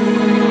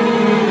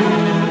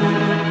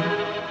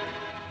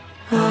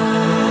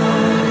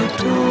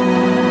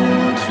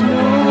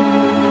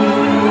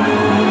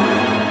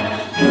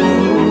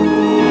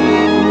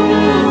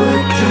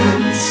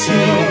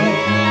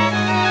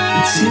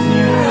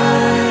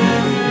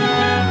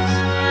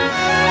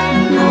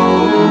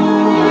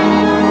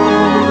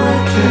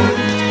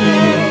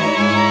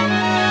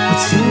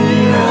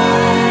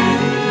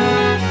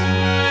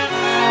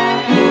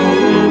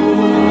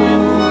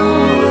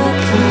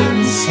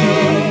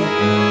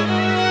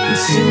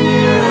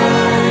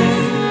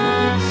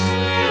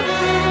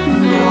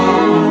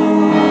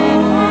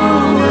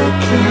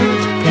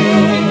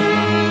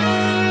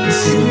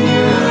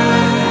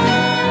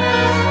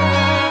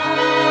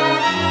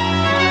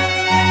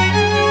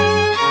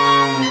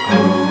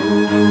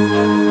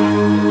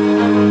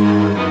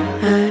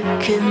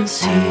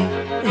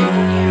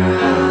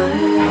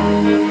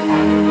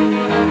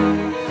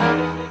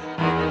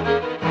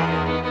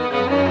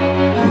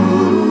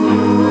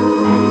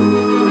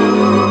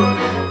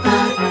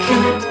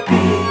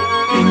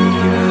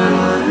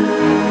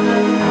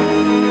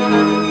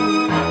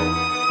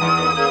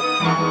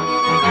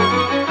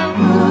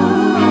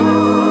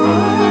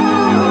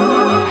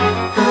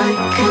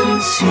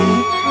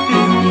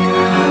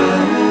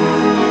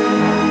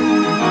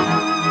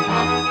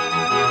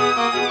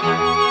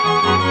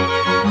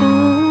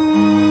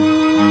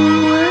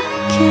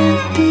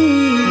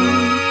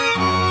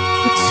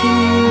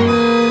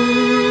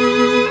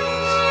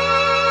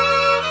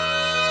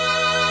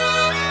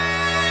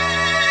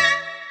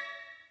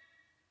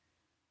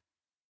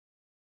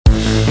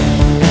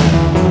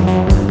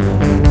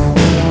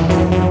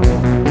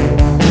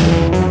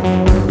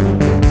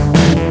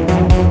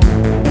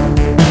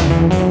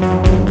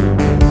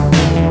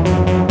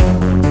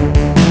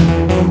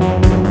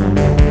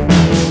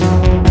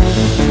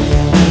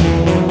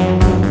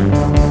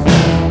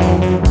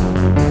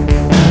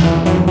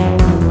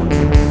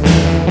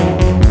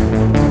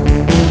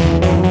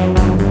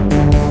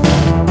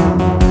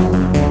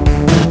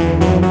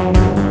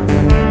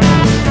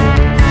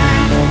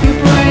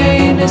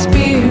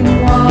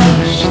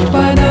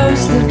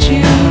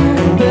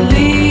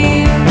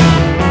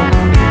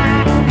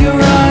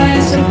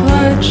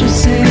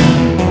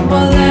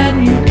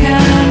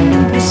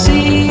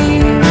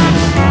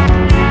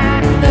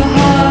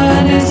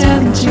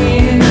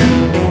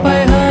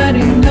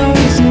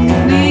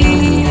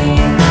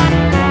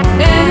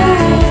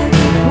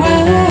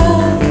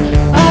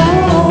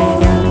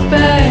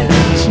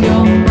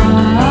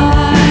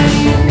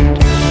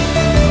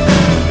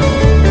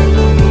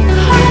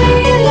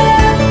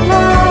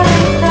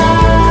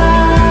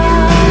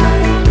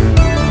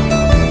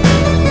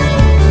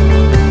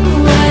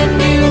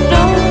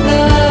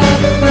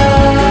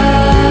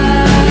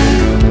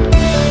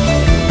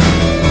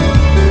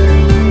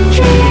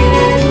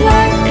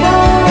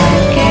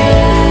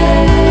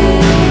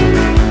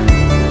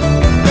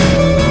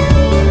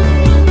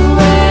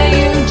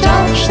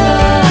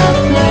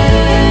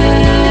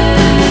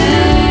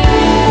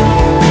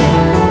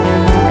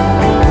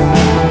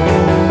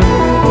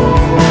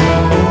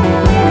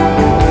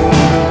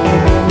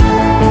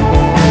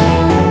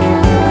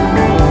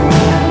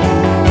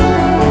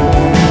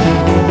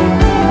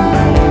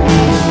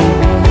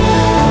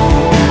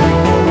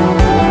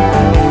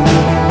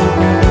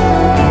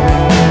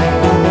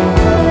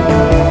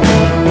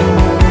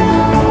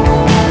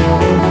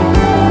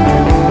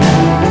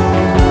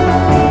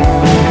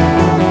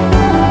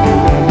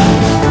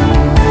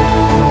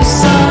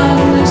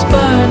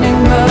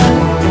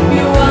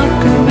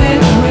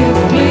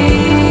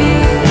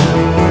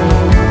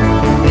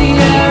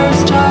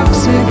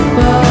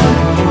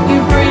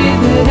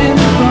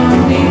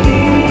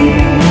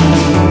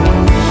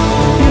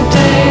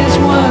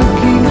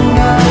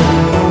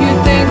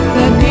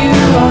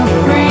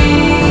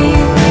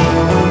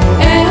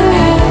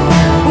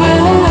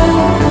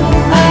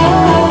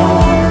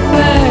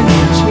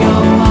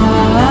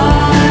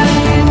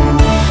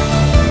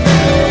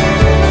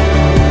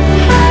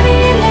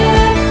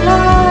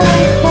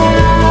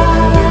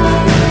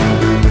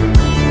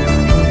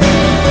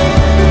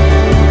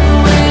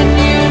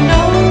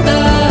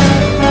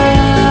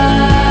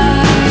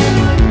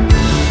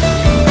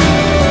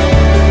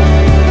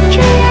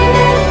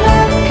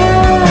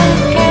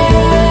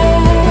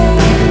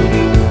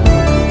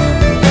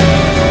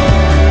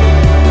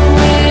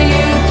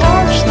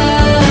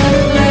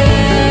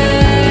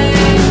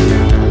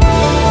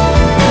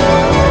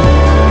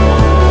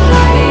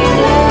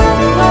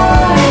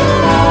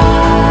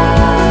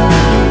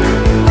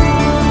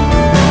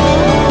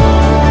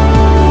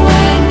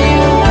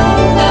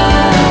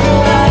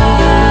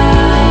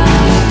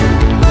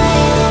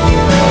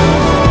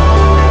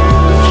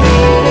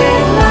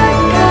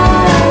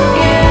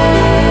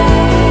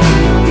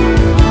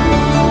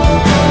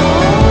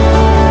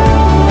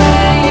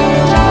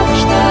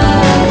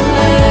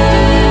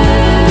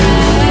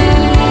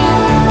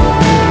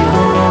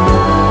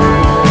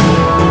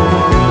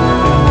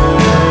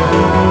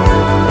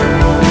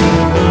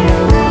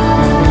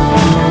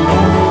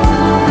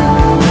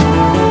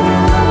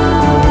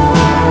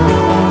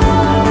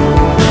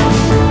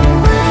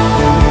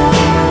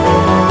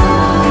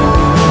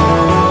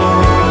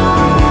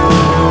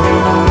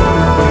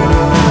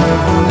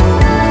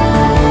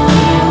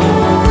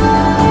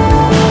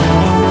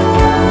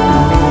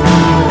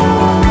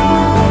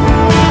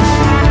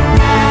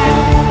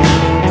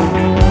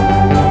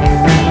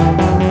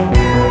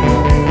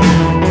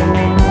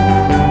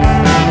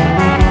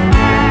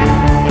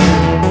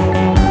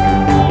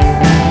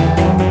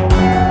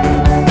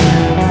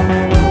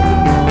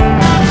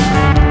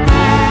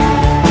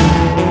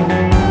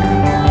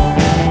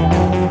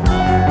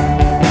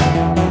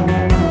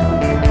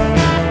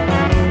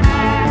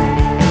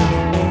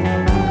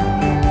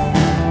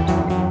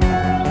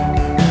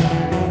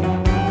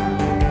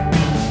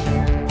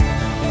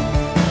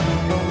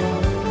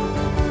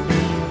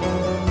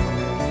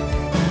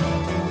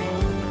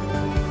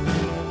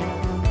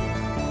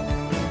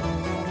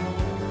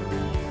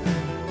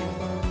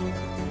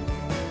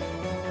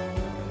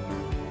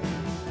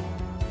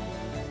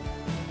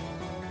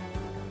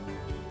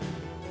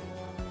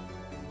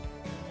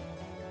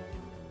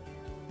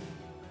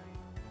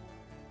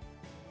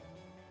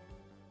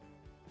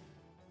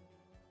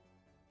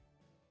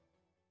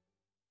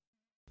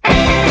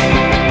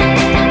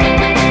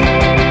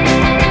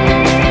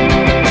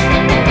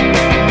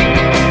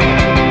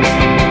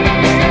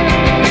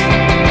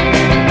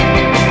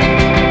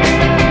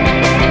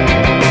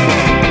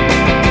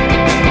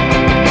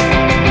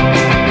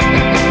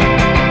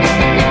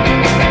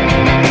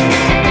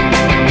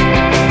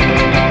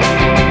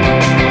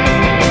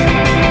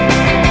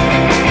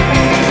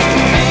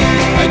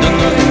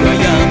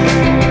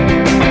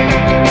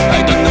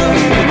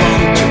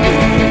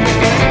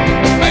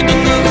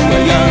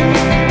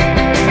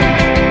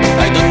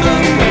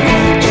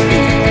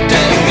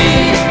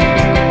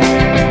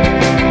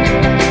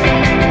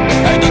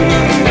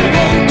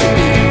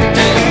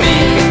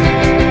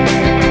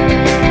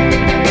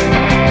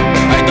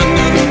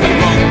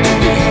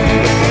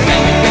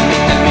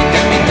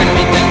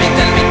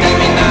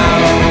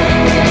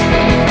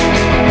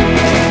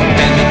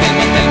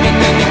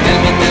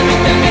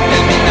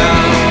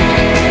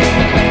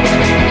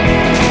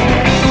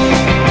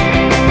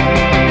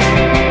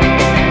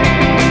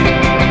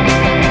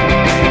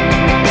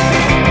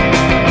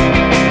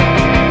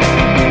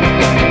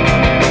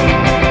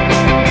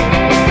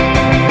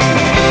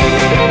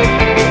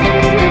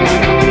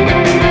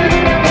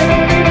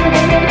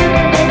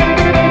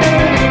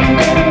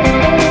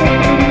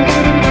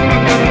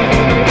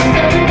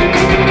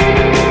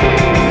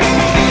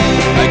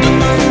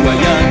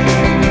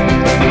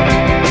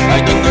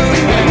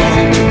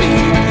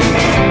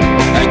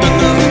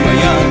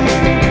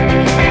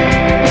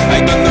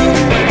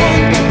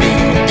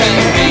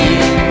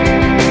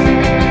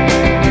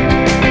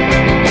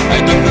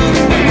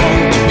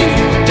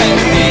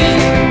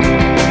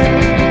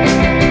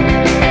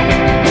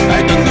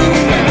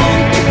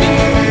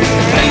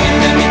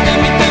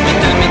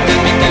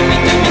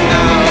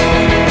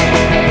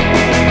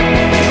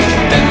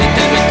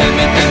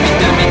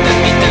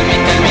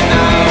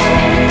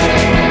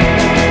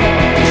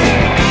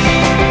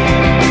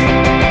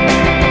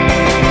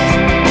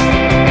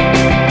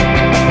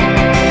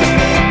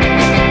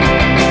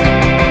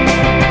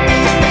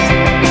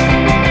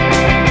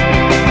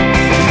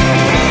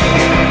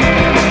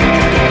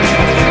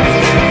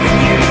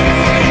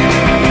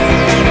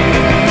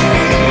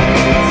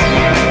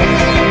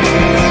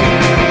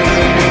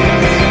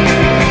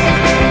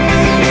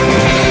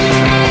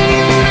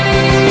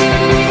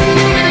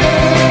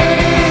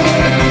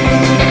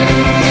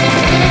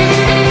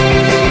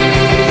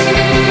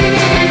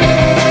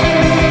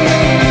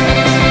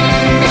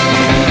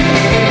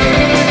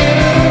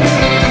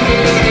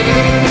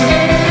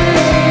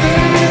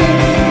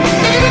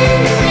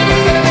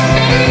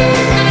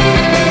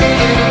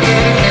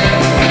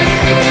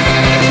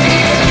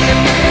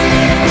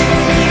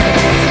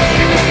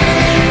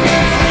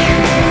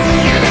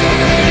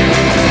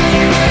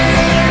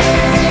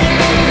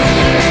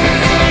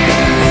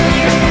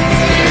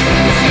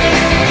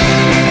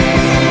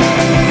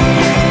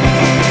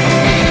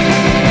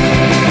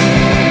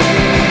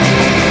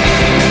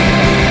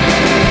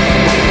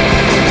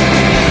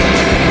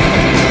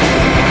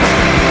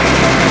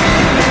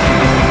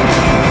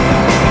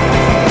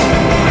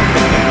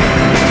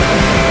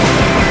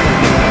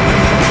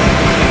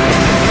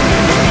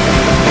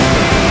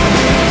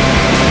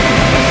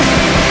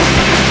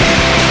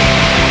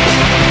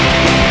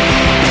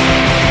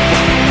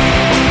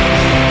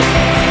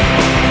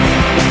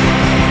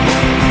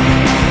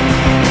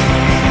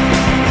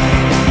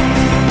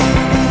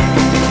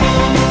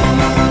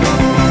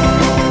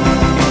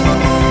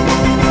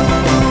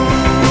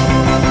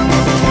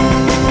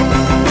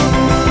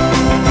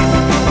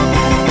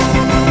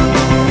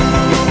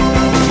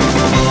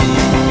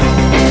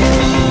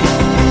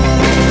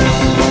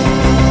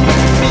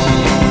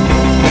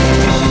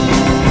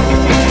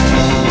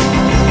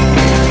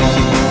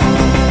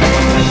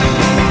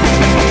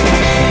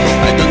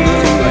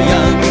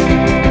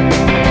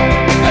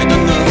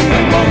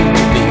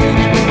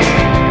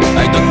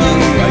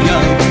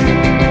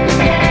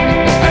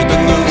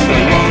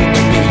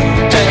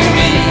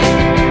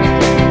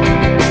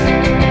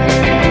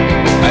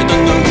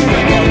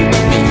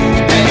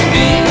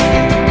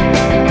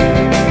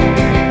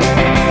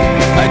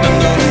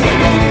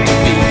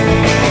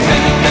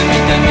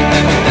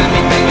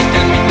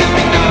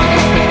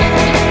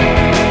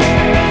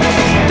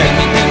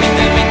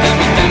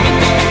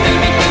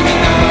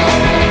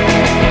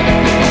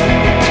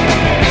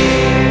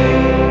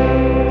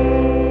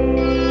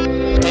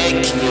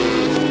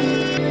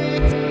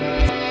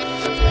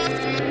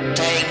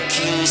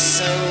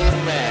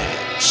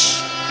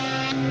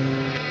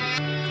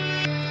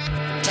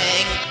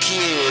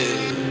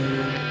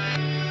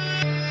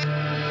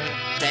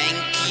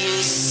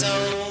you so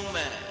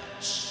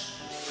much.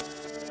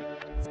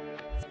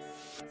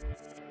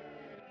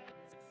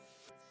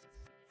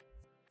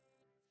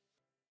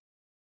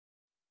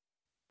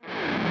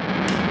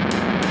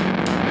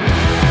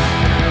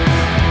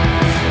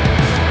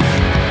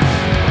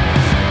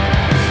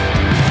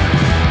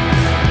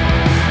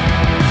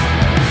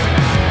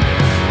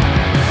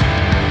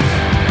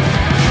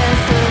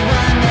 Cause the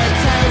one that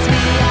tells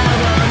me I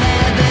won't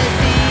ever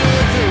see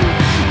it through,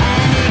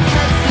 and it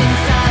cuts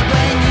inside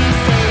when you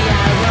say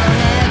I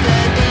won't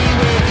ever be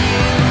with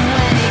you.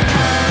 When it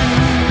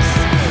comes,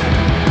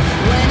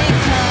 when it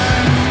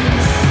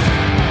comes,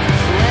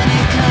 when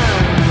it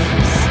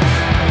comes,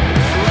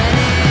 when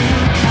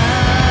it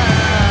comes.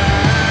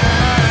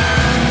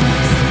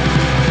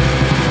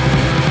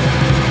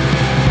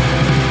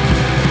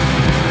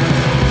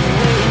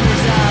 Wait in the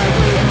dark,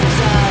 wait in the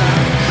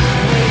dark,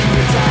 wait in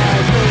the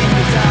dark, wait in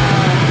the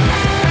dark.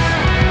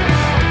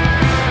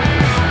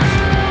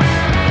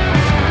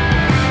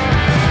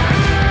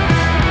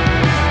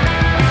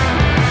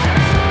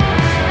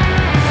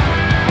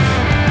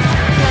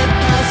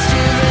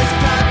 Preposterous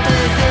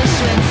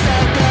proposition,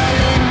 circle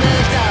in the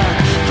dark.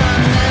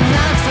 From the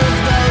mouths of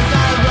those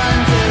I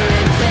wonder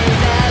if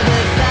they've ever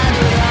found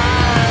it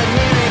hard.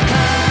 Here it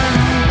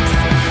comes,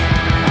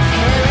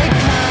 here it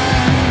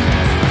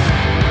comes,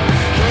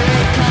 here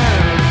it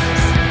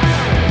comes,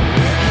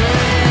 here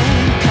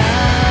it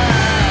comes.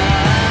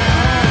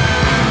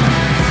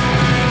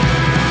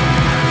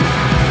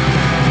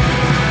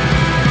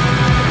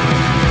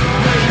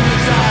 Wait in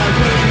the dark,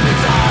 wait in the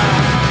dark,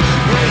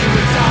 wait in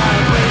the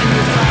dark, wait in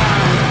the dark,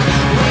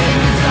 wait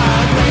in the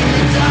dark, wait in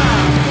the dark,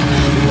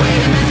 wait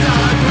in the dark, wait in the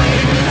dark, wait in the dark,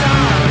 wait in the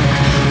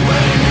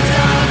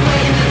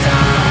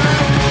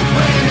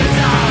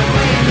dark,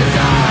 wait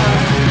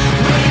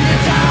in the dark, wait in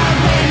the dark,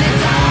 wait in the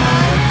dark,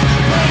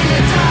 wait in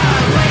the dark, wait in the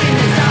dark, wait in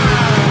the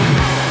dark.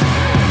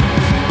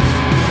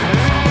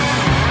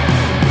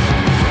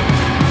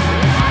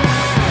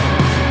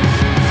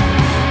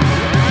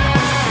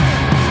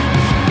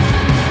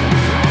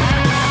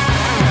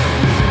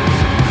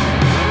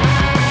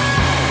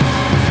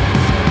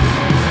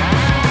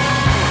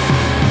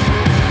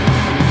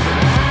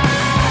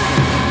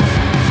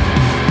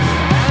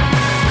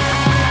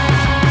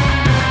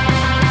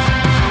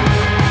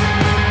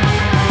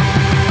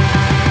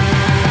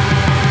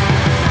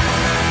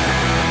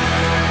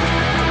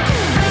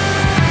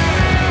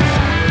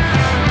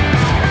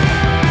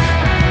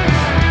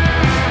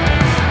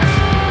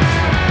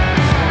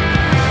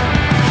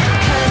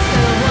 Cause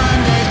the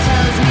one that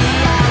tells me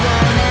I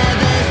won't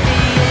ever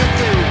see it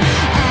through,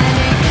 and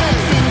it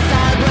cuts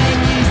inside when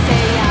you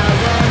say I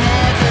won't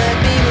ever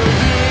be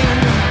with you.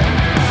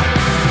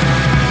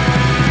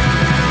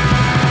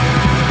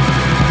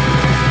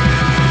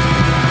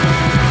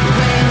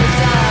 Wait in the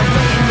dark,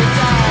 wait in the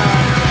dark,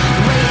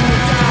 wait in the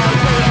dark,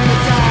 wait in the dark, wait in the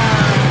dark,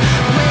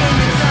 wait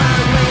in the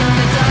dark, wait in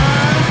the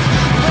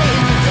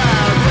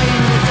dark, wait in the dark, wait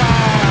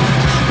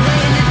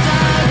in the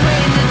dark,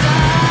 wait in the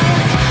dark,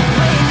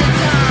 wait in the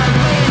dark,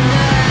 wait in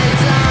the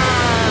dark.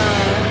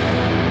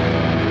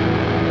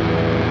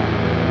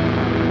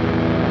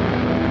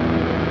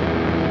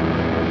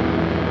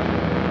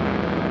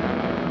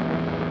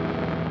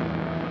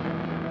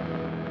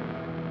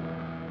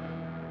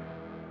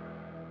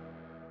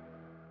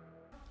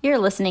 You're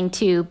listening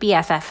to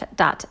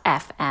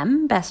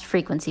BFF.FM, Best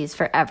Frequencies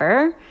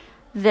Forever.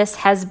 This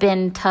has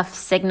been Tuff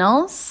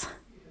Signals.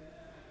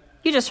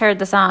 You just heard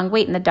the song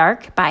Wait in the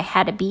Dark by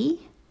Hadda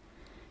B.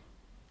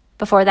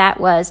 Before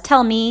that was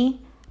Tell Me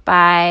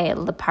by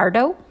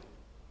Lepardo.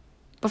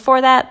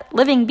 Before that,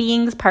 Living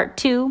Beings Part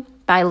 2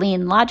 by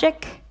Lean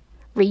Logic.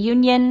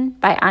 Reunion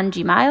by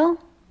Anji Mile.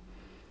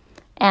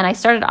 And I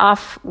started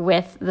off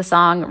with the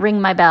song Ring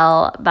My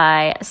Bell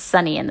by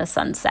Sunny and the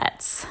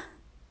Sunsets.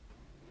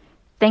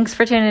 Thanks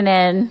for tuning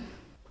in.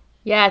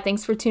 Yeah,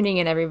 thanks for tuning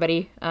in,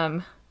 everybody.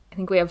 I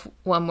think we have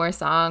one more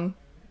song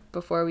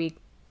before we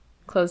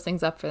close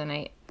things up for the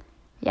night.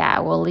 Yeah,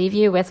 we'll leave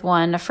you with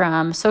one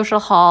from Social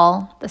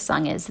Hall. The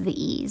song is The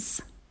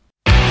Ease.